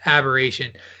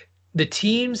aberration, the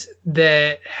teams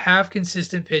that have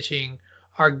consistent pitching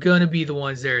are going to be the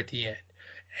ones there at the end.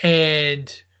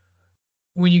 And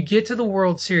when you get to the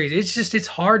World Series, it's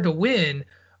hard to win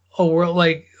a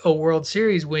World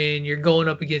Series when you're going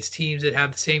up against teams that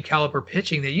have the same caliber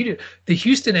pitching that you do. The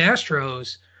Houston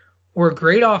Astros were a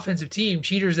great offensive team,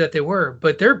 cheaters that they were,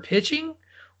 but their pitching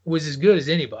was as good as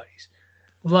anybody's.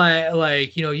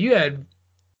 You had,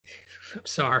 I'm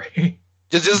sorry,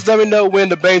 Just let me know when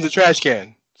the Bane's a trash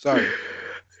can. Sorry.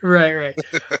 Right.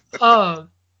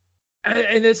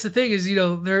 And that's the thing is,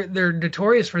 they're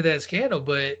notorious for that scandal,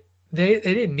 but they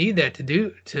didn't need that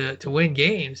to win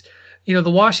games. The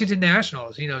Washington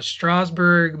Nationals,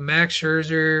 Strasburg, Max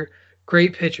Scherzer,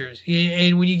 great pitchers.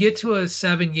 And when you get to a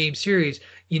 7-game series,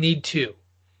 you need 2.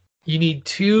 You need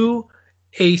 2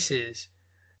 aces,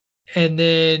 and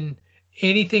then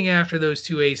anything after those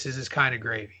 2 aces is kind of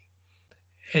gravy.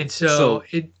 And so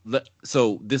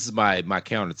this is my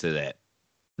counter to that.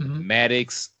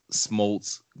 Maddox,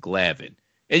 Smoltz, Glavine.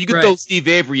 And you can throw Steve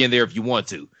Avery in there if you want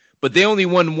to. But they only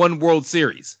won 1 World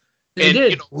Series. They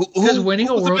did. Who's winning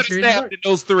a World Series? Staff than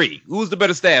those 3? Who's the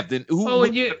better staff than who? Oh,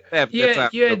 and you had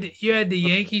the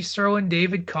Yankees throwing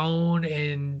David Cone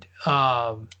and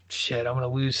I'm gonna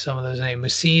lose some of those names.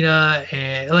 Messina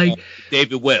and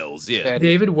David Wells, yeah.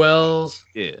 David Wells.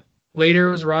 Yeah. Later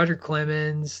it was Roger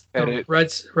Clemens,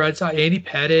 Red Sox, Andy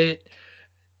Pettit.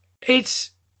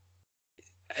 It's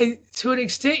to an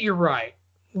extent you're right.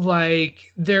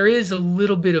 Like there is a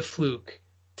little bit of fluke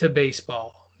to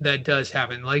baseball. That does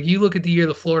happen. Like you look at the year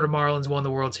the Florida Marlins won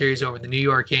the World Series over the New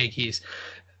York Yankees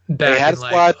back in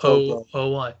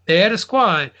 01. They had a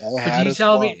squad.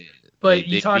 But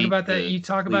you talk about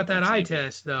that eye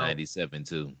test though. 97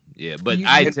 too. Yeah, but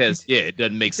eye test, it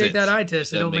doesn't make sense. Take that eye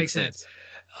test, it don't make sense.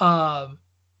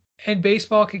 And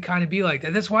baseball can kind of be like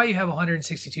that. That's why you have a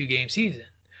 162 game season,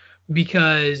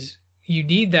 because you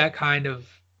need that kind of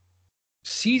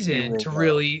season to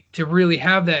really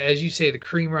have that, as you say, the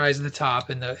cream rise at the top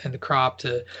and the crop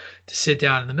to sit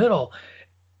down in the middle.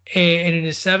 And in a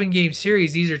 7-game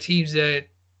series, these are teams that,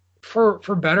 for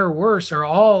better or worse, are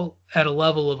all at a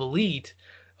level of elite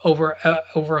over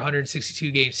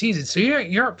 162 game season. So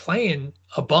you aren't playing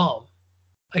a bum.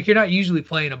 Like you're not usually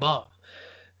playing a bum.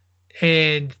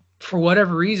 And for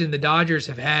whatever reason, the Dodgers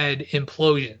have had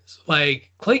implosions.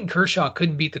 Like Clayton Kershaw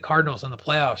couldn't beat the Cardinals in the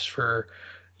playoffs for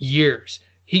years.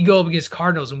 He'd go up against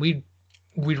Cardinals and we'd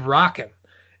rock him.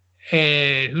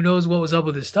 And who knows what was up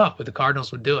with his stuff, but the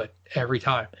Cardinals would do it every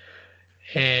time.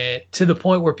 And to the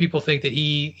point where people think that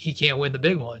he can't win the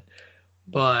big one.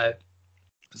 But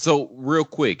so real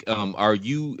quick, are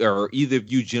either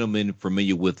of you gentlemen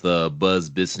familiar with Buzz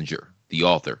Bissinger, the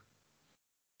author?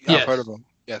 Yeah, I've heard of him.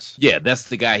 Yes. Yeah, that's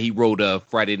the guy. He wrote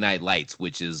Friday Night Lights,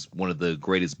 which is one of the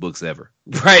greatest books ever.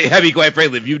 Right? I mean, quite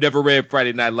frankly, if you've never read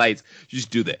Friday Night Lights, you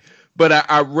should do that. But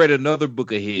I read another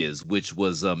book of his, which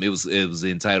was it was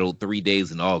entitled 3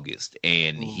 Days in August,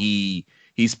 and he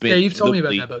spent. Yeah, you've told me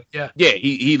about that book. Yeah. Yeah,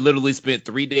 he literally spent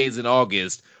 3 days in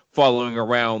August following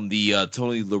around the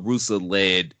Tony La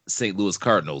Russa-led St. Louis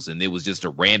Cardinals, and it was just a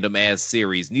random-ass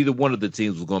series. Neither one of the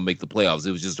teams was going to make the playoffs.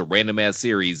 It was just a random-ass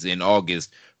series in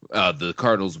August, the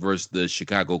Cardinals versus the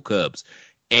Chicago Cubs.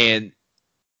 And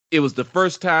it was the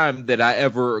first time that I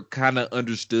ever kind of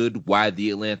understood why the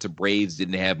Atlanta Braves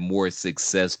didn't have more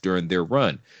success during their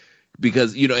run.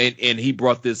 Because, and he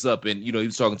brought this up, and, he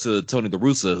was talking to Tony La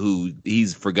Russa, who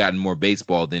he's forgotten more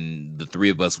baseball than the three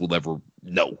of us will ever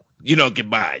know.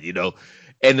 Combined,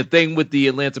 And the thing with the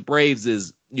Atlanta Braves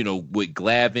is, with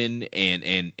Glavine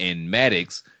and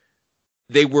Maddox,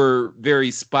 they were very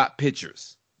spot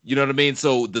pitchers. You know what I mean?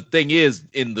 So the thing is,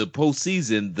 in the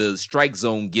postseason, the strike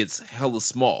zone gets hella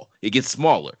small. It gets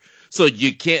smaller. So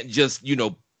you can't just,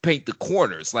 paint the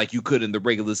corners like you could in the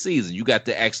regular season. You got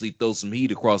to actually throw some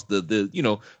heat across you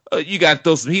got to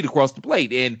throw some heat across the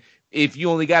plate. And if you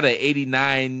only got an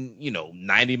 89,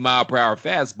 90 mile per hour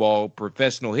fastball,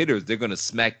 professional hitters, they're going to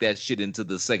smack that shit into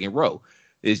the second row.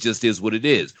 It just is what it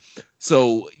is.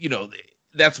 So,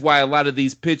 that's why a lot of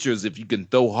these pitchers, if you can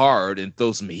throw hard and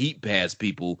throw some heat past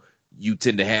people, you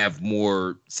tend to have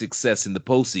more success in the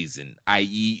postseason,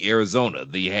 i.e. Arizona.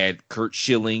 They had Kurt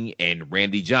Schilling and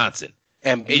Randy Johnson.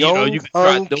 And you can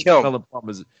try those Melon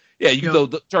Farmers. Yeah, you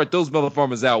can chart those Melon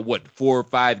Farmers out, 4 or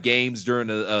 5 games during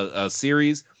a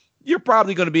series. You're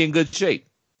probably going to be in good shape.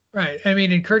 Right. I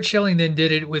mean, and Kurt Schilling then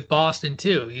did it with Boston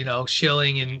too.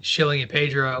 Schilling and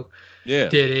Pedro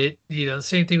did it. The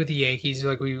same thing with the Yankees.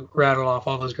 Like we rattled off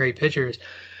all those great pitchers.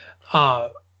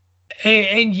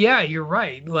 And yeah, you're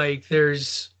right. Like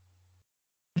there's,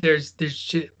 but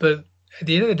at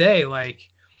the end of the day, like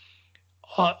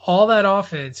all that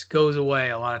offense goes away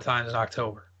a lot of times in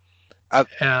October.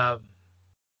 I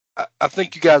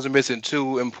think you guys are missing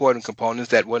 2 important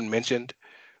components that weren't mentioned,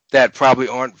 that probably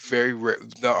aren't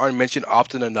mentioned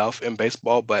often enough in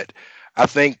baseball. But I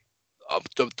think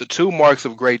the 2 marks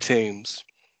of great teams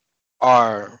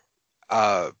are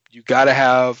you got to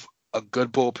have a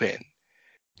good bullpen,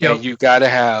 and you got to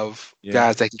have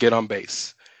guys that can get on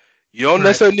base. You don't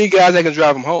necessarily need guys that can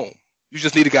drive them home. You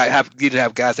just need to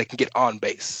have guys that can get on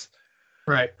base.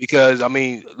 Right. Because, I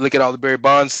mean, look at all the Barry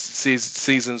Bonds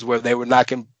seasons where they were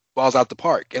knocking balls out the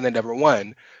park and they never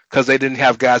won because they didn't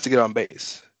have guys to get on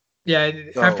base. Yeah,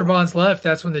 so, after Bonds left,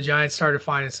 that's when the Giants started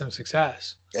finding some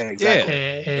success. Yeah, exactly.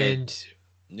 And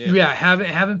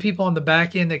having people on the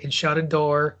back end that can shut a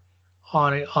door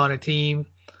on a team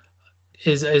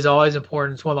is always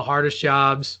important. It's one of the hardest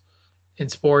jobs in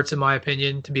sports, in my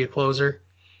opinion, to be a closer,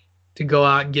 to go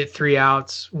out and get 3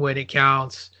 outs when it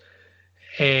counts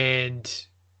and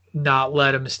not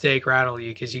let a mistake rattle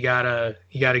you, because you gotta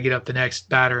get up the next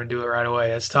batter and do it right away.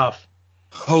 That's tough.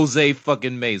 Jose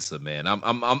fucking Mesa, man.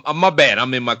 I'm my bad.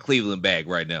 I'm in my Cleveland bag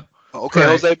right now. Okay, right.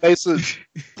 Jose Mesa,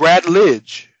 Brad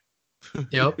Lidge.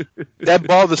 Yep. That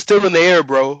ball is still in the air,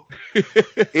 bro.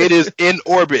 It is in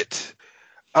orbit.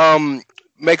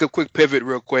 Make a quick pivot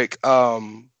real quick.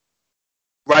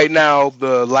 Right now,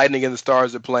 the Lightning and the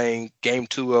Stars are playing Game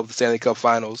 2 of the Stanley Cup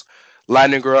Finals.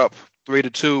 Lightning are up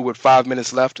 3-2 with 5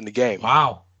 minutes left in the game.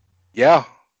 Wow. Yeah.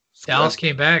 Dallas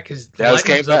came back because the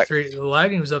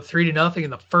Lightning was up 3-0 in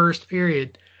the first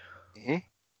period. Mm-hmm.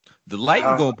 The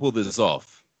Lightning gonna pull this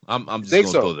off. I'm just gonna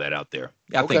throw that out there.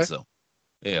 I think so.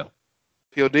 Yeah.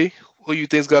 POD, who you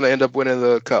think is gonna end up winning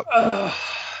the cup?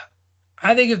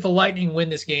 I think if the Lightning win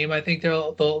this game, I think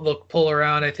they'll pull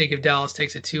around. I think if Dallas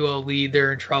takes a 2-0 lead,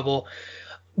 they're in trouble.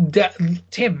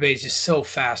 Tampa Bay is just so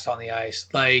fast on the ice.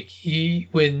 Like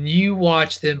when you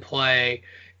watch them play,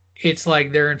 it's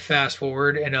like they're in fast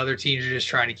forward and other teams are just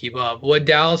trying to keep up. What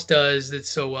Dallas does that's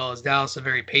so well is Dallas is a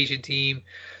very patient team.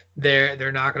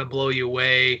 They're not going to blow you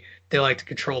away. They like to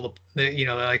control they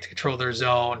like to control their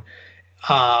zone.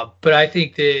 But I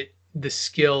think that the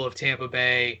skill of Tampa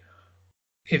Bay,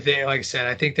 if they, like I said,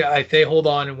 I think that if they hold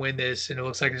on and win this, and it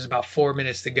looks like there's about 4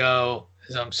 minutes to go,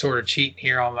 as I'm sort of cheating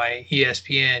here on my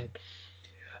ESPN.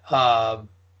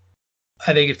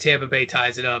 I think if Tampa Bay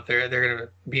ties it up, they're going to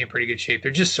be in pretty good shape.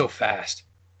 They're just so fast.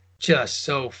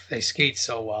 They skate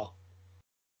so well.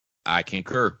 I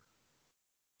concur.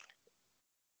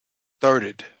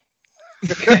 Thirded.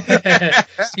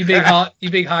 You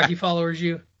big hockey followers,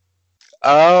 you?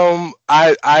 I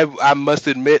must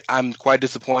admit I'm quite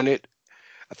disappointed.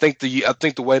 I think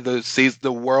the way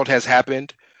the world has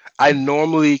happened, I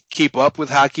normally keep up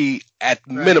with hockey at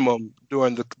minimum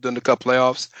during the Cup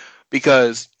playoffs,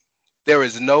 because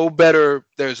there's no better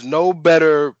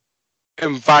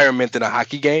environment than a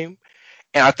hockey game.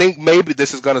 And I think maybe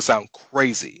this is going to sound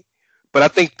crazy, but I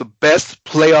think the best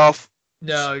playoff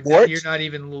sport, you're not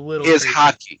even a little is crazy.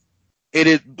 Hockey. It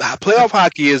is playoff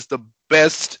hockey is the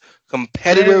best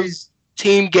competitive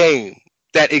team game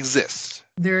that exists.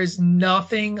 There is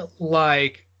nothing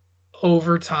like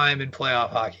overtime in playoff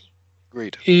hockey.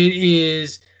 Agreed. It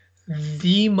is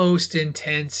the most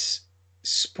intense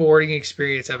sporting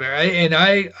experience I've ever. And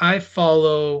I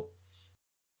follow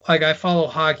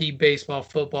hockey, baseball,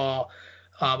 football.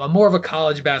 I'm more of a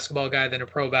college basketball guy than a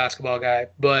pro basketball guy.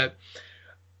 But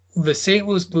the St.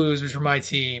 Louis Blues, which were my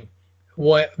team,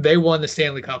 they won the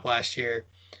Stanley Cup last year.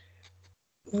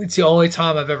 It's the only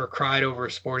time I've ever cried over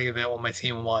a sporting event when my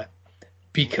team won,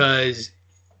 because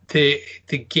the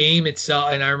game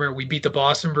itself, and I remember we beat the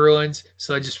Boston Bruins,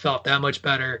 so I just felt that much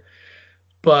better.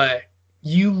 But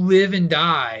you live and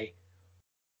die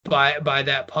by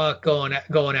that puck going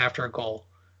after a goal.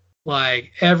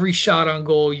 Like every shot on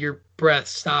goal, your breath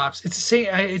stops. It's the same.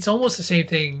 It's almost the same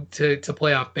thing to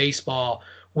playoff baseball,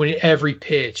 when every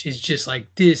pitch is just like,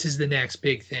 this is the next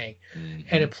big thing. Mm-hmm.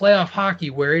 And in playoff hockey,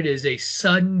 where it is a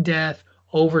sudden death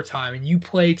overtime and you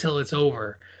play till it's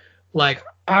over. Like,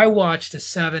 I watched a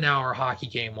 7-hour hockey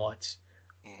game once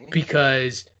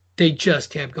because they just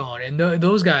kept going. And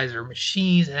those guys are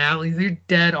machines and athletes. They're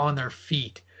dead on their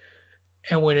feet.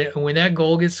 And when that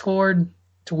goal gets scored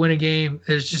to win a game,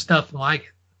 there's just nothing like it.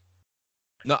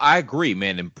 No, I agree,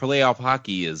 man. And playoff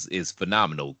hockey is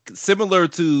phenomenal. Similar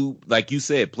to, like you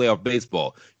said, playoff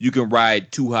baseball. You can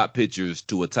ride 2 hot pitchers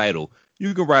to a title.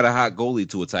 You can ride a hot goalie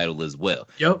to a title as well.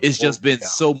 Yep. It's just been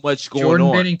so much going on.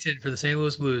 Jordan Bennington for the St.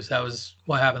 Louis Blues. That was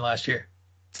what happened last year.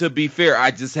 To be fair, I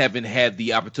just haven't had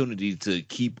the opportunity to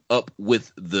keep up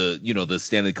with the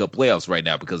Stanley Cup playoffs right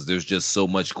now, because there's just so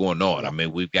much going on. I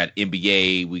mean, we've got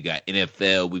NBA, we got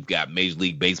NFL, we've got Major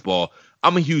League Baseball.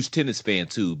 I'm a huge tennis fan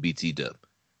too, BT Dub.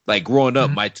 Like growing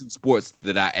up, my 2 sports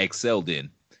that I excelled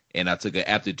in and I took an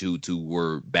aptitude to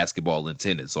were basketball and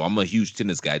tennis. So I'm a huge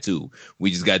tennis guy too. We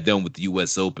just got done with the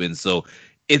U.S. Open. So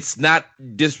it's not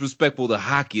disrespectful to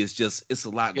hockey. It's just, it's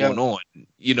a lot going on.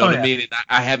 You know what I mean? And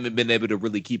I haven't been able to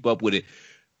really keep up with it.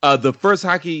 The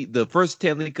first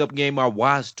Stanley Cup game I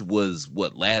watched was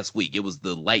last week. It was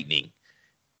the Lightning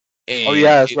And oh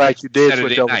yeah, that's right. You did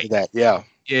Saturday switch over night. to that. Yeah.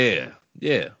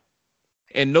 Yeah.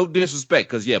 And no disrespect,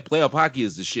 because playoff hockey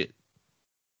is the shit.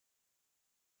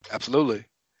 Absolutely.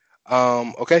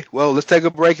 Okay, well, let's take a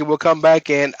break and we'll come back.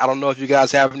 And I don't know if you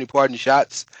guys have any parting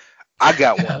shots. I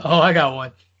got one. Oh, I got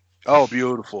one. Oh,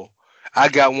 beautiful. I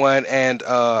got one, and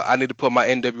I need to put my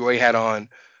NWA hat on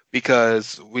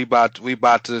because we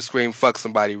about to scream fuck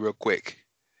somebody real quick.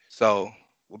 So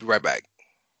we'll be right back.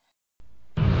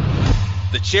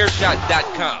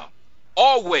 TheChairShot.com.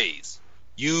 Always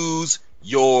use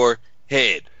your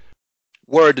head.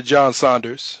 Word to John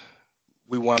Saunders.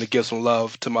 We want to give some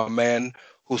love to my man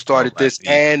who started this,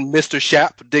 and Mr.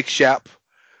 Shapp, Dick Shapp,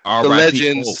 the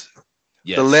legends,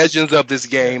 the legends of this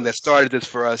game that started this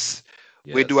for us.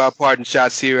 Yes. We do our parting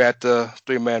shots here at the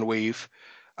Three Man Weave.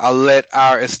 I'll let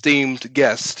our esteemed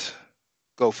guest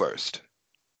go first.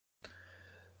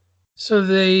 So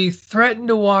they threatened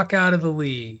to walk out of the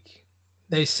league.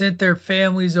 They sent their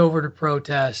families over to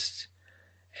protest.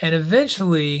 And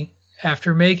eventually,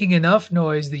 after making enough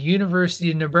noise, the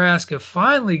University of Nebraska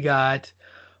finally got,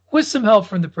 with some help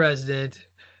from the president,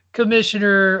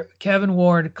 Commissioner Kevin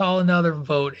Warren, to call another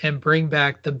vote and bring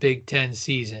back the Big Ten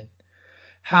season.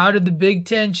 How did the Big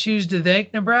Ten choose to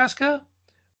thank Nebraska?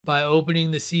 By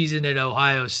opening the season at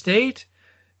Ohio State,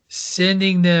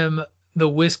 sending them the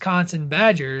Wisconsin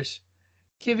Badgers,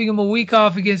 giving them a week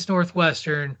off against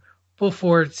Northwestern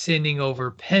before sending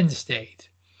over Penn State.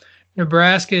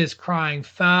 Nebraska is crying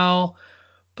foul,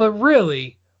 but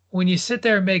really, when you sit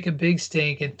there and make a big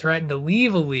stink and threaten to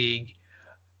leave a league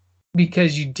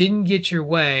because you didn't get your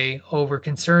way over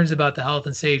concerns about the health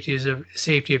and safety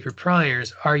of your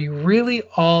players, are you really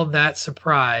all that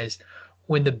surprised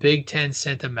when the Big Ten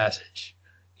sent a message?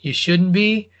 You shouldn't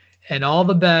be, and all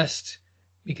the best,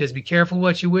 because be careful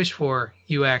what you wish for,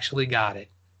 you actually got it.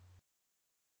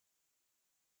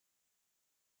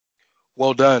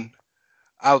 Well done.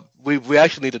 We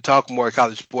actually need to talk more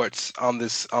college sports on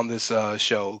this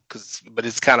show, but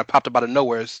it's kind of popped up out of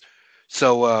nowhere.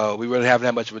 So we really haven't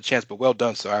had much of a chance, but well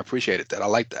done, sir. I appreciate it. I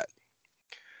like that.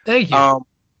 Thank you.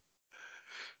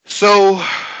 So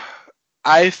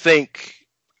I think,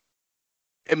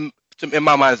 in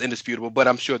my mind, it's indisputable, but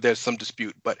I'm sure there's some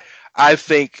dispute. But I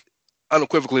think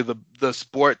unequivocally the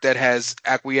sport that has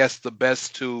acquiesced the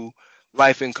best to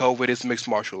life in COVID is mixed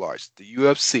martial arts. The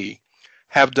UFC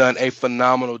have done a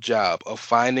phenomenal job of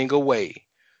finding a way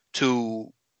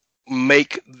to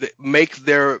make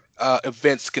their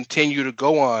events continue to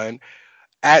go on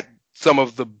at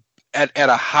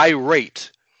a high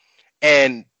rate,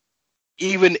 and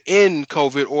even in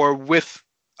COVID or with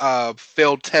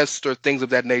failed tests or things of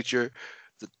that nature,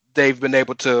 they've been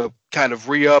able to kind of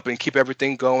re-up and keep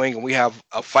everything going. And we have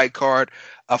a fight card,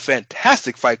 a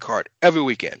fantastic fight card every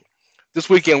weekend. This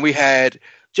weekend we had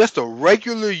just a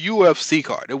regular UFC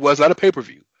card. It was not a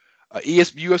pay-per-view.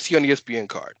 UFC on ESPN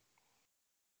card.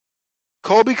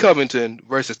 Colby Covington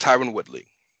versus Tyron Woodley.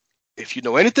 If you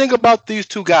know anything about these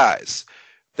two guys,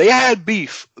 they had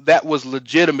beef that was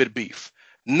legitimate beef.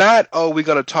 Not, we're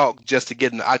going to talk just to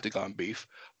get in the octagon beef,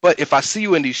 but if I see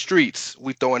you in these streets,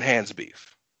 we throwing hands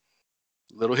beef.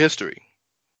 Little history.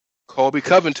 Colby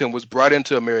Covington was brought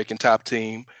into American Top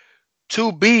Team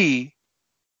to be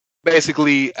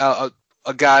basically a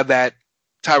guy that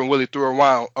Tyron Woodley threw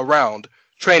around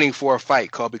training for a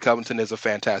fight. Colby Covington is a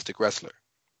fantastic wrestler.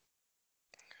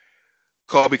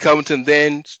 Colby Covington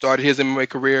then started his MMA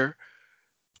career,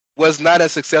 was not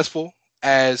as successful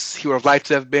as he would have liked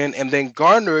to have been, and then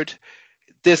garnered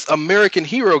this American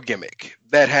hero gimmick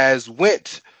that has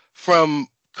went from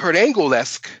Kurt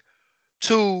Angle-esque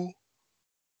to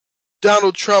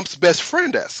Donald Trump's best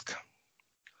friend-esque.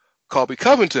 Colby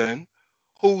Covington,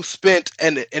 who spent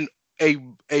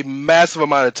a massive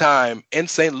amount of time in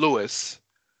St. Louis.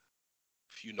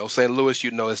 If you know St. Louis,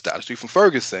 you know it's down the street from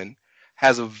Ferguson,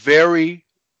 has a very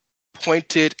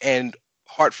pointed and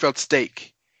heartfelt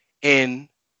stake in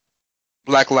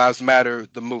Black Lives Matter,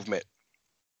 the movement.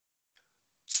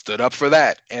 Stood up for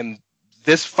that. And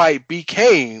this fight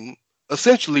became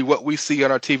essentially what we see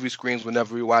on our TV screens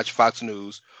whenever we watch Fox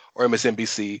News or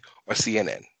MSNBC or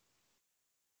CNN.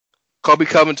 Colby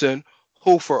Covington,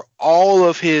 who for all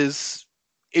of his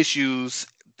issues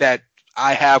that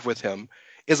I have with him,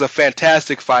 is a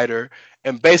fantastic fighter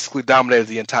and basically dominated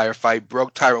the entire fight,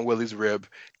 broke Tyron Woodley's rib,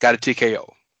 got a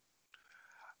TKO.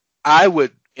 I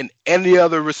would, in any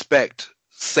other respect,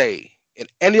 say, in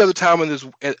any other time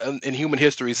in human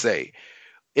history, say,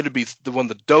 it'd be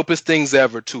one of the dopest things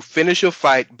ever to finish a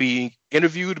fight, being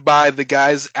interviewed by the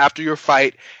guys after your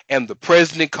fight, and the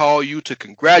president call you to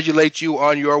congratulate you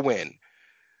on your win.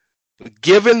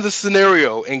 Given the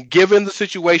scenario and given the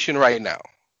situation right now,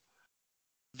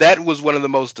 That was one of the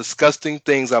most disgusting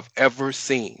things I've ever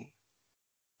seen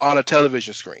on a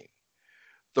television screen.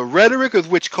 The rhetoric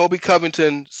of which Colby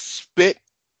Covington spit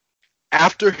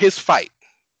after his fight,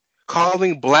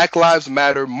 calling Black Lives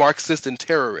Matter Marxist and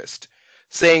terrorist,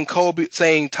 saying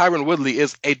Tyron Woodley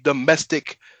is a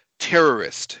domestic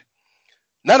terrorist.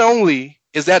 Not only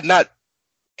is that not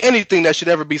anything that should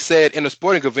ever be said in a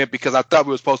sporting event, because I thought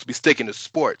we were supposed to be sticking to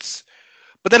sports,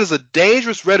 but that is a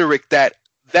dangerous rhetoric that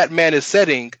man is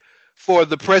setting for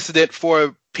the precedent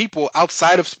for people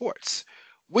outside of sports.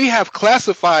 We have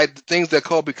classified the things that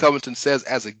Colby Covington says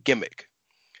as a gimmick.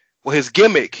 Well, his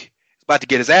gimmick is about to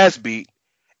get his ass beat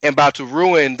and about to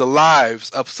ruin the lives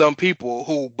of some people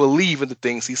who believe in the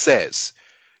things he says.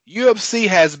 UFC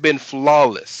has been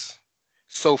flawless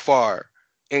so far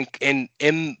in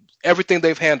everything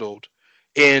they've handled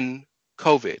in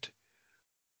COVID.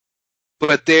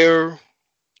 But their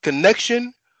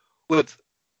connection with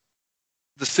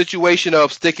the situation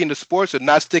of sticking to sports or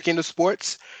not sticking to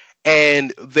sports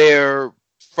and their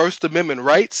First Amendment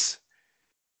rights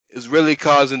is really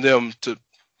causing them to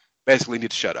basically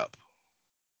need to shut up.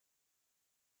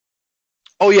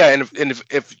 Oh yeah, and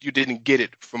if you didn't get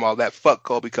it from all that, fuck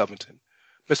Colby Covington.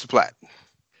 Mr. Platt.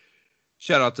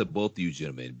 Shout out to both of you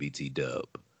gentlemen, BT Dub.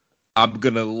 I'm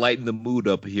going to lighten the mood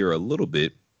up here a little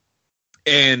bit.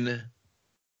 And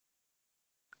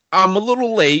I'm a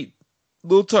little late, a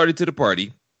little tardy to the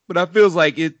party, but I feels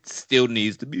like it still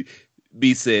needs to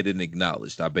be said and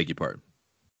acknowledged. I beg your pardon.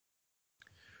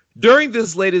 During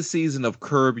this latest season of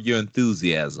Curb Your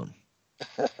Enthusiasm,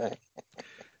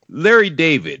 Larry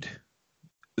David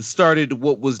started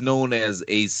what was known as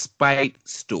a spite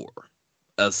store,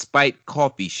 a spite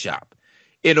coffee shop,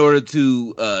 in order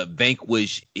to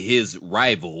vanquish his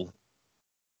rival,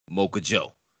 Mocha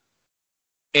Joe.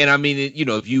 And I mean,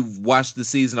 if you've watched the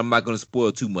season, I'm not going to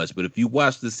spoil too much, but if you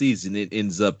watch the season, it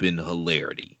ends up in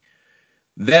hilarity.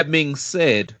 That being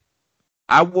said,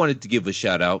 I wanted to give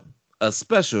a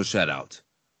special shout out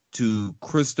to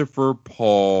Christopher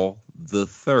Paul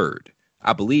III.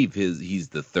 I believe he's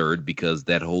the third because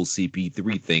that whole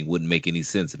CP3 thing wouldn't make any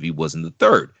sense if he wasn't the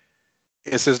third.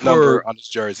 It's his number on his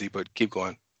jersey, but keep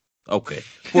going. Okay.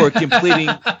 For completing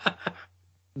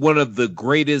one of the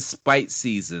greatest spite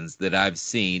seasons that I've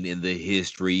seen in the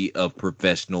history of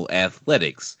professional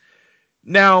athletics.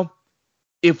 Now,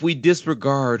 if we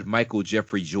disregard Michael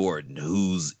Jeffrey Jordan,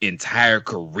 whose entire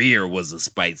career was a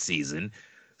spite season,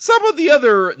 some of the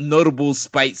other notable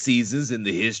spite seasons in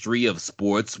the history of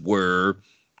sports were,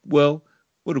 well,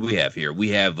 what do we have here? We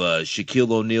have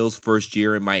Shaquille O'Neal's first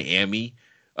year in Miami,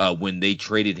 when they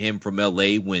traded him from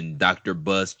LA when Dr.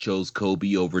 Bus chose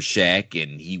Kobe over Shaq,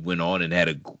 and he went on and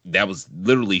that was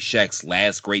literally Shaq's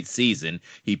last great season.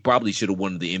 He probably should have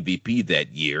won the MVP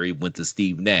that year. He went to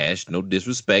Steve Nash. No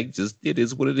disrespect, just it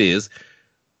is what it is.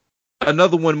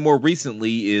 Another one more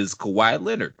recently is Kawhi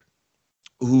Leonard,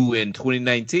 who in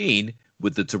 2019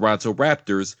 with the Toronto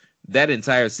Raptors, that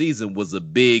entire season was a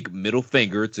big middle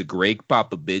finger to Greg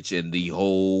Popovich and the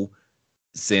whole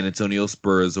San Antonio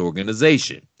Spurs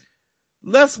organization.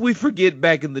 Lest we forget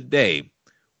back in the day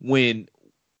when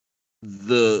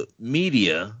the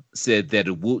media said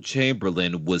that Wilt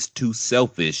Chamberlain was too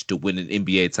selfish to win an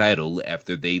NBA title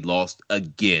after they lost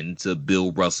again to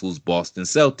Bill Russell's Boston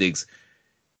Celtics.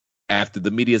 After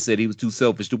the media said he was too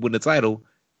selfish to win the title,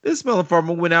 this melon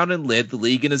farmer went out and led the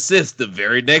league in assists the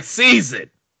very next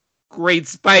season. Great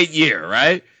spite year,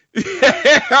 right?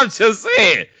 I'm just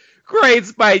saying. Great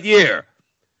spite year.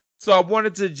 So I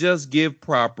wanted to just give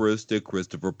propers to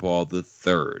Christopher Paul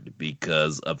III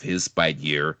because of his spite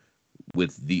year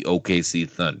with the OKC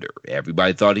Thunder.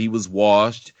 Everybody thought he was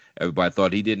washed. Everybody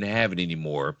thought he didn't have it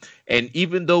anymore. And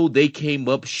even though they came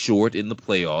up short in the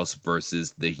playoffs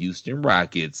versus the Houston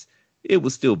Rockets, it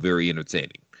was still very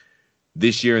entertaining.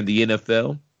 This year in the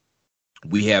NFL,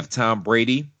 we have Tom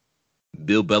Brady,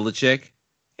 Bill Belichick,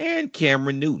 and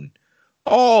Cameron Newton,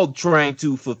 all trying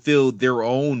to fulfill their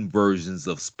own versions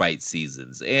of spite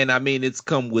seasons. And I mean, it's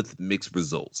come with mixed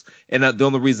results. And the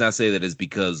only reason I say that is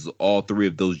because all three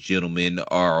of those gentlemen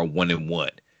are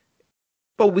 1-1.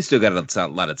 But we still got a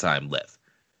lot of time left.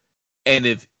 And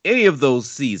if any of those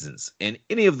seasons and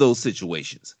any of those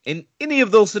situations and any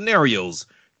of those scenarios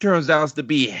turns out to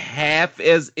be half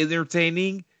as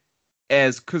entertaining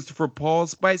as Christopher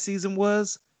Paul's spite season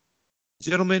was,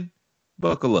 gentlemen,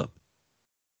 buckle up.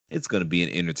 It's going to be an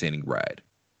entertaining ride.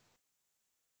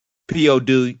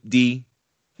 POD,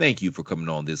 thank you for coming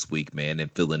on this week, man, and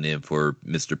filling in for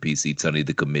Mr. PC Tunney,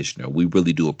 the commissioner. We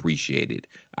really do appreciate it.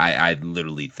 I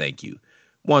literally thank you.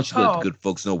 Why don't you let the good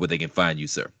folks know where they can find you,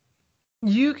 sir?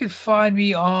 You can find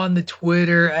me on the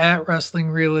Twitter at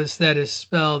Wrestling Realist. That is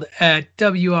spelled at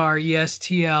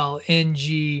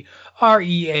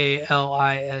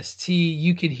WRESTLNGREALIST.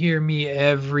 You can hear me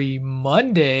every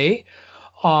Monday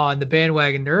on the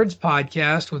Bandwagon Nerds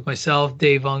podcast with myself,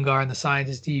 Dave Ungar, and the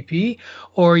Scientist DP.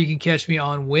 Or you can catch me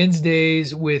on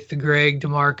Wednesdays with Greg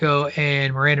DeMarco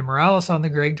and Miranda Morales on the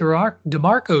Greg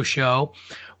DeMarco Show,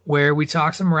 where we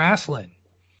talk some wrestling.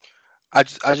 I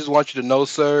just want you to know,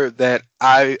 sir, that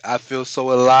I feel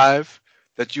so alive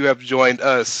that you have joined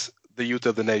us, the youth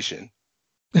of the nation.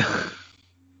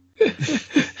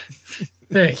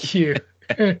 Thank you.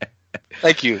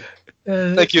 Thank you.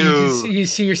 Thank you. You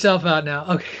see yourself out now.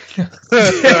 Okay.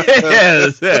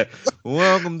 Yes.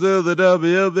 Welcome to the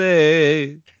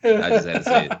WB. I just had to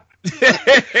say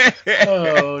it.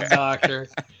 Oh, doctor.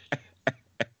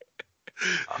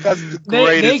 That's the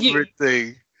greatest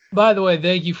thing. By the way,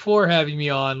 thank you for having me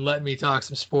on. Letting me talk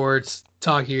some sports,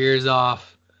 talk your ears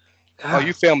off. God. Oh,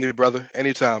 you family, brother.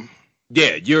 Anytime.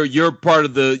 Yeah, you're part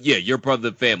of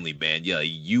the family, man. Yeah,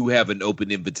 you have an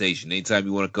open invitation anytime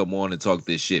you want to come on and talk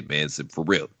this shit, man. So for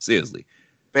real, seriously.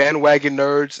 Bandwagon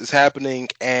Nerds is happening,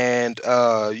 and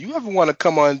you ever want to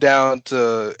come on down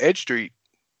to Edge Street?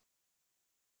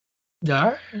 All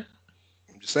right. I'm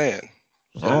just saying.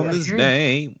 On this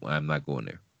day, well, I'm not going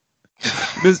there.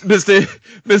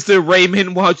 Mr.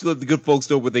 Raymond, why don't you let the good folks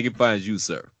know where they can find you,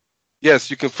 sir? Yes,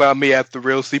 you can find me at the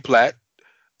Real C Platt.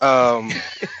 If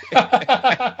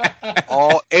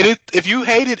you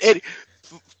hated it,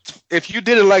 if you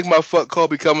didn't like my fuck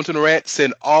Kobe coming to the rant,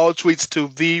 send all tweets to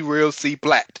the Real C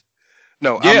Platt.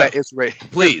 No, yeah. I'm at It's Ray.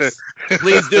 Please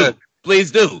do.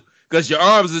 Because your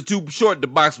arms are too short to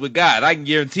box with God. I can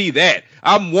guarantee that.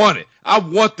 I'm wanted. I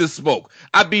want the smoke.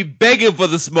 I be begging for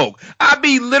the smoke. I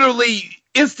be literally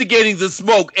instigating the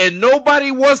smoke, and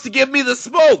nobody wants to give me the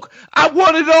smoke. I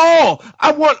want it all.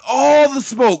 I want all the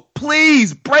smoke.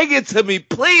 Please, bring it to me,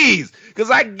 please. Because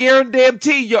I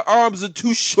guarantee your arms are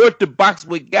too short to box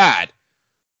with God.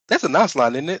 That's a nice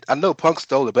line, isn't it? I know Punk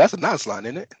stole it, but that's a nice line,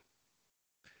 isn't it?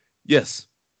 Yes.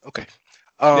 Okay.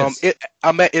 Yes.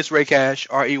 I'm at It's Ray Cash,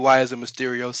 REY as in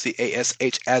Mysterio,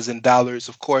 CASH as in dollars,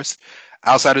 of course.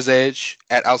 Outsiders Edge,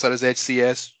 at Outsiders Edge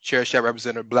CS, Chair Shot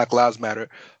Representative, Black Lives Matter,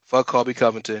 fuck Colby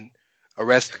Covington,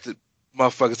 arrest the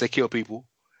motherfuckers that kill people,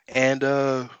 and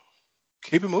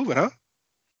keep it moving, huh?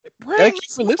 Thank you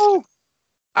for listening.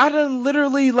 I done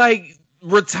literally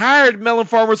retired melon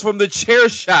farmers from the chair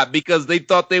shot because they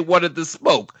thought they wanted the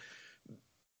smoke.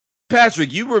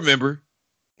 Patrick, you remember?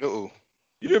 Uh-oh.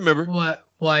 You remember? What?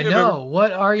 Why, no.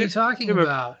 What are you talking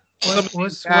about? What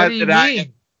do you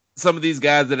mean? Some of these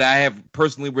guys that I have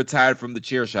personally retired from the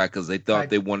chair shot because they thought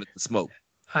they wanted to smoke.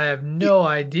 I have no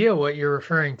idea what you're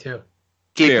referring to.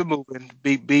 Keep it moving.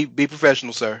 Be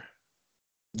professional, sir.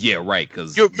 Yeah, right.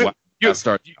 Because you're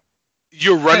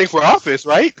running for office,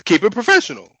 right? Keep it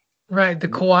professional. Right. The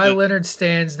Kawhi Leonard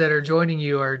stands that are joining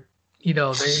you are,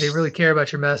 they really care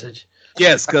about your message.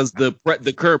 Yes, because the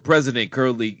current president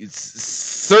currently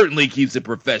certainly keeps it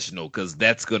professional because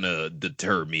that's gonna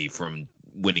deter me from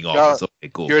winning office. Okay,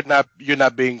 cool. You're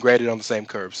not being graded on the same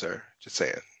curve, sir. Just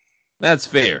saying. That's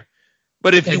fair.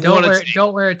 But if you don't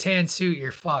wear a tan suit,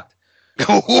 you're fucked.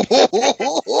 I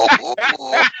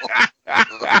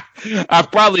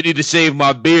probably need to shave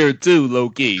my beard too, low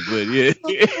key. But yeah.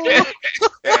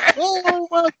 Oh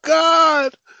my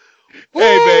God.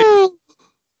 Hey man,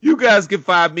 you guys can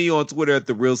find me on Twitter at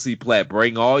the Real C Platt.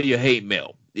 Bring all your hate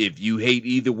mail. If you hate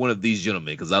either one of these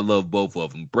gentlemen, because I love both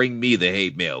of them, bring me the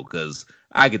hate mail because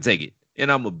I can take it, and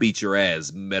I'm gonna beat your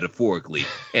ass metaphorically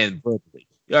and verbally.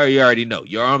 You already know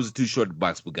your arms are too short to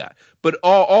box with God. But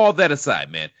all that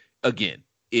aside, man. Again,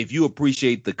 if you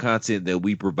appreciate the content that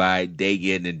we provide day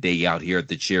in and day out here at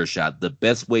the Chair Shot, the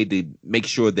best way to make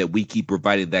sure that we keep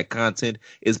providing that content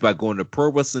is by going to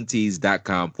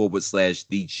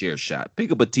ProWrestlingTees.com/The Chair Shot.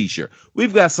 Pick up a t-shirt.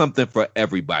 We've got something for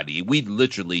everybody. We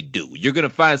literally do. You're going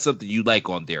to find something you like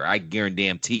on there. I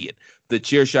guarantee it.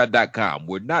 TheChairShot.com.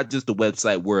 We're not just a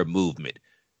website. We're a movement.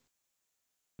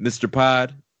 Mr.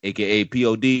 Pod, a.k.a.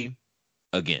 POD,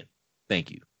 again,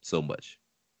 thank you so much.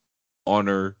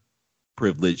 Honor,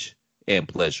 privilege, and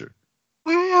pleasure.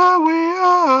 We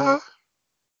are.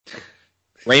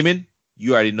 Raymond,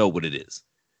 you already know what it is.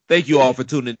 Thank you all for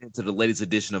tuning into the latest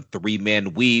edition of Three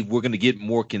Man Weave. We're going to get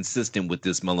more consistent with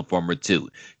this Melon Farmer too.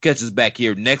 Catch us back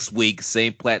here next week,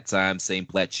 same Platt time, same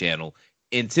Platt channel.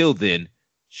 Until then,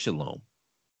 shalom.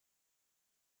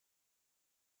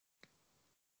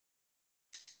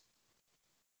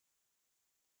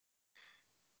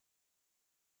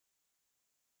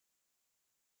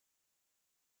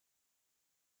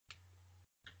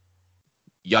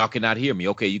 Y'all cannot hear me.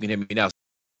 Okay, you can hear me now.